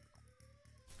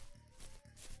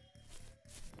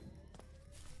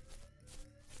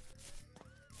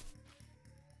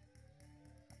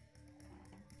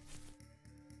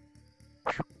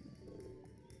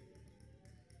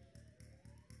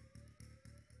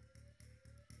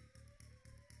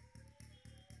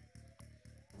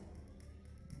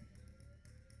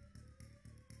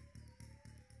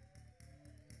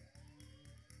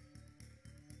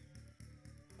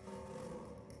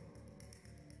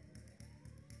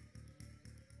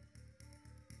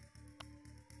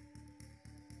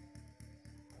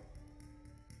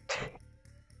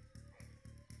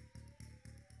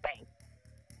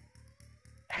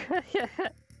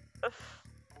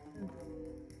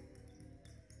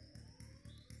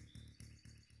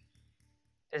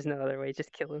 There's no other way.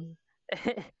 Just kill him.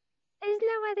 There's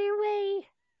no other way.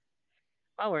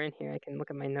 While we're in here, I can look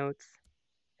at my notes.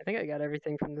 I think I got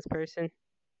everything from this person.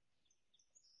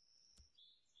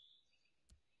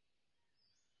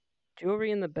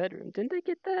 Jewelry in the bedroom. Didn't I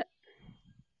get that?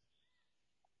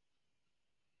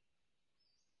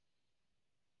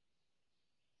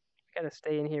 I gotta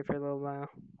stay in here for a little while.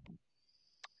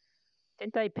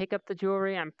 Didn't I pick up the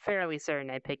jewelry? I'm fairly certain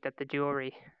I picked up the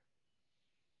jewelry.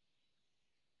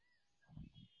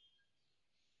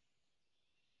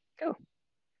 Go.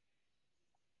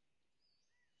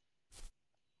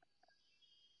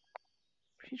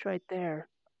 She's right there.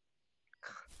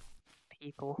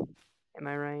 People. Am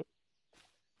I right?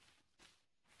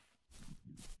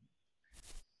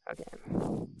 Okay.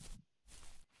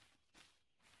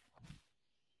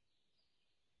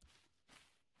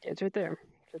 Yeah, it's right there.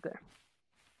 It's right there.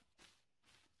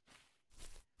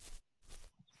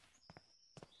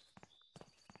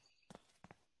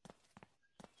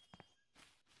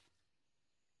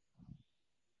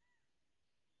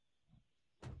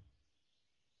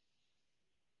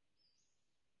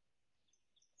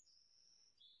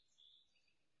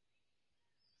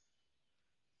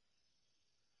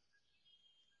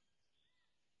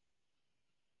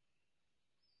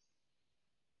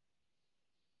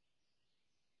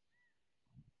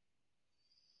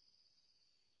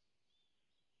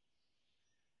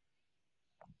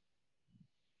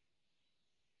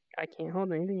 I can't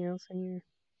hold anything else in here.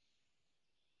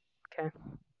 Okay.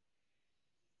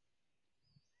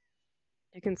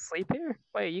 You can sleep here?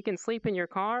 Wait, you can sleep in your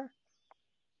car?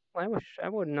 Well, I wish I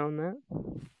would have known that.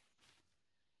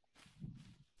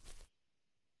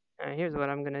 Alright, here's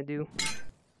what I'm gonna do.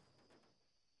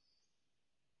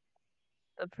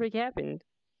 The freak happened?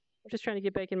 I'm just trying to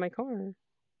get back in my car.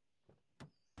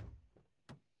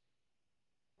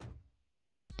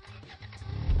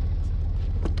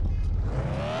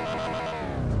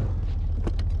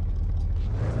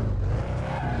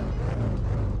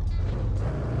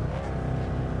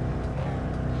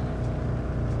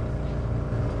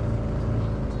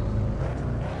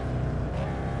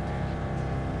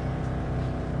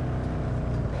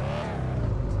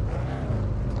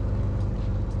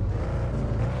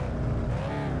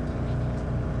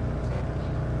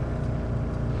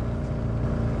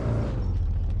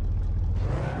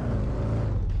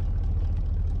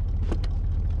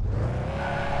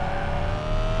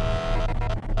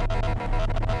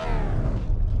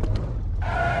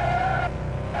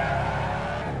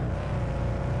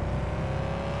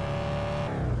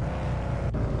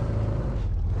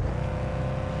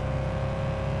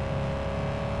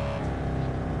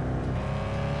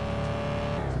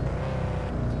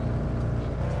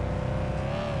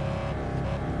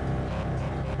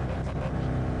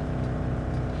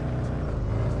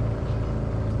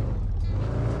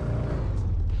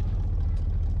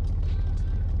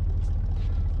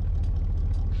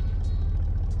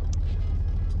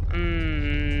 A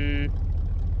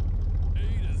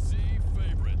to Z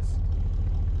favorites.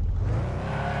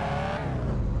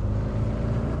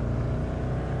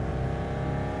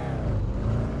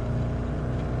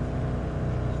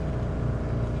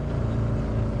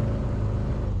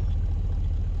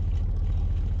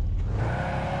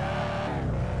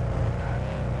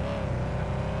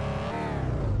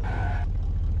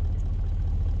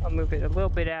 I'll move it a little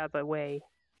bit out of the way.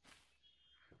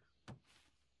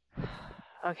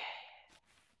 Okay.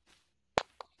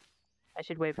 I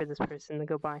should wait for this person to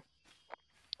go by.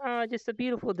 Oh, just a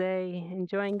beautiful day.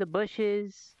 Enjoying the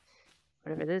bushes.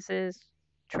 Whatever this is.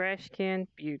 Trash can.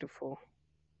 Beautiful.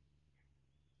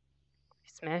 You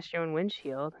smashed your own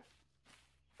windshield.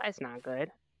 That's not good.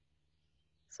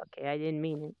 It's okay, I didn't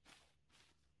mean it.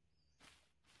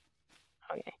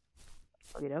 Okay.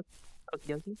 Okie doke. Okie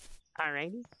dokie.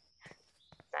 Alrighty.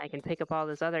 Now I can pick up all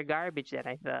this other garbage that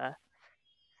I've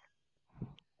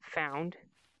found.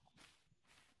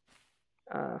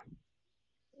 Yeah.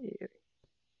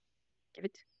 Give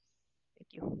it.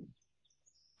 Thank you.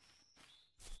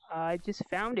 I just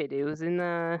found it. It was in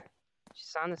the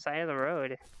just on the side of the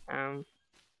road. And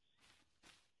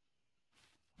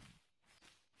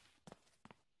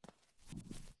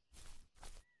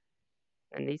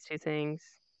these two things.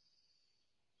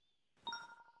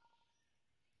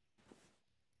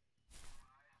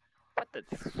 What the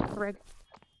frig?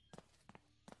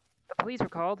 The police were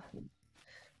called.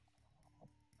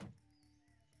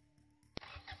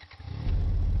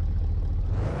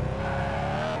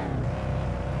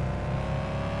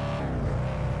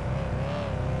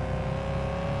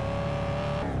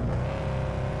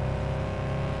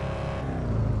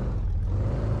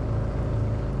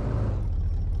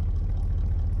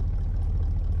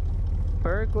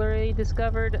 burglary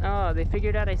discovered? Oh, they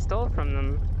figured out I stole from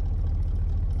them.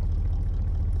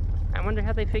 I wonder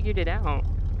how they figured it out.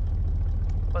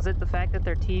 Was it the fact that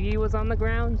their TV was on the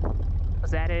ground?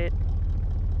 Was that it?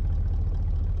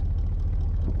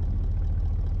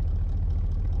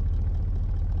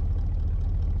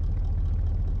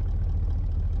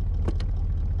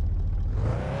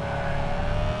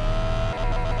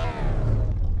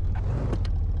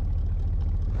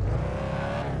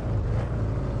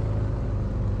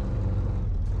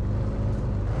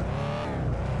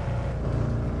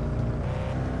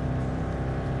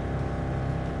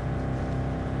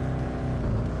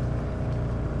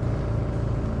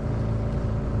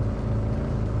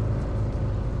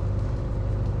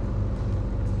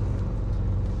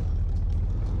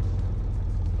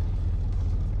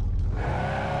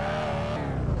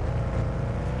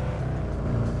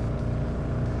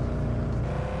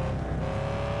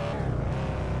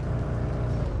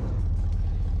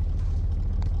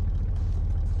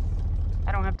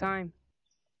 I don't have time.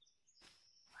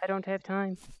 I don't have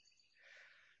time.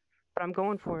 But I'm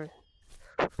going for it.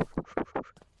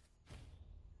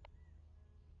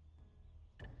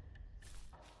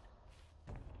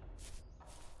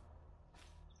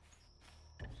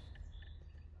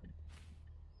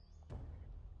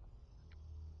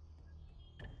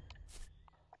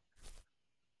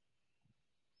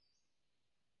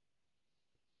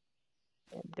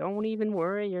 And don't even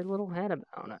worry your little head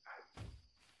about it.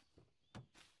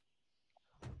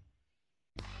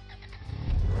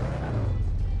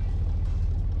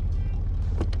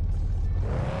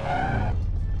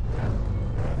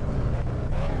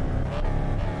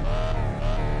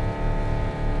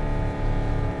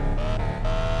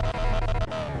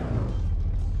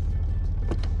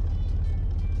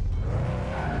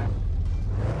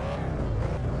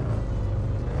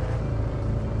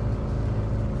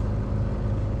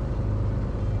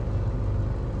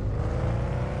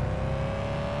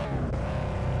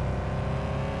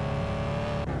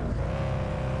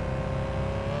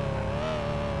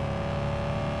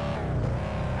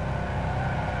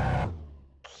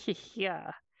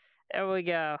 Yeah, there we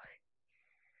go.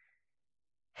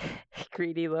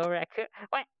 Greedy little raccoon.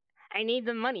 What? I need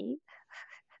the money.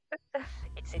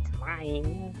 It's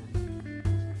mine.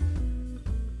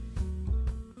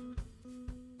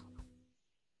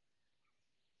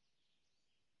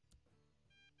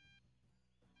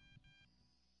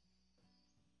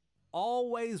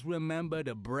 Always remember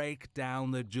to break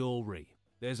down the jewelry.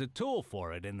 There's a tool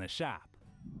for it in the shop.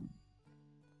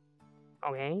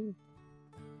 Okay.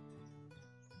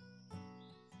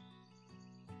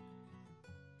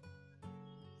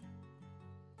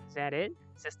 Is that it?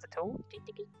 Is this the tool?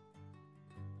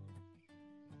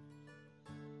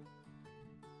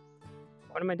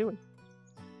 What am I doing?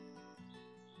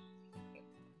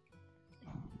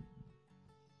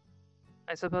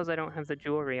 I suppose I don't have the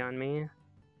jewelry on me.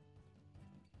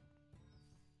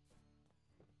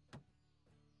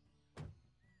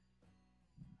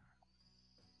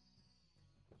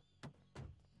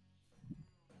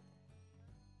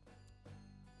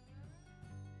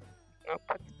 Oh,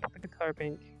 put the guitar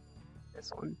pink. This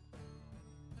one.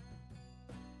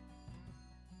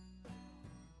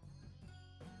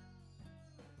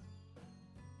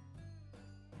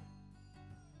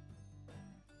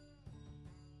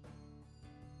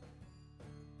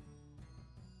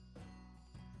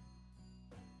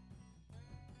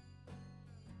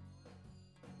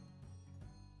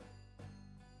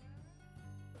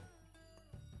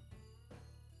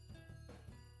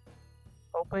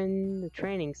 Open the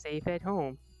training safe at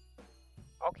home.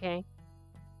 Okay.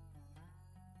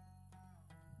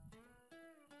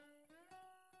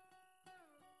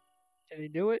 Did he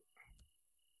do it?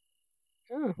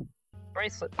 Oh,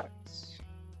 bracelet parts.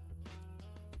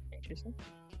 Interesting.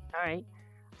 Alright,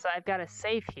 so I've got a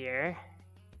safe here.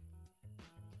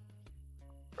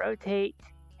 Rotate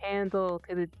handle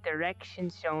to the direction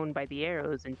shown by the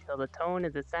arrows until the tone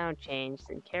of the sound changes,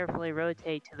 and carefully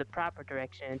rotate to the proper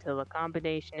direction until the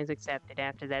combination is accepted.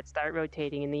 After that, start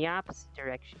rotating in the opposite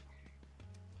direction.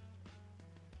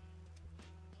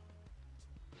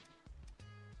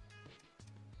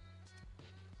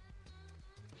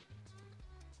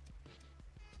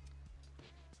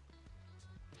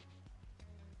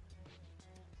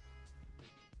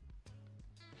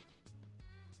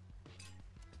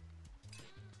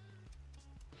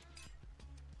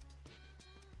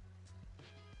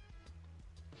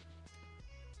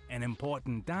 An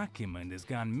important document has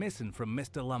gone missing from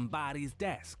Mr. Lombardi's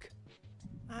desk.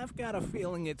 I've got a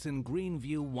feeling it's in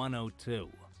Greenview 102.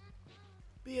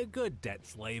 Be a good debt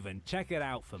slave and check it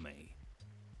out for me.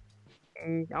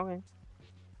 Okay.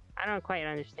 I don't quite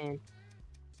understand.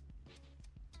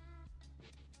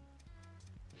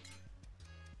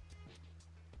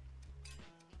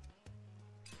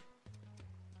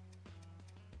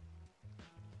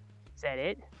 Is that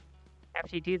it?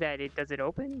 After you do that, does it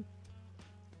open?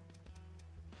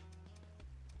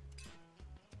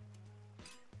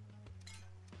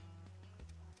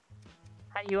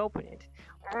 How do you open it?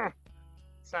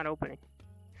 It's not opening.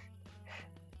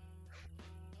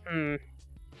 Hmm.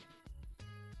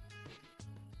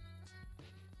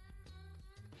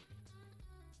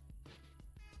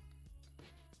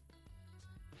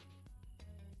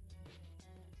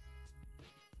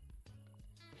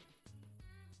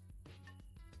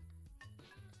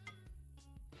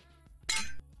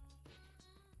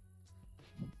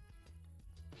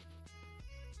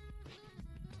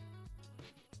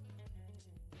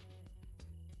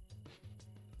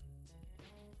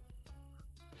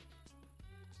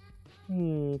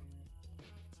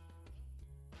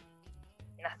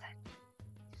 Nothing.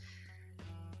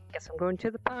 Guess I'm going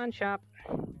to the pawn shop.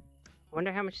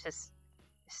 Wonder how much this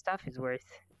stuff is worth.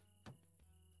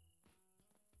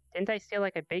 Didn't I steal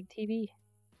like a big TV?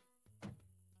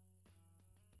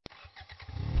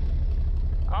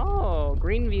 Oh,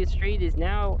 Greenview Street is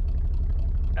now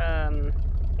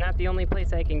not the only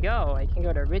place I can go. I can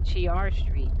go to Richie R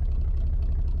Street.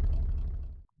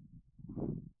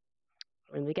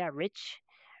 When we got rich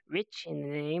in the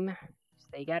name, so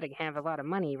they gotta have a lot of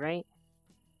money, right?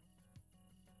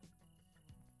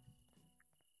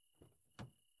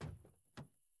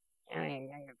 I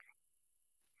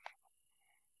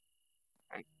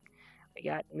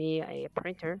got me a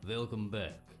printer. Welcome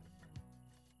back.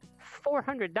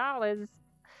 $400.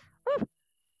 Woo!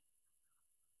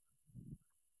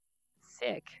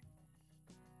 Sick.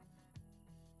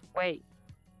 Wait,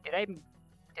 did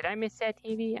I miss that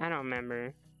TV? I don't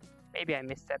remember. Maybe I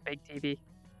missed that big TV.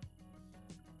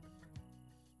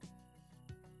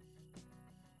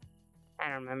 I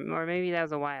don't remember, or maybe that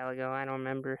was a while ago. I don't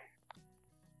remember.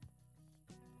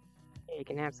 Yeah, you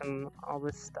can have all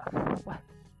this stuff. What?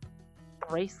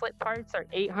 Bracelet parts are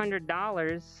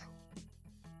 $800.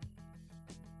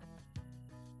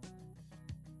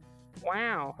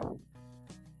 Wow.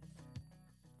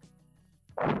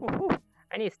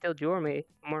 I need to steal jewelry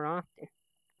more often.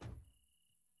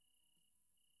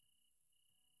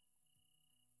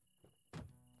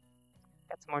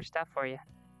 Got some more stuff for you.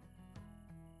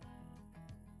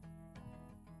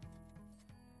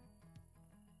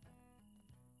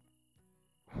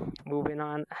 Moving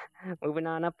on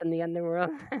up in the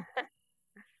underworld.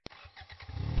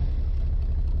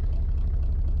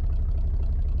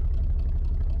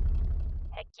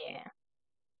 Heck yeah.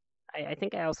 I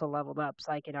think I also leveled up,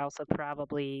 so I could also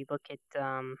probably look at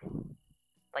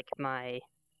like my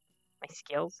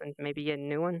skills and maybe get a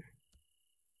new one.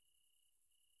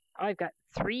 Oh, I've got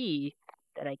 3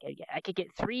 that I could get. I could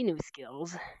get 3 new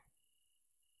skills.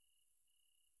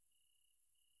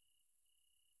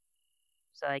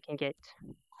 So I can get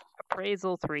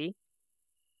Appraisal 3,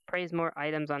 appraise more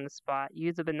items on the spot,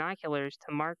 use the binoculars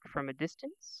to mark from a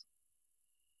distance.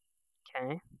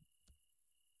 Okay.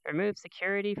 Remove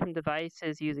security from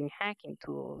devices using hacking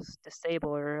tools,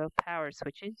 disable or power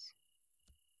switches,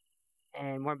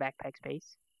 and more backpack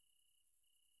space.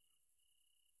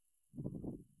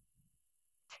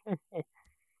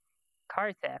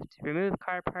 Car theft. Remove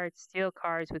car parts, steal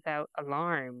cars without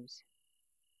alarms.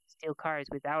 Steal cars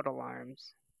without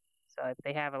alarms. So if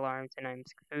they have alarms, then I'm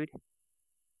screwed.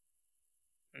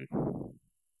 I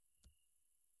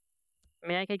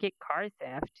mean, I could get car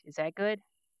theft. Is that good?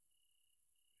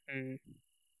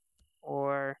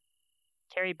 Or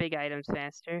carry big items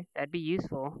faster. That'd be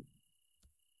useful.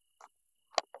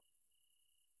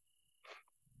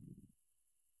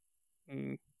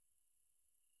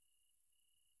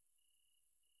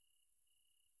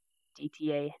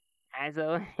 GTA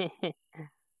Azo.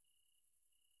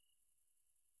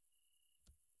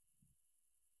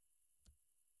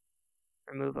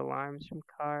 Remove alarms from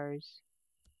cars.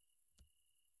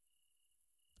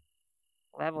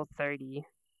 Level 30.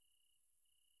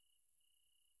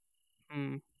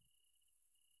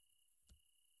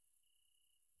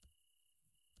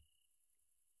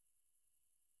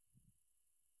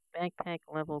 Backpack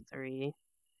level 3.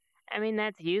 I mean,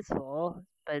 that's useful,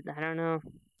 but I don't know.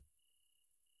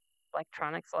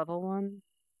 Electronics level 1?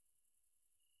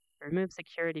 Remove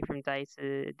security from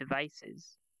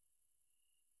devices.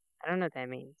 I don't know what that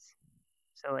means.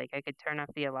 So, like, I could turn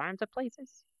off the alarms of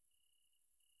places?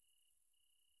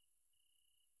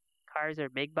 Cars are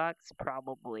big bucks?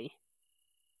 Probably.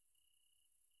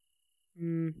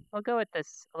 I'll go with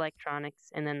this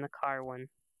electronics and then the car one.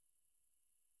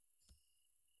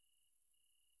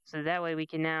 So that way we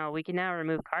can now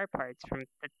remove car parts from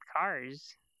the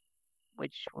cars,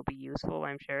 which will be useful,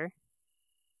 I'm sure.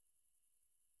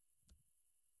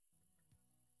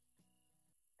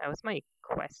 That was my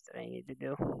quest that I need to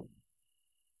do.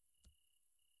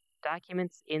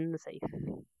 Documents in the safe.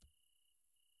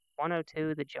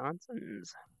 102, the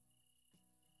Johnsons.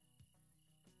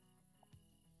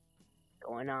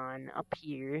 Going on up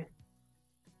here.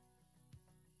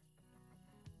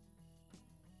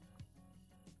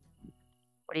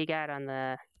 What do you got on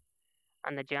the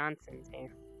Johnsons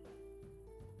here?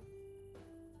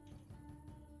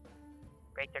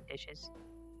 Break their dishes.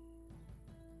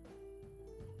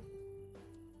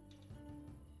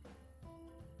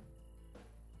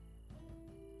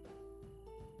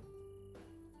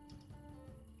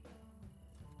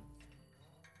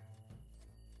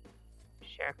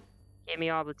 Sure. Give me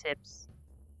all the tips.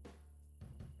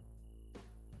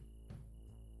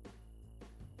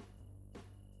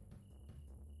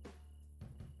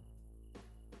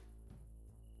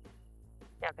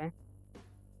 Okay.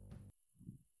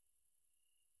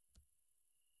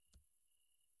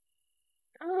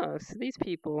 Oh, so these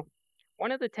people.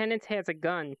 One of the tenants has a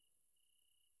gun.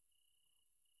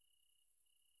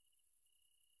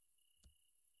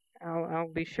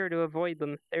 I'll be sure to avoid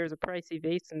them. There's a pricey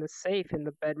vase in the safe in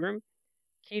the bedroom.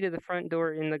 Key to the front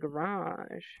door in the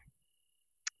garage.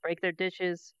 Break their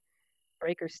dishes,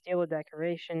 break or steal a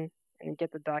decoration, and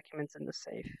get the documents in the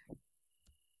safe.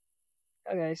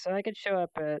 Okay, so I could show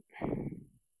up at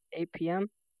 8 p.m.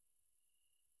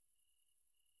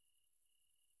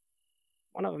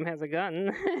 One of them has a gun.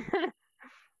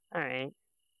 Alright.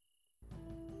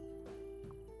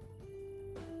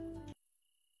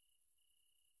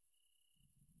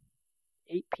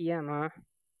 "8 p.m., huh?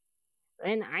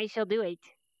 Then I shall do it.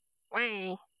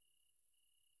 Why?"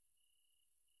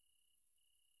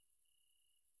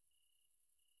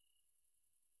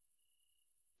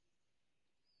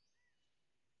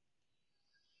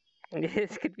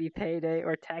 This could be payday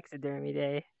or taxidermy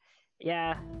day.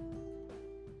 Yeah.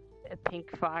 A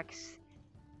pink fox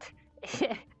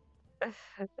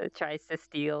tries to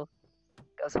steal.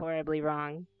 Goes horribly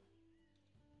wrong.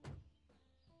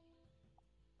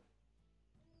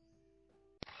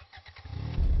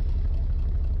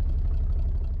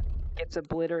 Gets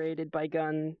obliterated by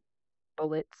gun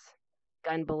bullets.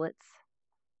 Gun bullets.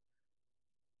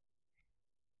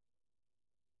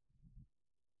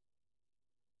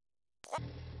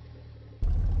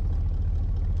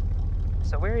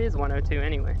 So where is 102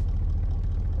 anyway?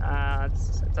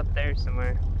 It's up there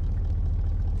somewhere.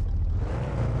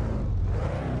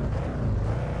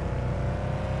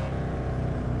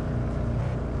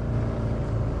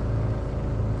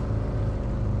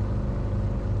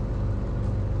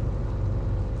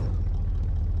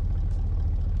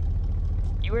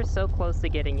 You were so close to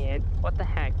getting it. What the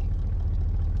heck?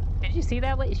 Did you see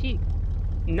that?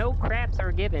 No craps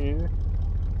are given.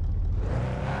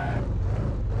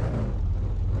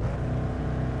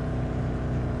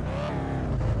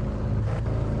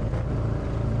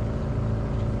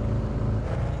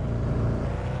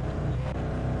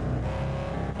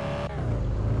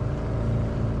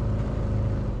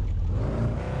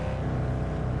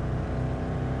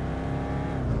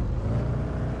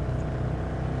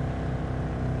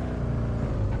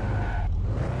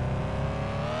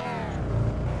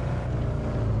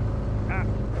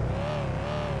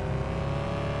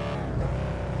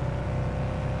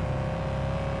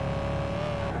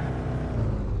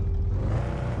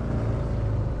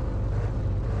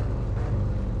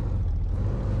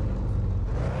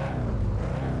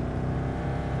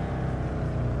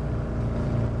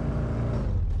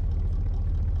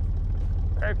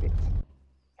 Perfect.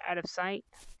 Out of sight.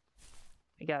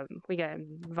 We got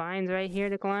vines right here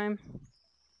to climb.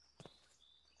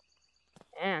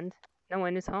 And no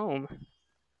one is home.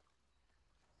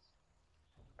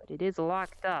 But it is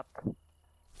locked up.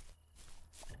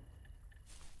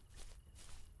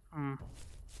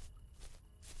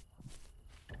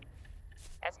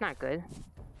 That's not good.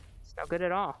 It's no good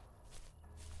at all.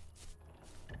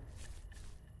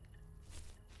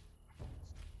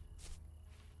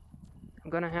 I'm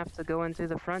gonna have to go in through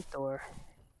the front door.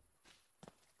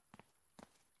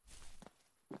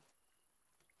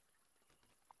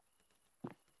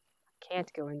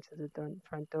 Can't go into the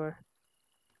front door.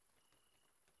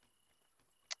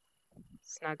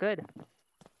 It's not good.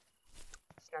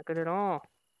 It's not good at all.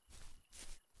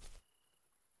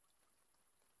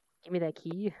 Give me that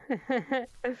key.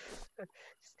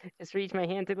 Just reach my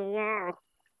hand to the wall.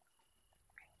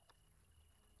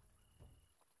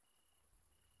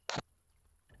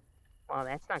 Well,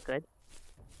 that's not good.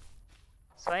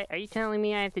 So are you telling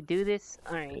me I have to do this?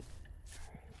 Alright.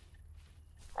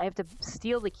 I have to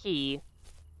steal the key.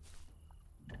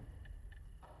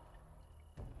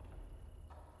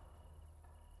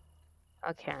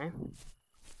 Okay.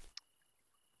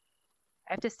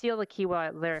 I have to steal the key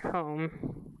while they're home.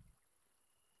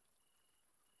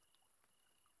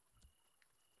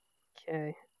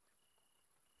 Okay.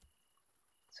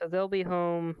 So they'll be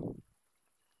home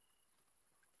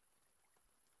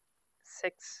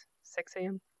 6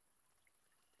 a.m.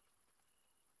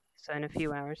 So in a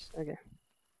few hours. Okay.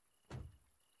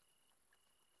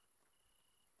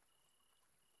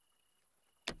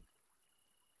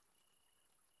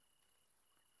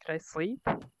 Did I sleep?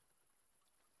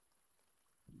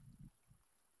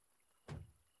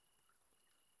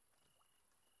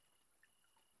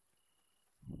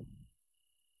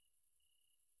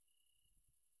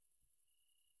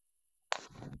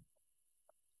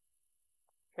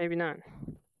 Maybe not.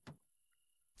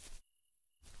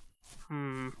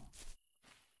 I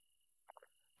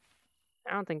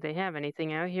don't think they have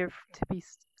anything out here to be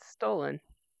stolen.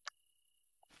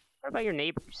 What about your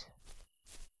neighbors?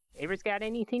 Neighbors got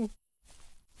anything?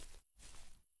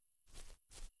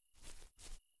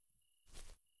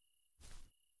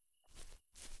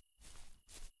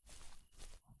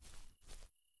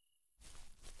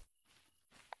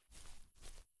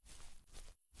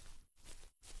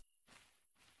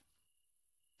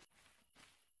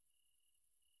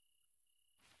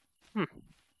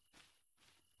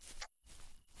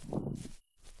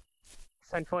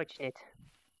 It's unfortunate.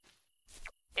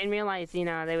 Didn't realize,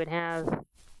 they would have the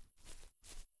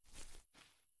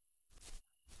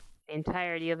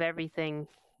entirety of everything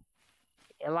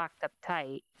locked up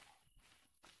tight.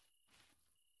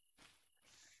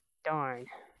 Darn.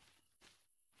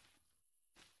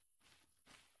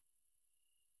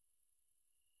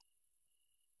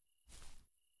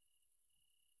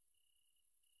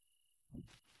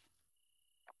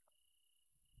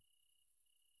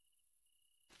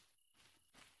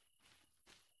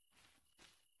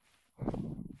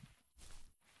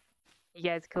 You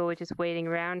guys cool with just waiting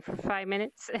around for 5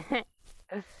 minutes?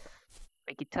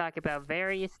 We could talk about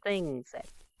various things that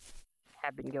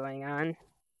have been going on.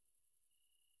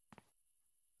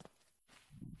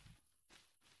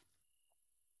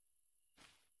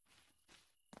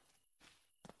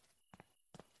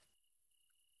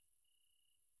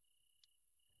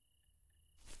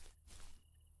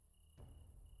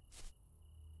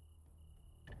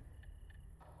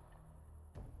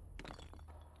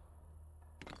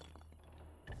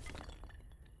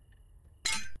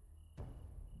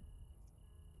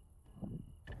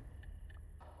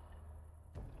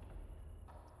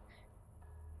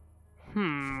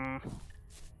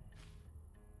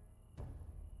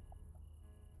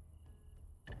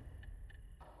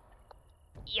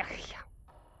 Yeah.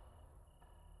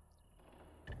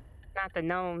 Not the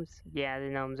gnomes. Yeah, the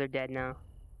gnomes are dead now.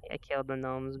 I killed the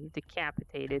gnomes.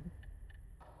 Decapitated.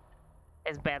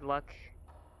 It's bad luck.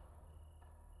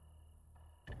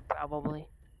 Probably.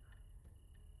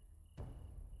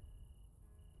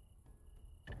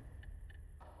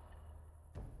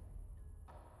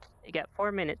 You got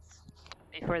 4 minutes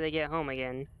before they get home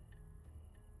again.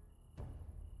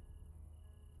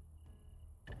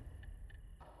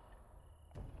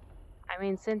 I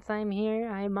mean, since I'm here,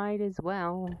 I might as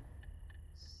well,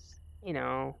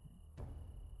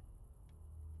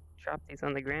 drop these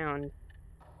on the ground.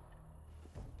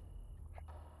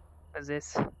 What's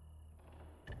this?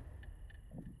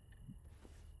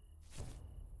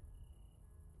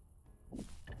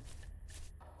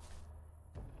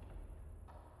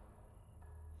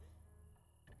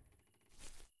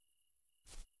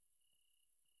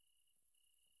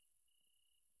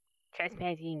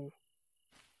 Trespassing.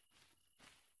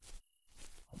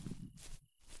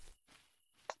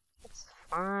 It's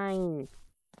fine.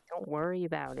 Don't worry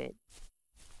about it.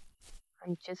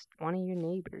 I'm just one of your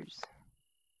neighbors.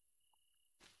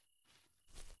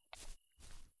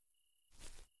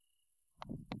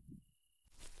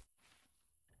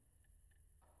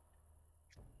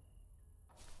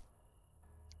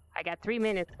 I got 3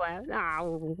 minutes left.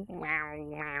 Oh, wow,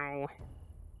 wow.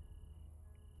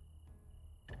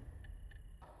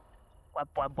 Blah,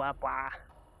 blah, blah, blah.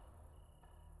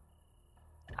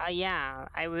 Yeah,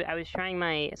 I was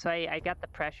trying so I got the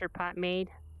pressure pot made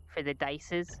for the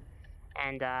dices,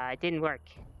 and it didn't work.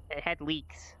 It had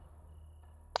leaks.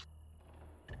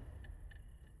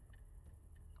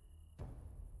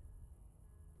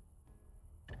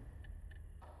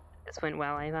 This went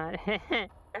well, I thought.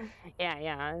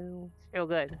 yeah, it's real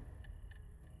good.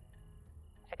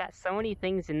 I got so many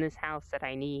things in this house that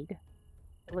I need.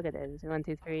 Look at this. 1,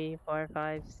 2, 3, 4,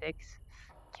 5, 6.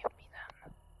 Give me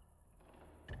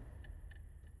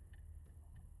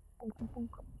them.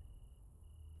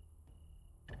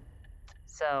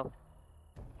 So,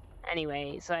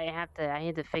 anyway, so I had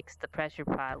to fix the pressure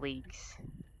pot leaks.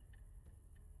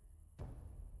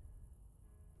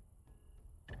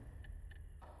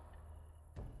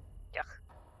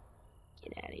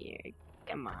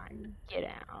 Come on, get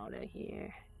out of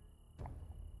here.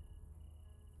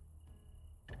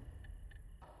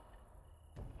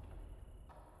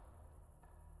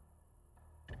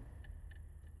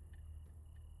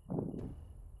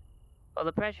 Well,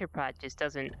 the pressure pot just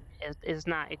doesn't, it's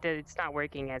not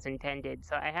working as intended,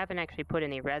 so I haven't actually put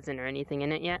any resin or anything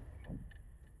in it yet.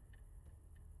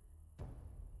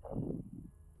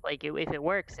 Like, if it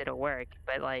works, it'll work,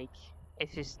 but like,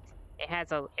 it's just, it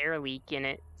has an air leak in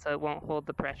it, so it won't hold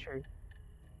the pressure.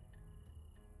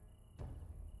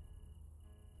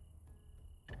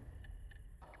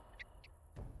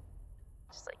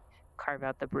 Just like, carve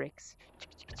out the bricks.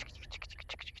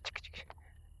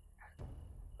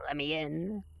 Let me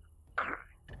in.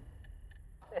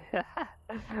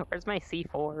 Where's my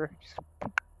C4?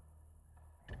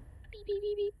 Beep, beep,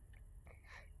 beep, beep.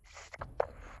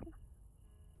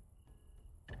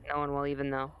 No one will even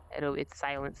know. It's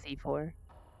silent C4.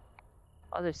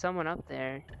 Oh, there's someone up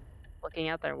there. Looking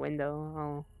out their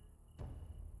window.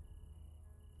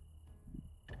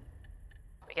 Oh.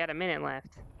 We got a minute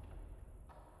left.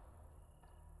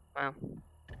 Wow.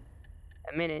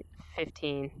 A minute,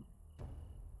 15,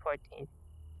 14,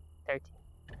 13,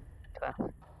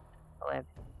 12, 11,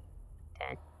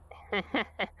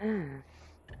 10.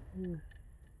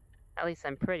 At least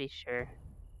I'm pretty sure.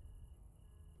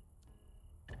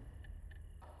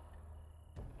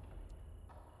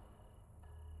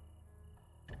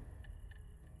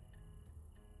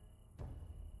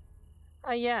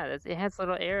 Oh yeah, it has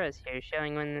little arrows here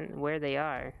showing where they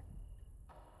are.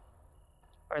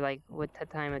 Or like what the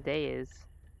time of day is.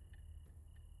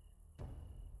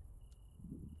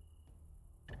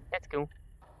 That's cool.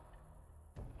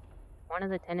 One of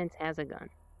the tenants has a gun.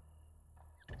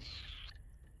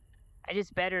 I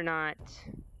just better not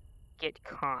get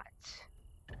caught.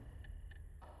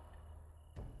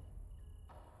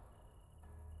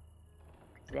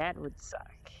 That would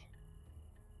suck.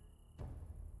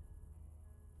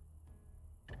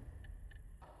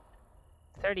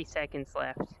 "30 seconds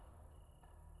left.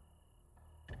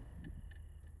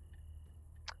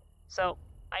 So,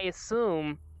 I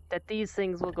assume that these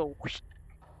things will go whoosh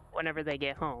whenever they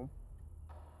get home.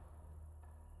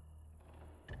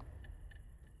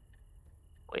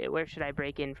 Wait, where should I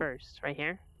break in first? Right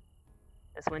here?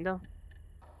 This window?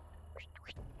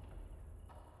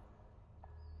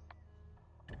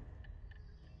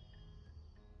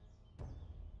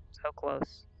 So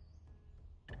close.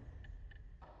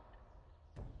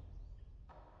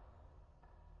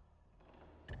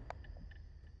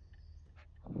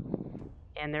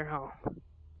 And they're home.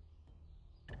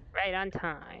 Right on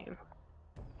time.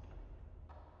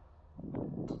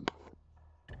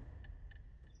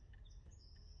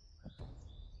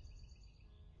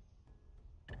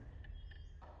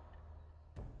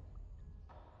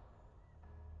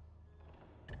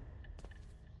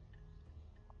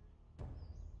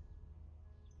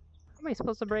 How am I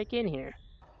supposed to break in here?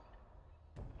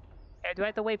 Do I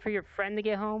have to wait for your friend to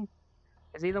get home?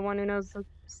 Is he the one who knows the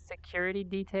security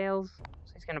details?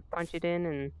 So he's gonna punch it in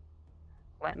and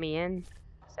let me in?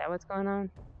 Is that what's going on?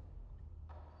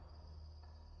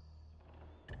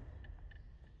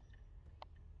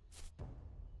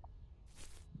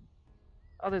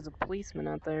 Oh, there's a policeman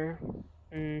out there.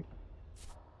 Maybe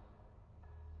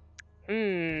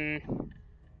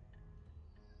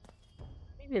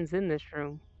it's in this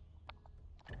room.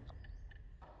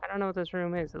 I don't know what this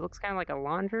room is. It looks kind of like a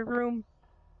laundry room.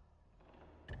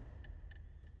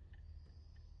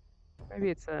 Maybe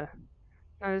it's a...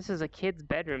 No, this is a kid's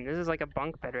bedroom. This is like a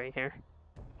bunk bed right here.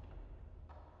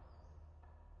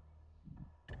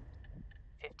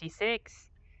 56.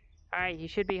 Alright, you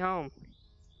should be home.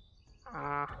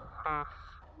 So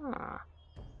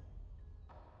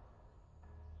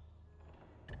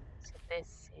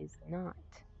this is not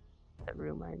the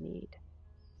room I need.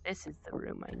 This is the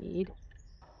room I need.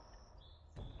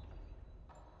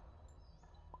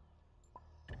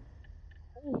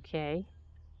 Okay.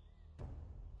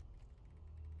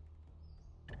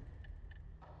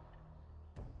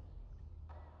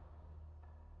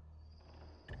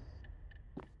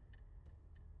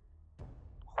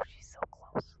 Oh, she's so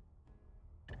close.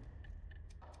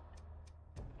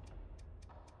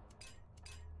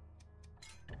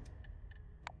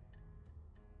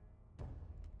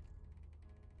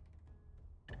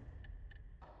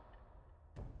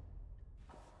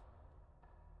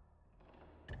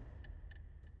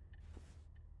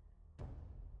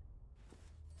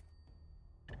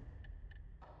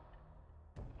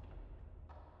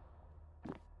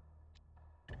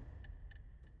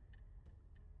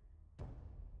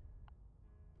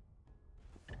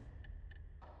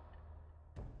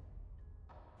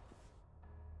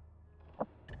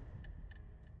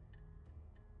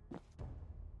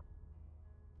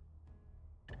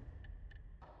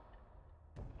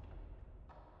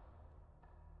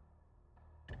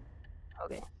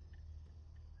 Okay.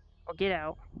 Well, get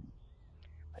out.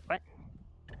 What?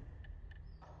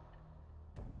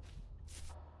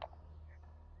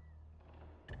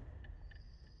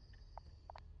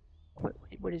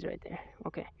 What is right there?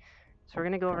 Okay. So we're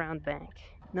gonna go around back.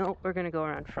 No, we're gonna go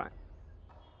around front.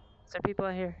 Is there people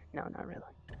out here? No, not really.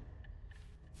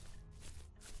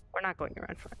 We're not going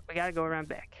around front. We gotta go around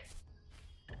back.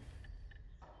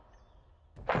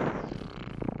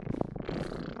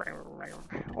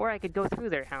 Or I could go through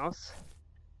their house.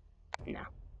 No.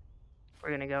 We're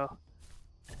gonna go.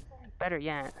 Better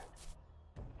yet.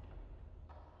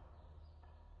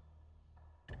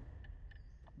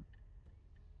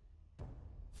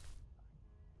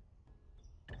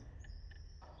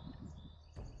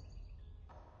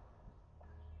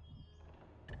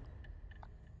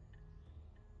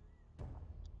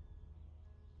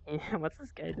 Yeah, what's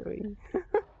this guy doing?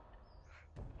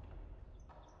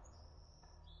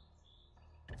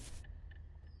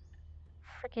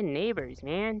 Freaking neighbors,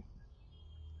 man.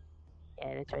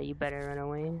 Yeah, that's right. You better run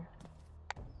away.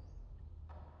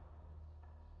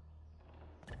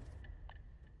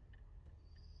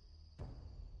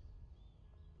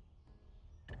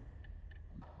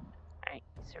 Alright,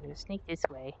 so we're gonna sneak this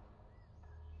way.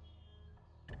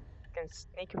 Gonna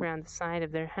sneak around the side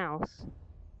of their house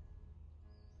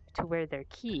to where their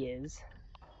key is.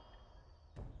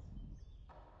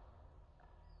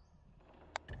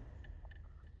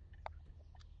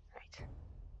 Right.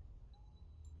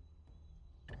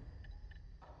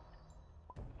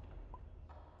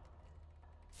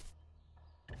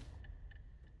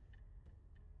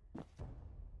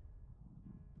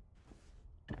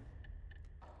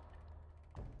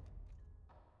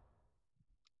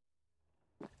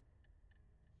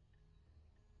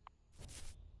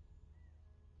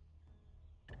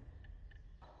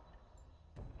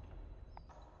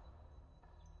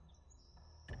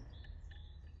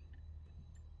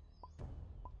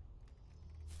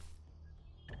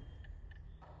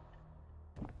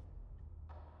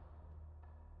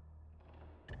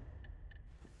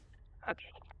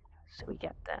 Okay, so we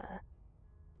got the.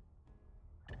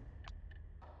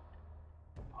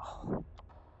 Oh.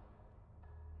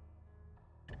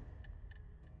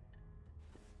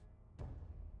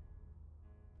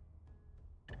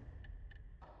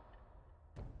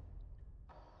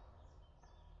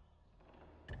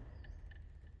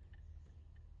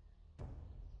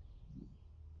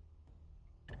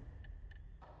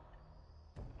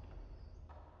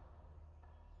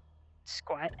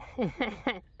 Squat.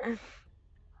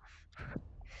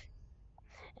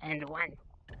 And one.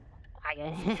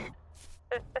 Okay.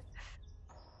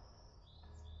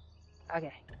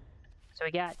 Okay. So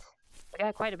we got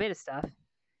quite a bit of stuff.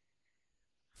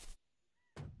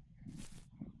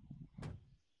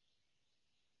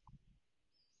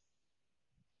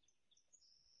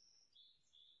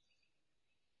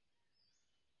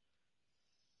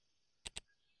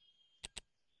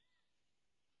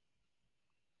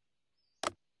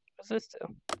 What's this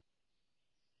do?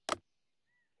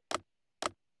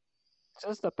 Is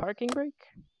this the parking brake?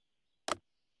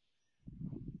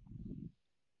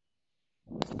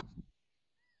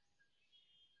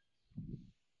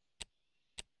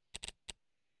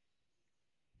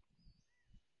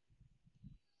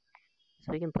 So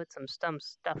we can put some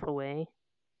stuff away.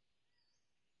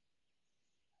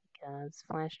 His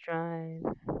flash drive,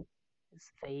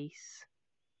 his face,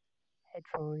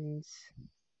 headphones.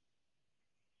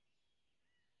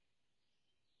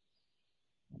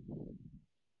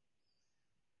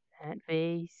 That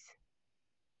vase.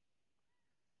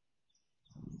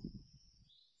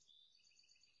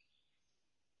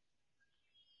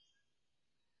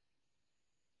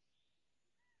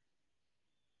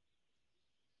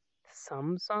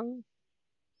 Samsung?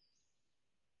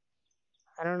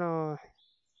 I don't know.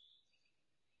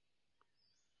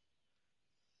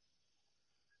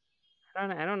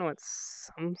 I don't know what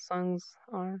Samsungs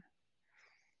are.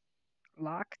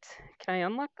 Locked? Can I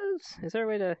unlock those? Is there a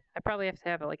way to? I probably have to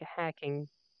have like a hacking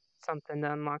something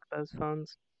to unlock those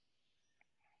phones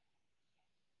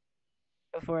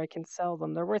before I can sell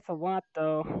them. They're worth a lot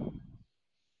though.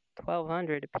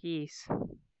 1,200 a piece.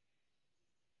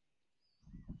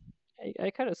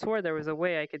 I could have swore there was a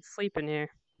way I could sleep in here.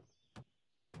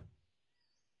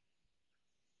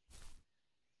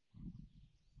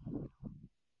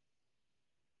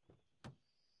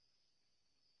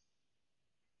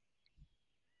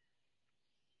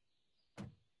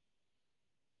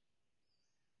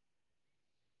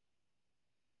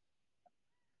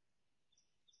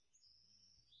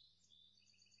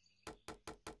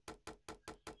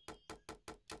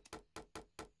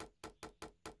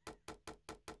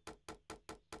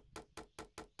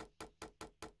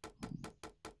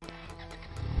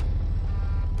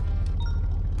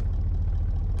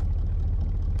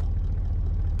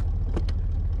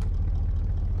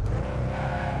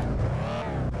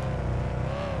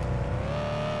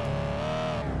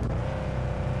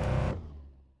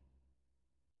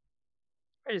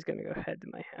 We're just gonna go head to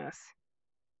my house.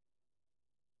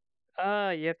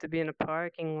 Oh, you have to be in a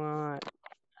parking lot.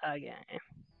 Okay.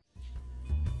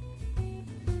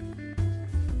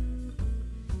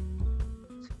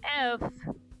 F.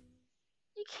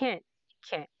 You can't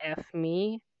F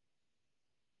me.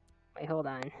 Wait, hold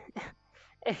on.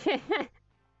 It's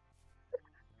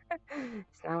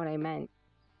not what I meant.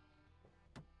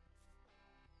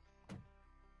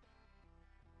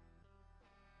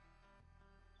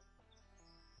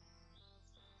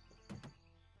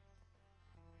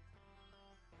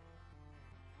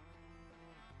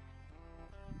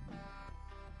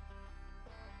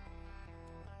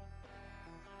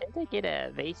 Didn't I get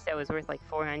a vase that was worth like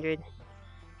 400?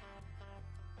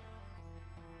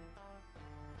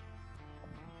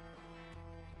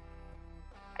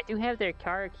 I do have their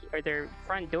car key, or their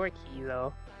front door key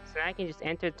though, so I can just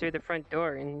enter through the front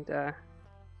door and,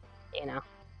 you know,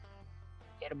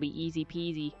 it'll be easy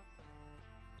peasy.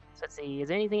 So let's see, is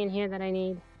there anything in here that I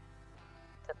need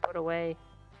to put away?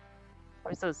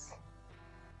 Where's those?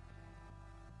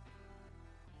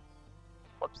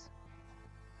 Whoops.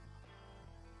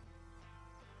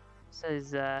 It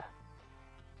says,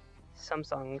 some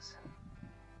songs.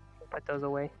 Put those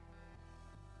away.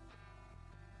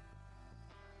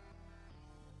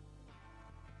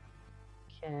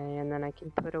 Okay, and then I can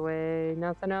put away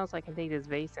nothing else. I can take this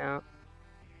vase out.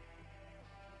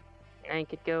 And I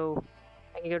can go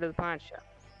to the pawn shop.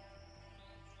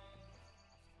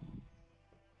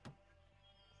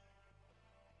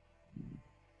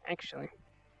 Actually.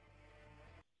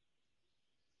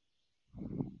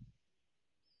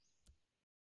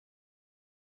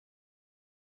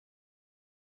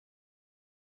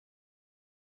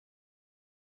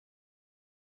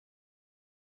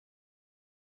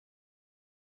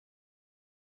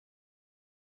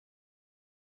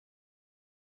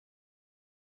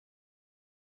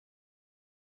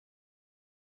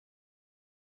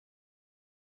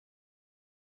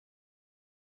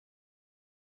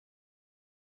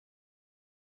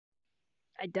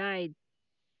 I died.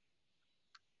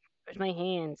 Where's my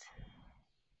hands?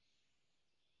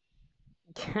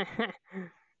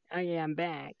 Oh yeah, I'm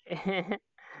back.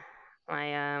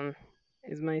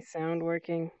 Is my sound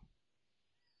working?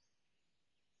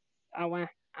 Awa,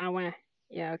 awa.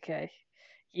 Yeah, okay.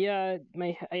 Yeah,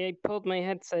 I pulled my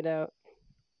headset out.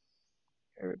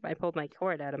 Or I pulled my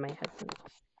cord out of my headset.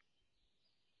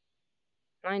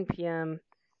 9 p.m.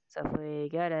 So if we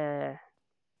go to...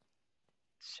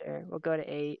 Sure, we'll go to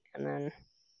 8 and then...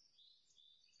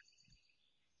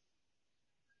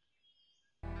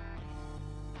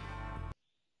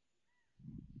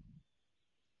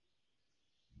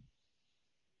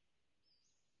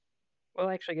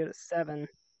 We'll actually go to 7.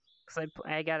 Because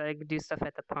I gotta do stuff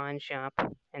at the pawn shop.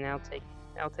 And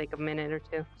that'll take a minute or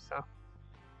two, so...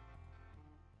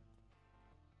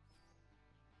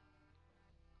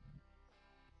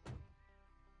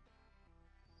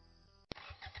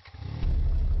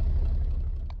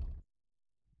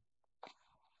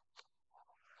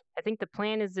 I think the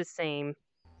plan is the same.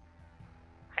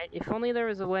 If only there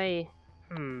was a way...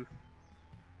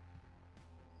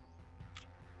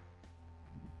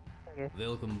 Okay.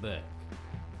 Welcome back.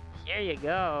 Here you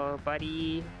go,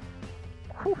 buddy.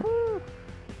 Woohoo!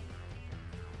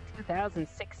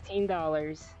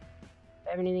 $2,016.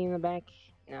 Have anything in the back?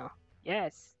 No.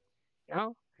 Yes.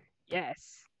 No?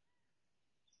 Yes.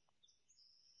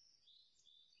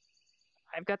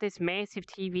 I've got this massive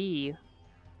TV.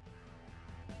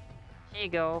 Here you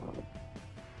go.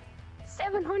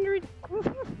 700!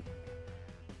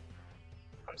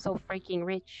 I'm so freaking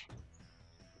rich.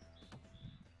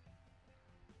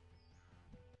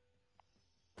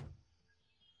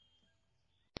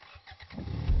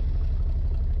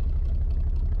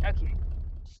 Okay.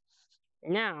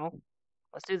 Now,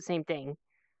 let's do the same thing.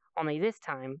 Only this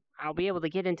time, I'll be able to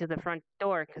get into the front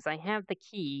door because I have the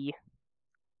key.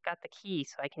 Got the key,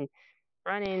 so I can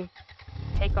run in,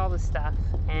 take all the stuff,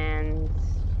 and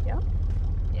yeah,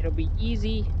 it'll be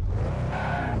easy.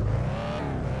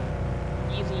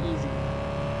 Easy, easy.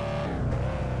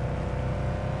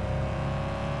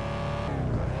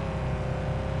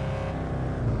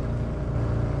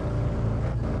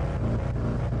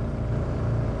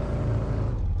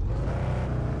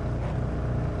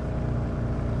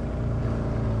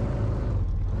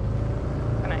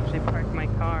 I can actually park my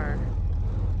car.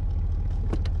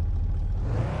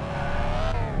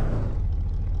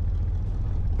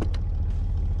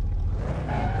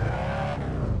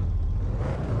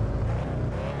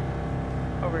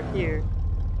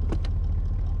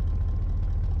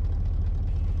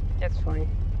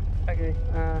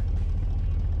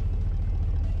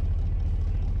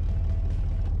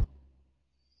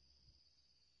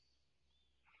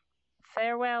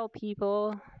 Farewell,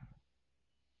 people.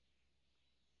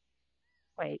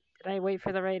 Wait, did I wait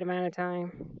for the right amount of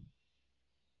time?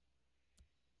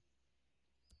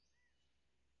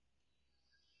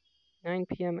 Nine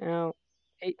p.m. out,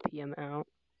 8 p.m. out.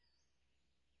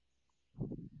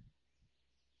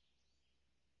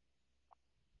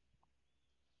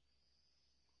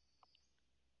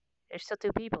 There's still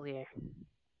two people here.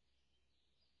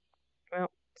 Well,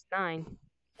 it's 9,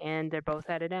 and they're both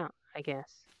headed out, I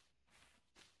guess.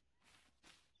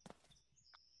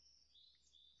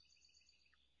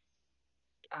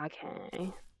 Okay.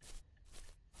 So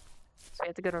we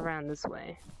have to go around this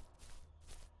way.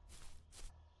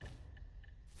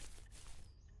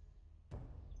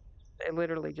 They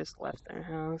literally just left their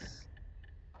house.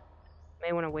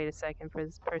 May want to wait a second for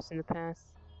this person to pass.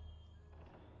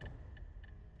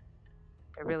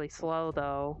 They're really slow,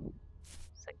 though.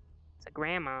 It's a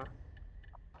grandma.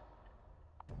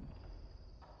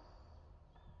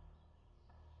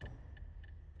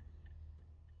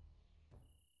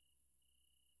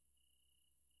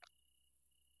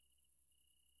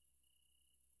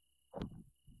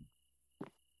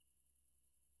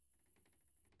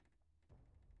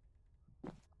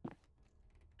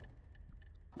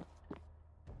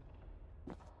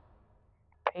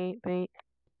 Paint.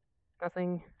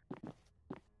 Nothing.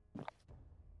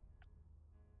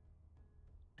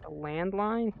 A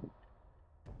landline?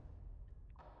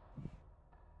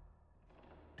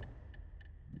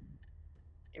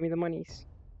 Give me the monies.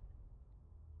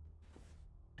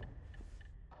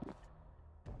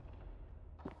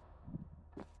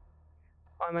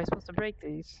 How am I supposed to break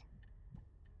these?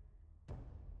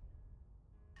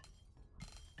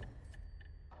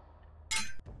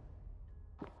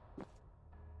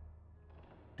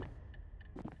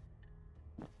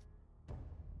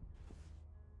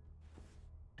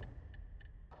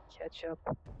 Ketchup.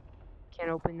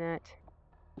 Can't open that.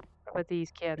 How about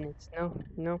these cabinets?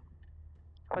 No.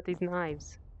 How about these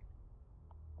knives?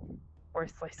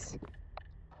 Worthless.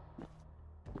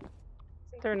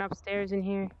 Isn't there an upstairs in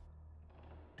here?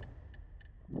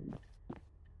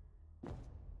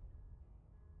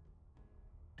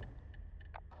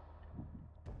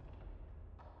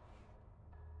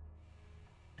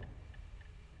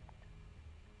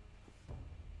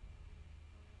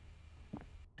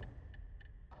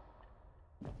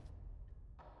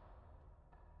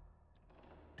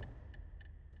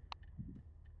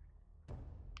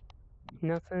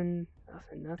 Nothing.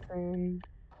 There's nothing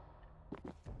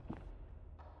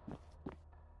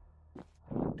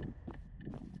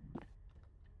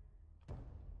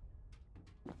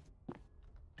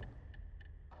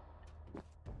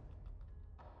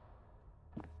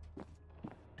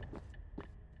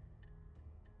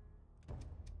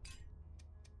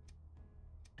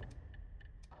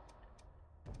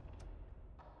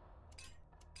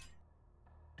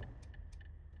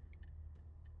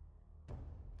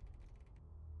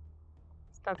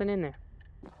in there.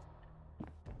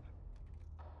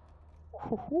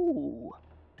 Ooh.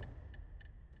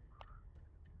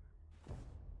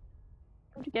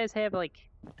 Don't you guys have like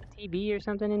TB or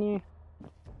something in here?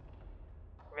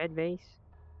 Red vase?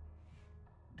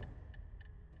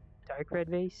 Dark red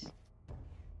vase?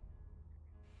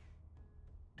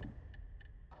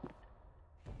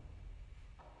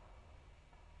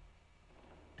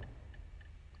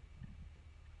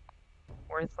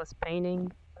 Worthless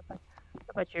painting?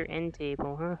 What about your end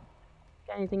table, huh?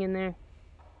 Got anything in there?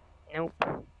 Nope.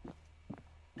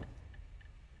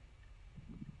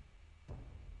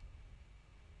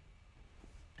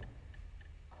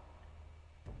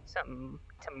 Something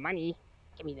to money.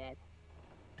 Give me that.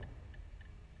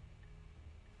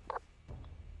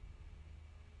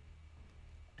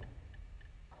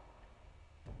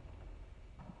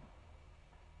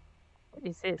 What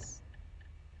is this?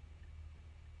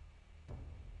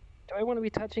 Do I want to be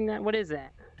touching that? What is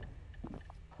that?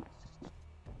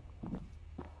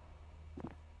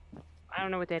 I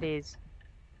don't know what that is.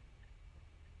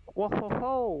 Whoa ho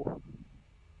ho!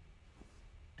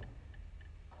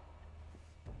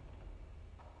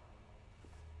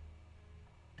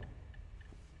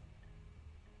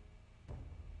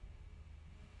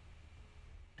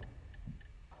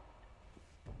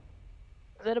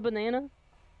 Is that a banana?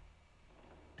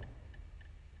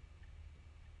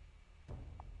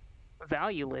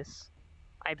 Valueless.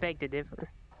 I beg to differ.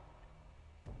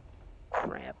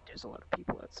 Crap, there's a lot of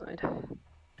people outside.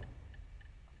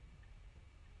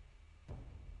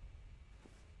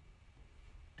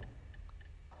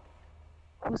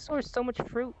 Who stores so much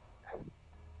fruit?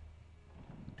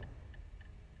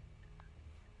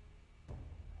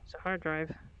 It's a hard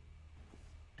drive.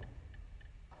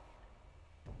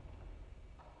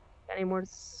 Got any more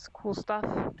cool stuff?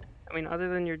 I mean,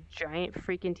 other than your giant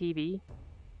freaking TV?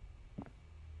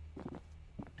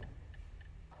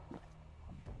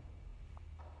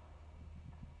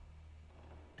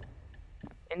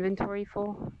 Inventory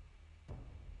full?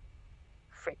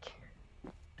 Frick.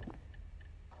 Do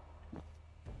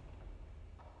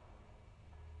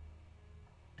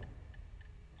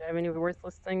I have any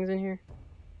worthless things in here?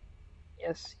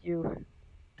 Yes, you.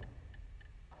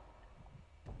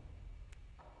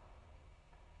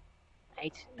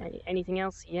 Right. Anything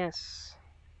else? Yes.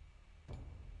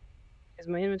 Is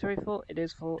my inventory full? It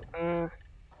is full. Do you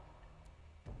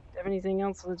have anything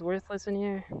else that's worthless in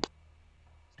here?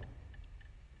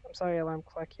 I'm sorry, alarm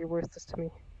clock. You're worthless to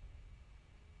me.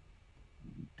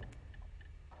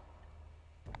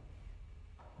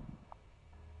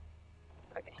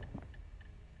 Okay.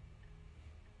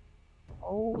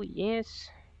 Oh, yes.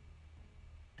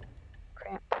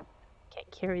 Crap.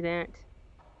 Can't carry that.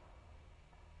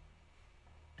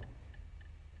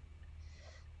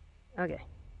 Okay.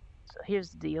 So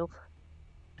here's the deal.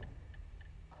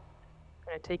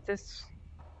 Can I take this?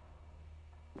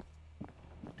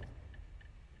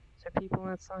 Is there people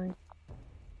outside?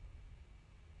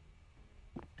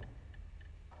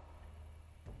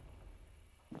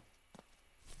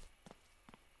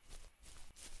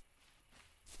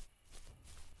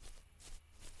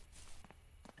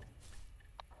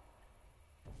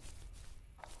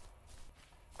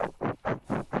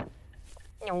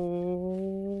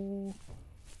 No.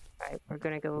 Alright, we're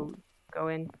gonna go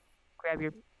in, grab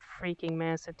your freaking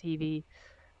massive TV.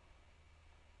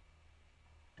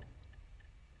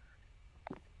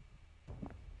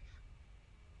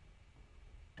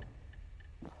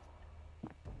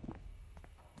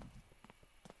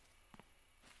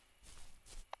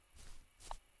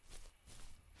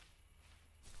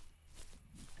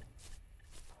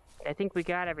 I think we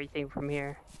got everything from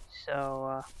here,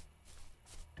 so,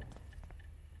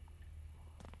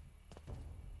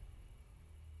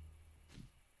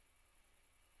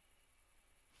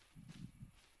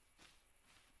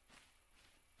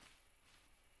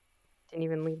 didn't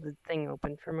even leave the thing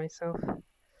open for myself.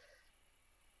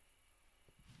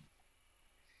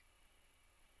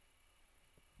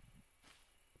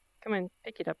 Come on,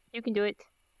 pick it up. You can do it.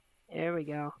 There we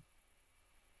go.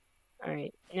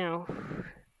 Alright, now,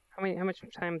 how much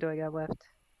time do I got left?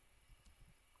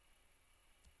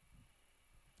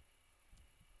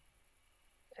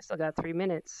 I still got 3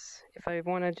 minutes. If I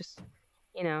want to just,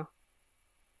 you know,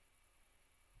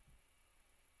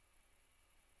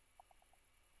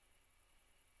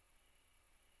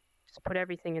 just put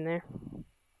everything in there.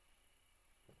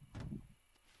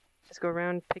 Just go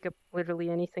around, pick up literally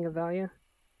anything of value.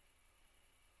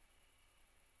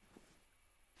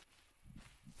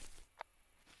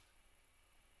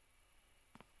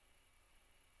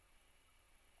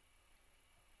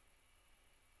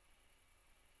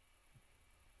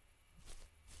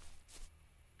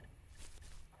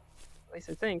 At least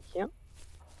I think, yep.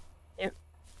 Yep.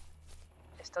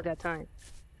 I still got time.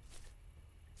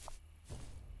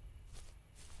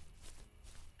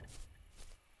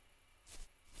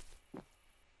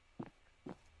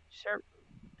 Sure.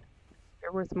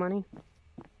 You're worth money.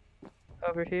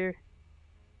 Over here.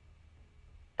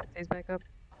 Pick these back up.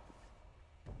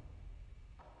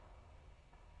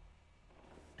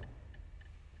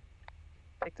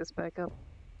 Pick this back up.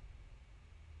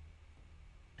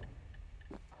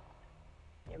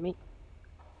 Yummy.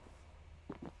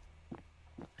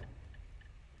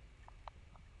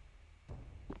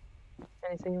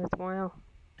 Anything worthwhile?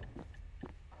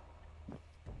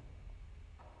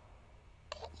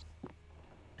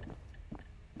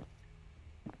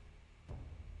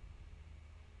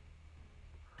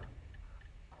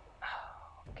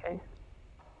 Okay.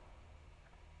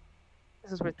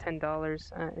 This is worth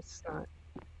 $10. It's not.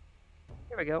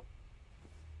 Here we go.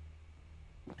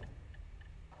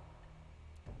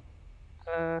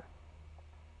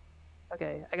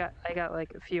 Okay, I got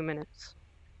like a few minutes.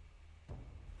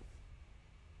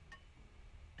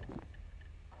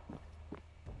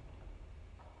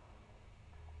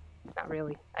 Not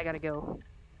really. I gotta go.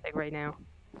 Like right now.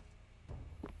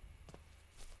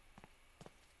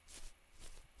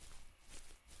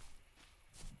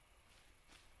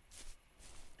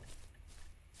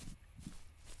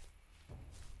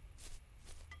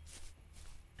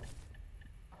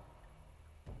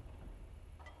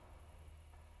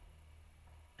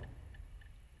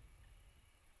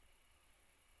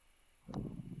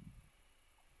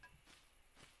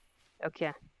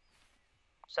 Okay.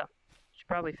 So, should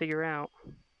probably figure out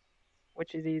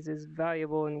which of these is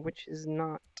valuable and which is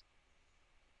not.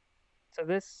 So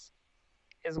this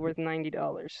is worth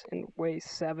 $90 and weighs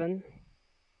 7.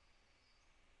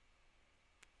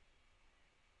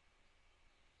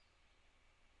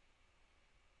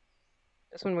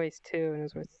 This one weighs 2 and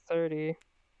is worth 30.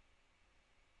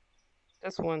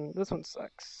 This one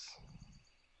sucks.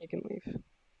 You can leave.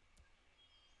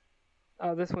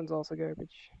 Oh, this one's also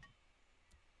garbage.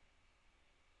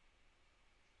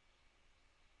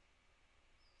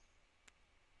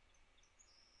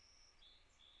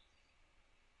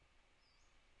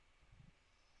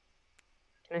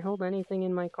 Can I hold anything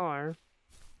in my car?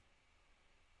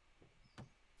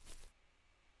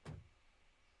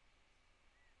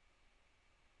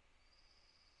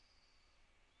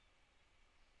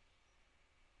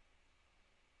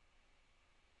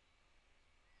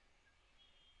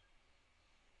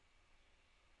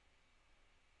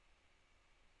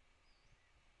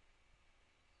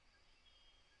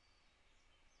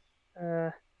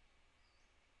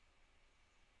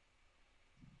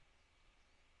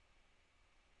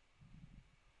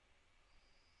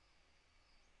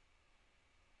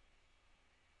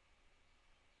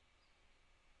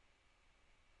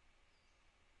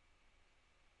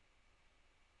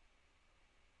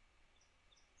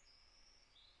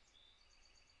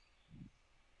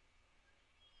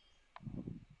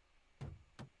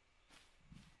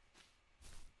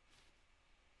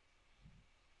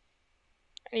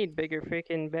 I need bigger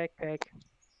freaking backpack.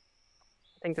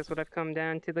 I think that's what I've come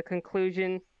down to the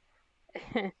conclusion.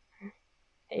 Hey,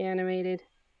 animated.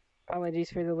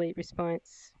 Apologies for the late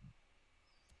response.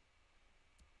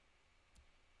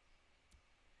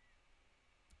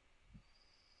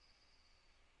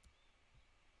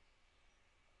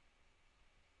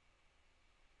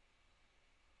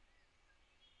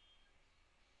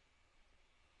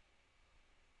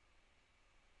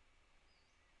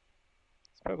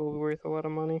 It's probably worth a lot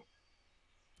of money.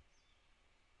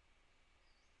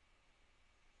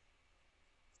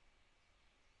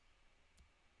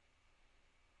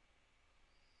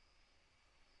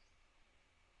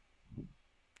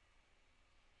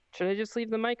 Should I just leave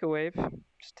the microwave?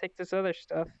 Just take this other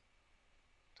stuff.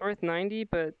 It's worth 90,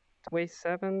 but it weighs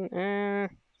 7. Mass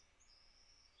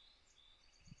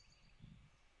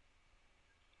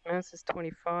is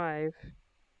 25.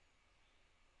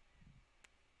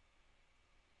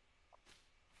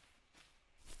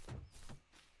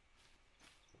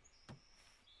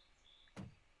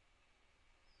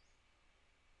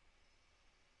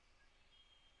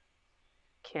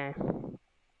 Okay. Do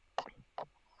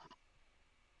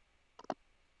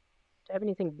I have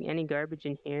any garbage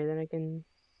in here that I can...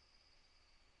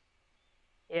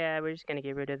 Yeah, we're just gonna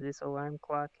get rid of this alarm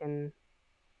clock and...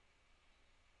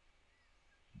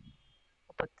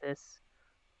 We'll put this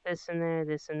in there,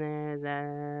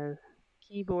 the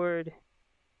keyboard,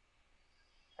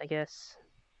 I guess.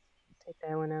 Take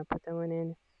that one out, put that one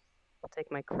in. I'll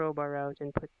take my crowbar out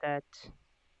and put that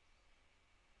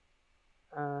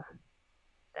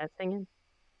thing in.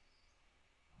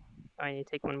 Oh, I need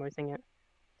to take one more thing out.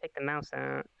 Take the mouse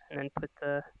out, and then put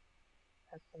that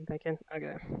thing back in.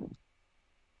 Okay.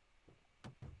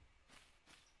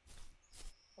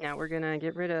 Now we're gonna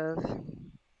get rid of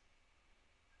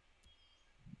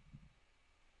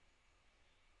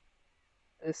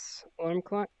this alarm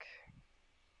clock.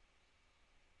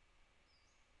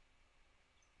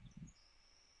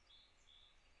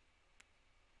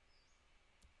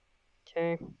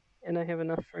 Okay, and I have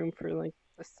enough room for like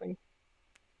this thing.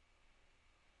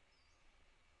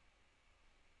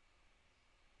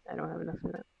 I don't have enough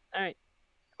for that. Alright,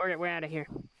 we're out of here.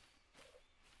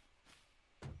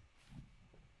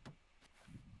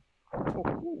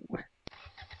 Ooh.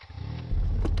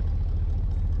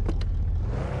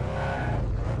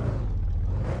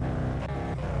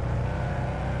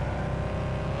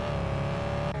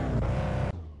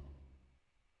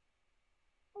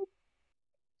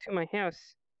 To my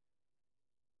house.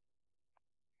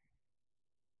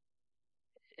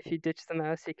 If you ditch the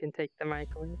mouse, you can take the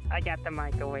microwave. I got the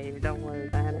microwave, don't worry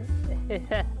about it.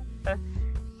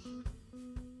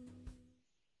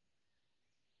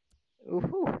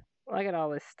 Ooh, look at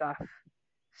all this stuff.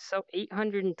 So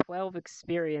 812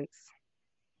 experience.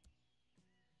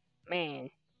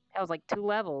 Man, that was like 2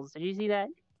 levels. Did you see that?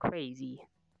 Crazy.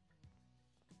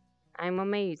 I'm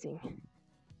amazing.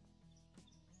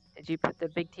 Did you put the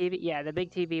big TV? Yeah, the big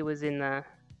TV was in the...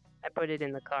 I put it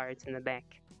in the car. It's in the back.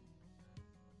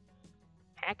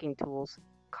 Hacking tools.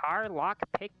 Car lock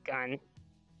pick gun.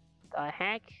 The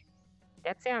heck?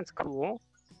 That sounds cool.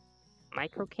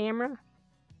 Micro camera?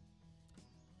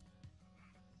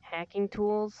 Hacking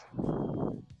tools?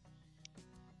 Well,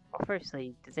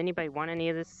 firstly, does anybody want any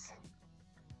of this?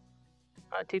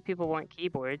 2 people want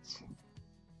keyboards.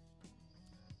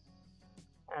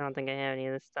 I don't think I have any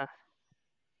of this stuff.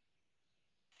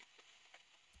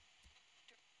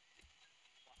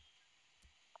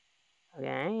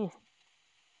 Okay.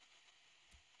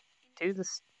 To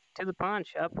the pawn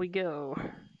shop we go.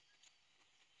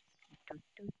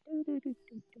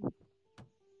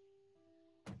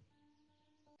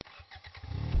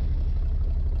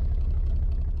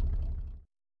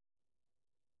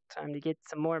 Time to get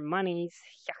some more monies.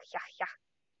 Yeah, yeah, yeah.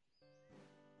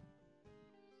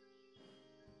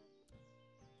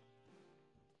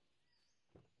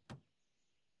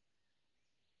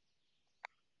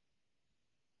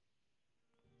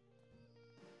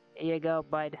 Here you go,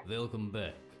 bud. Welcome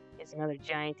back. Here's another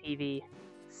giant TV.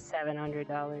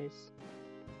 $700.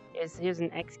 Here's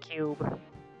an X Cube.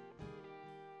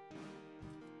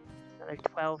 Another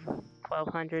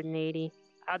 1,280.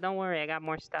 Oh, don't worry, I got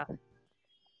more stuff.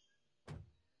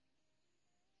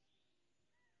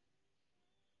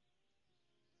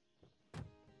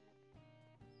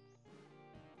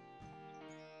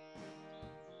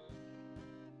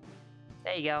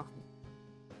 There you go.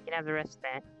 You can have the rest of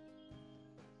that.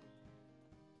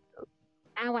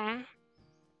 Owa.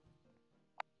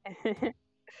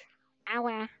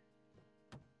 Owa.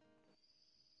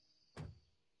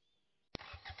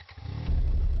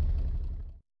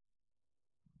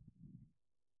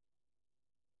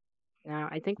 Now,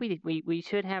 I think we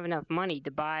should have enough money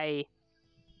to buy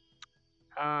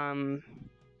the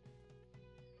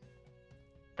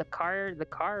car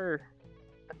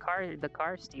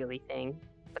stealy thing.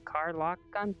 The car lock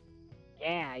gun?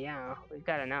 Yeah, we've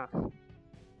got enough.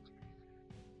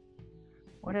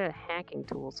 What are the hacking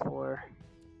tools for?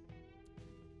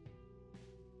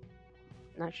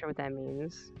 Not sure what that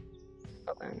means.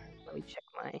 Hold on, let me check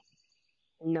my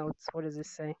notes. What does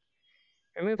this say?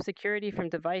 Remove security from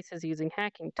devices using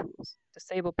hacking tools.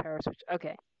 Disable power switch.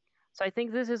 Okay. So I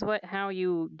think this is how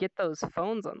you get those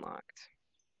phones unlocked.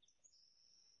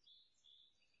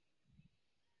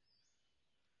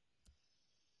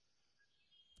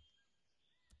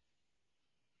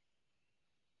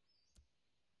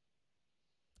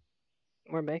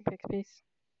 More backpack space?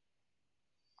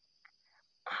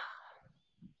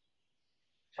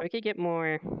 So we could get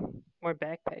more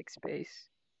backpack space.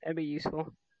 That'd be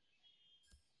useful.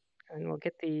 And we'll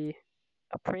get the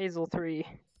appraisal 3.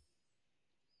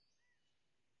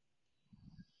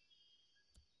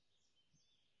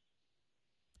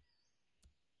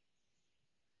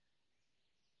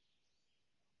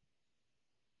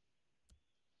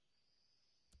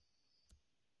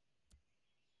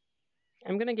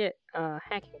 I'm gonna get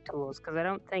hacking tools because I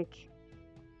don't think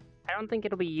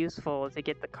it'll be useful to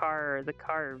get the car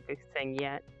thing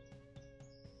yet.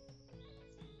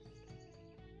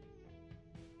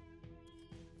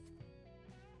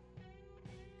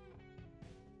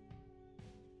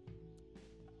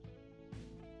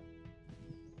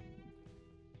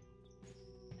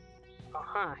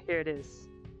 Aha, here it is.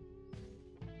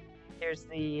 Here's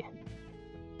the.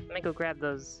 Let me go grab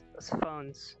those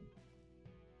phones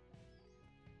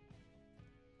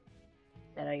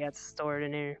that I got stored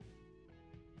in here.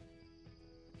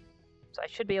 So I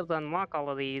should be able to unlock all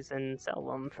of these and sell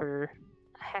them for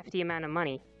a hefty amount of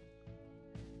money.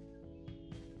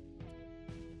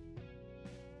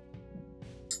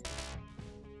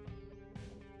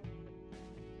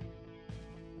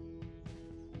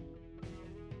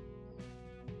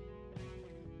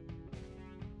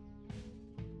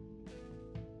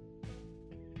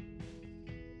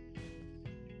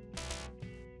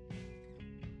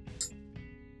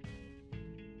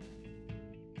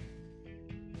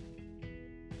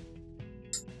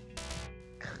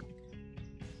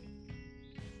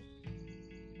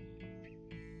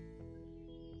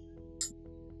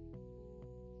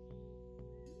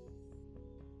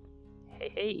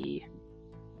 Hey.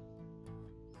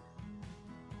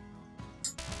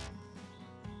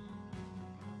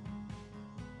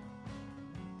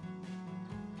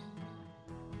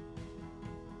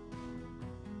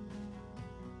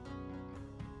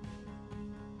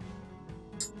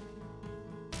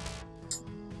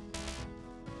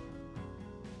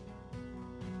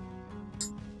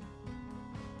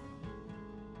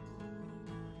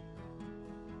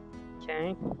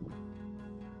 Okay.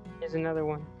 Here's another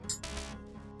one.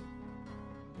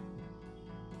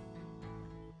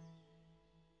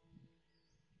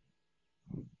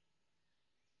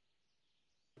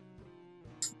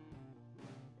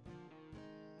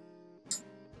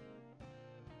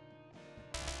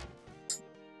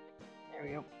 There we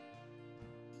go.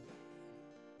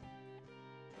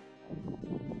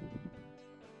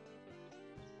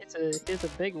 It's a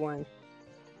big one.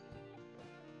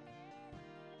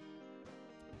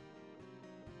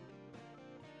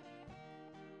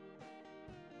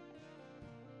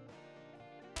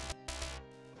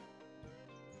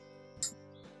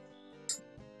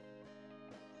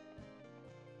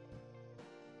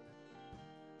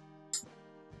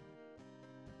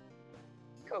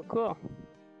 Cool, cool.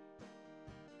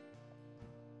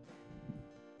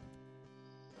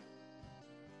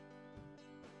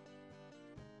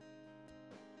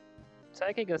 So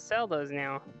I could go sell those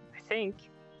now. I think.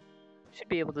 Should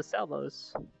be able to sell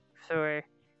those for a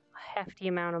hefty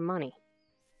amount of money.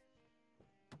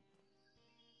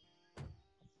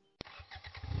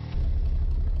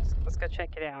 So let's go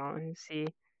check it out and see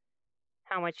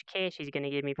how much cash he's gonna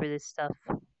give me for this stuff.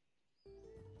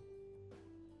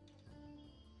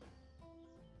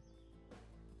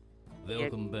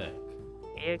 Welcome back.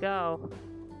 Here you go.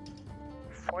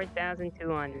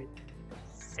 4,200.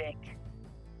 Sick.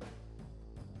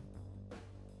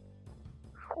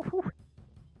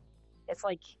 It's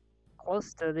like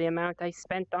close to the amount I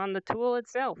spent on the tool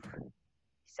itself.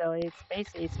 So it's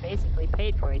basically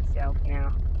paid for itself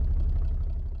now.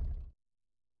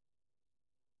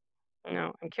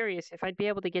 No, I'm curious if I'd be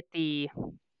able to get the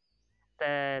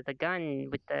gun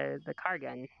with the car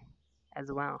gun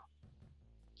as well.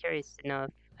 Curious to know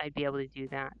if I'd be able to do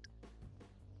that.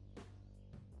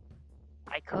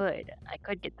 I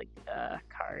could get the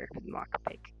car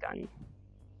lockpick gun.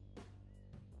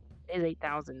 It is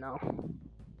 8,000 though.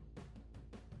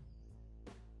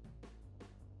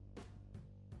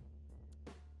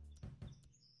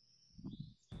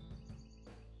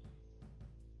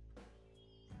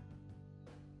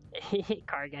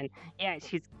 Car gun. Yeah, it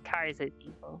shoots cars at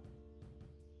people.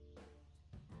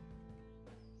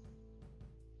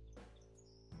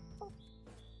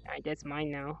 Alright, that's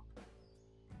mine now.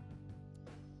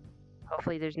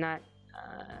 Hopefully there's not,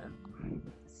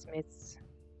 Smith's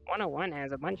 101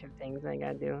 has a bunch of things I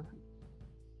gotta do.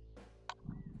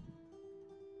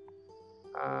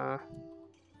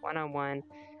 101.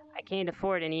 I can't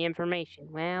afford any information.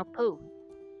 Well, poo.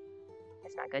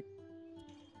 That's not good.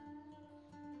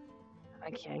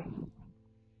 Okay.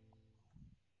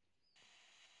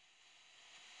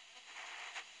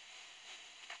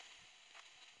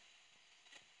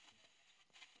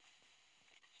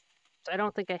 So I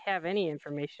don't think I have any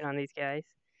information on these guys.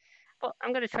 Well,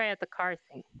 I'm gonna try out the car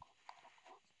thing.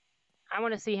 I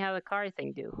want to see how the car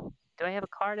thing do. Do I have a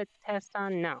car to test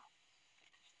on? No.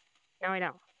 No, I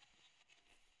don't.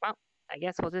 Well, I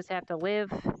guess we'll just have to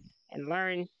live and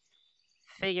learn,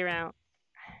 figure out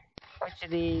which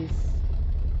of these.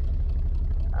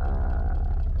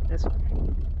 This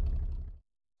one.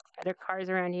 Are there cars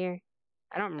around here?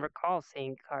 I don't recall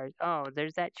seeing cars. Oh,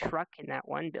 there's that truck in that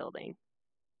one building.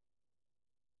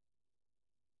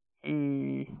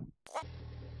 Hmm.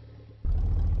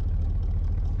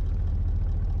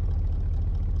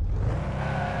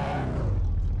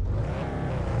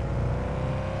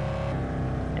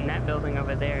 In that building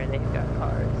over there, they've got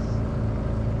cars.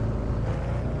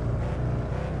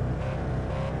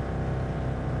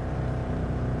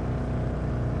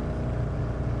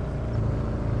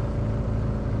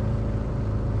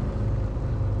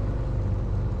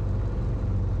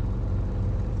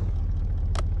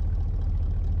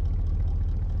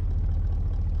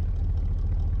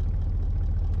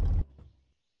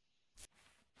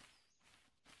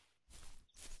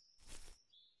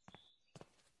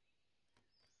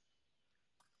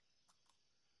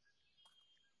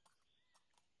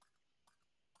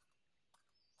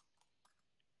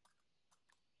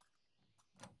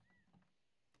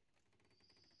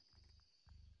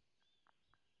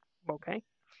 Okay.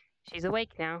 She's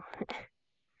awake now.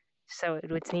 So it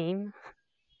would seem.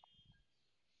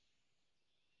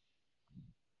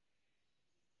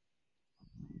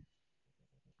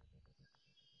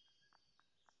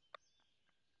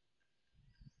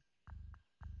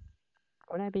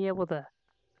 Would I be able to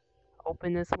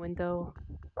open this window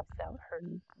without her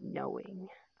knowing?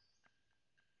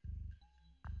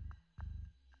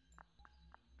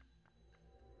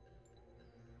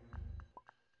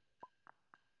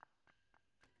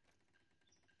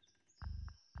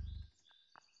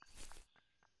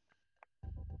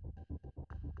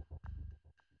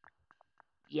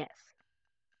 Yes.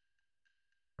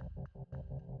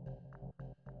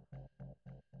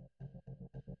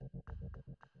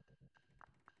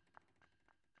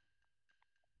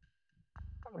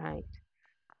 All right.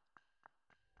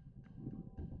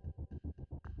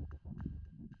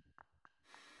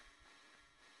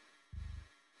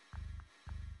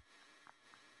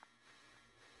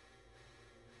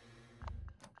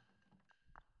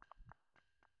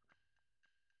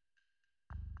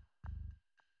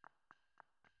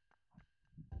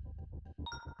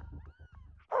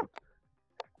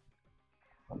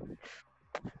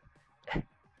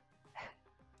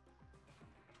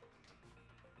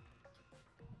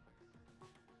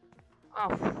 Oh,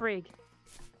 frig.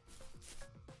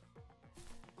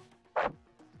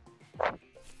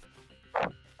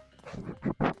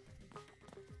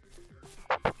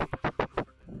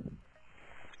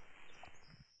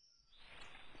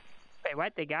 Wait,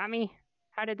 what? They got me?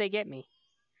 How did they get me?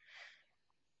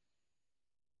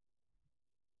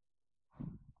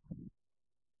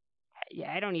 Yeah,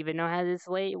 I don't even know how this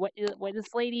lady. What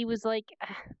this lady was like.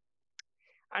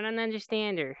 I don't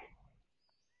understand her.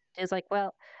 She's like,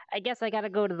 well, I guess I gotta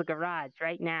go to the garage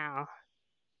right now.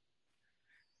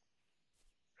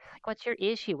 Like, what's your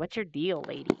issue? What's your deal,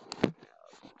 lady?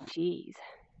 Jeez.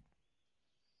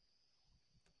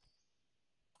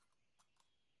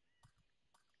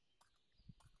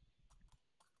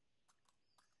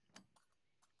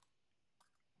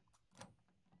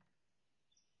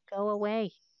 Go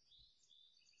away.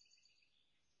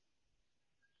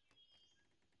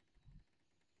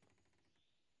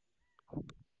 Let's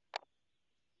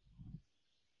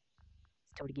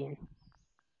do it again.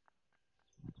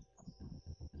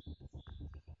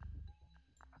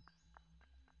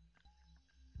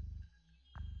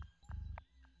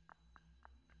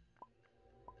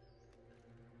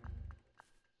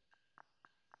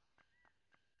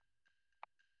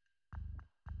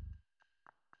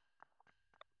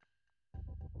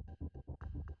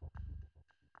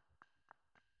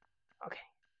 Okay.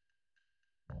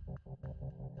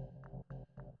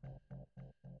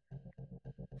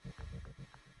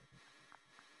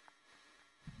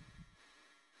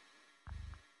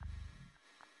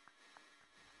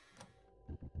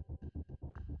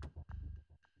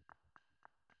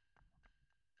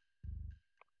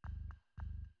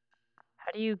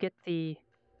 How do you get the...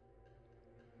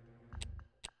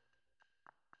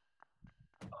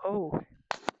 Oh.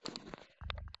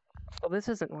 Well, this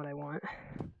isn't what I want.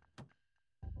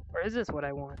 Or is this what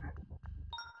I want?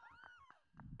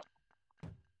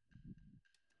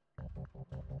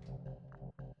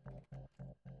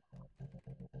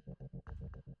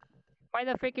 Why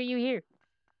the frick are you here?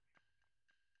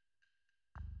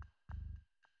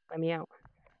 Let me out.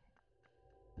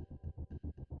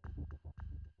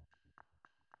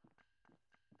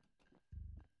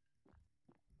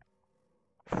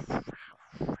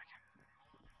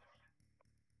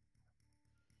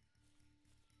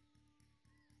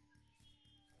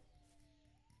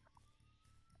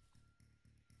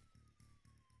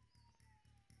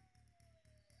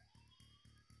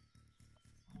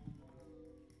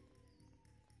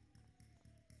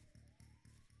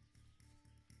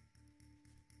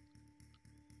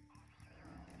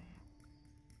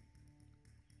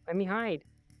 Let me hide.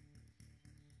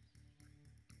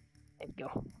 There we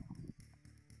go.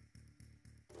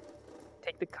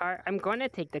 Take the car. I'm gonna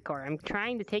take the car. I'm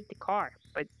trying to take the car,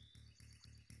 but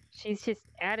she's just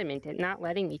adamant at not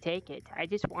letting me take it. I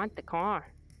just want the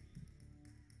car.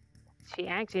 She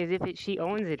acts as if she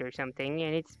owns it or something,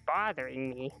 and it's bothering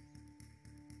me.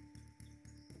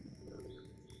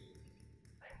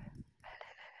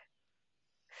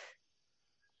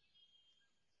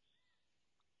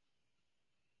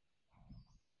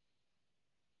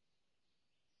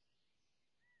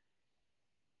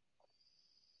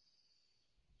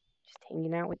 Just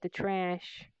hanging out with the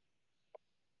trash.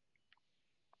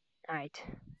 Alright.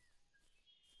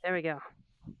 There we go.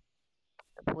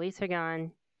 The police are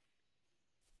gone.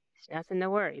 There's nothing to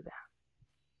worry about.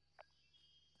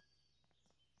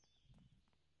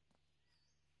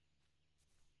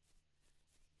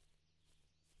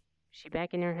 Is she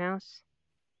back in her house?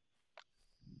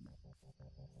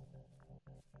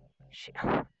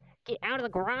 Get out of the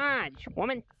garage,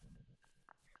 woman!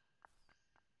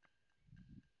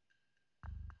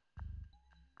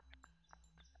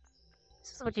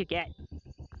 This is what you get.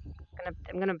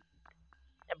 I'm gonna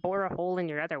bore a hole in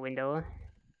your other window.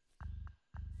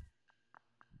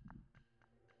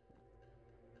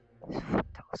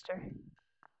 Toaster.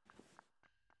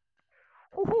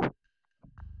 Woohoo!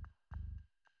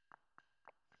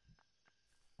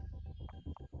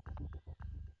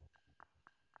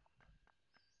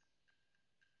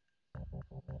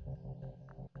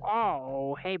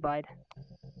 Oh, hey, bud.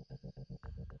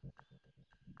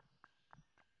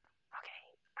 Okay,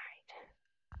 alright.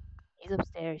 He's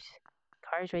upstairs.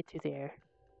 Car's right through there.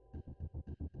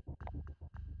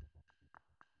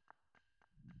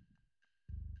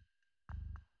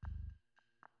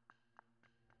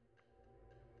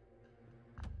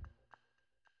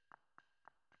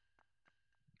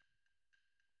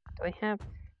 I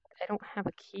don't have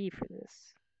a key for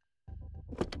this.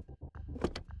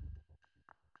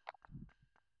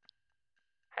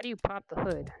 How do you pop the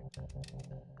hood?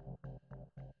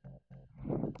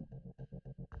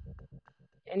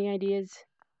 Any ideas?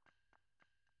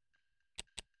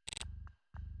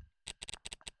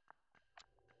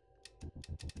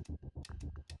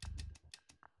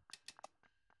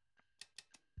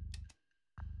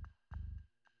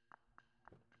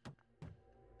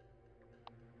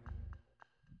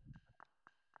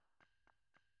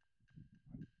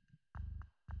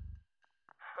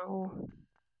 How?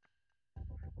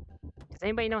 Does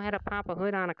anybody know how to pop a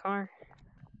hood on a car?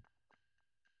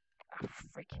 Oh,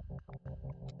 frick.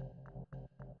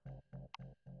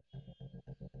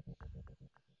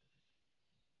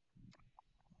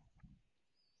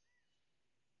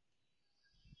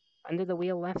 Under the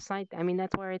wheel left side? I mean,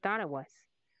 that's where I thought it was.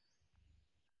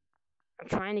 I'm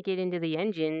trying to get into the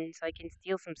engine so I can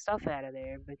steal some stuff out of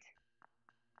there, but...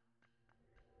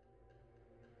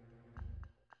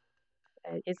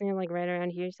 isn't it, like, right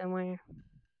around here somewhere?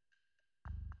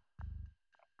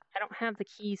 I don't have the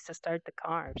keys to start the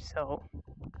car, so...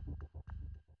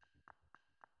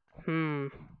 I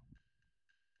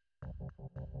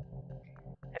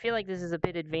feel like this is a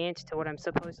bit advanced to what I'm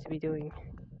supposed to be doing.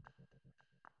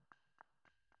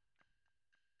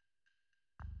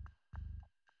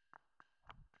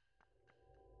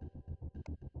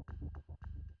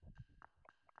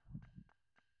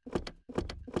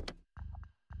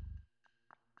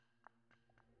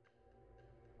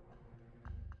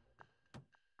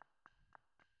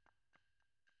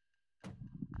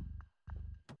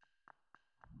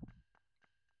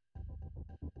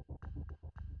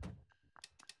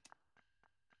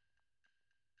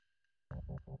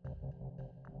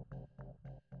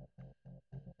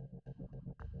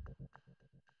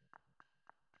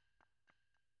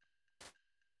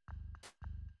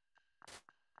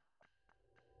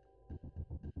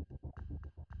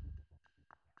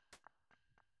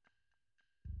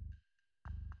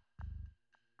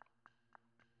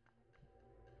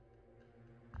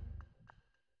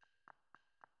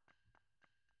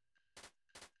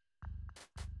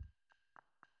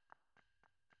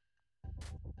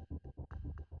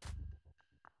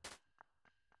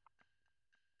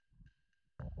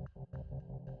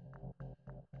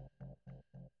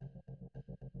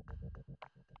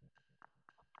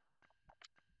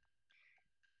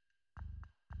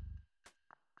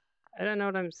 I don't know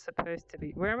what I'm supposed to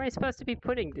be... Where am I supposed to be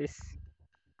putting this?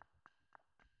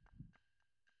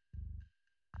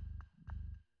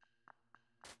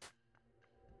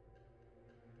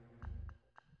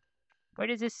 Where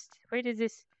does this...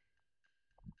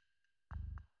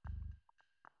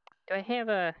 Do I have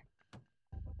a...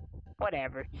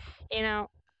 Whatever. You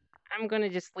know, I'm gonna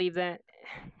just leave that.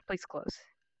 Please close.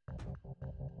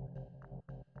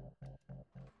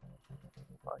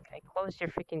 Look, I closed your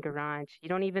freaking garage. You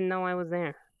don't even know I was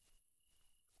there.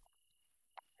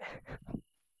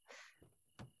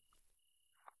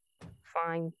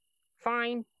 Fine.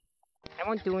 Fine. I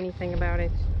won't do anything about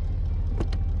it.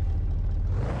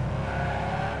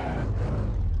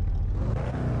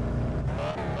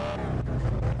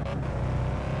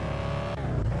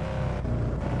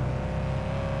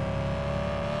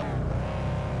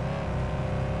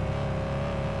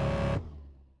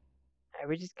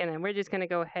 We're just gonna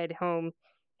go ahead home,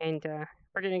 and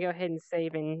we're gonna go ahead and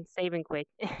save and quit.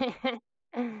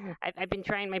 I've been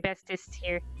trying my bestest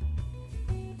here.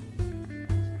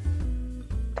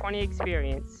 20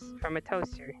 experience from a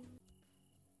toaster.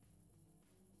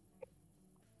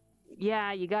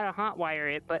 Yeah, you gotta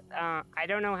hotwire it, but I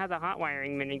don't know how the hot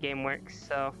wiring minigame works,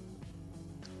 so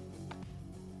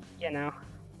you know,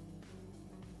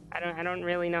 I don't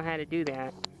really know how to do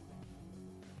that.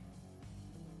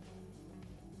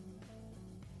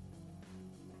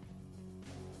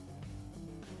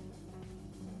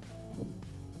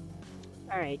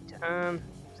 Alright, so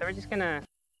we're just gonna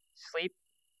sleep.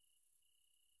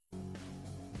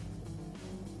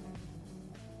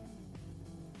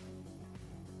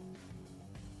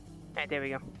 Alright, there we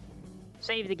go.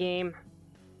 Save the game.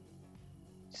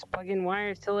 Just plug in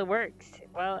wires till it works.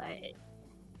 Well,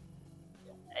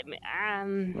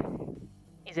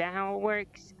 is that how it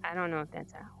works? I don't know if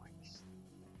that's how it works.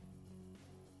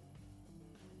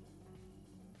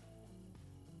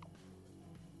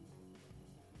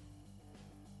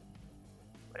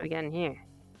 What do we got in here?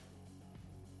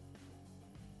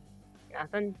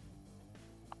 Nothing?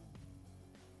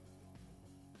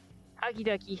 Okie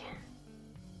dokie.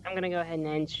 I'm gonna go ahead and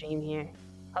end stream here.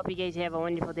 Hope you guys have a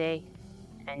wonderful day.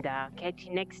 And catch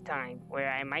you next time,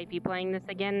 where I might be playing this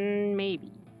again,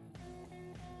 maybe.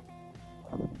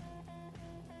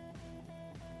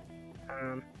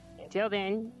 Until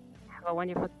then, have a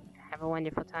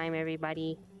wonderful time,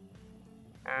 everybody.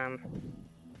 I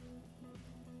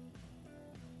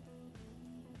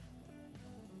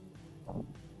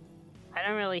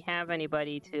don't really have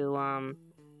anybody to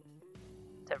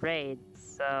raid,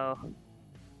 so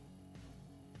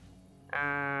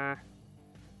I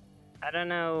don't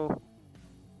know.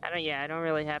 I don't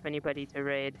really have anybody to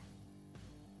raid.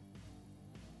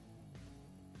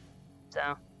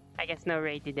 So, I guess no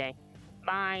raid today.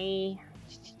 Bye!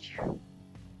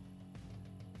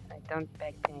 don't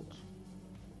backpack.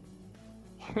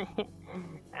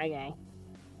 Okay.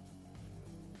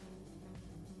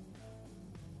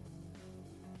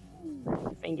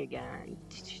 Finger gun.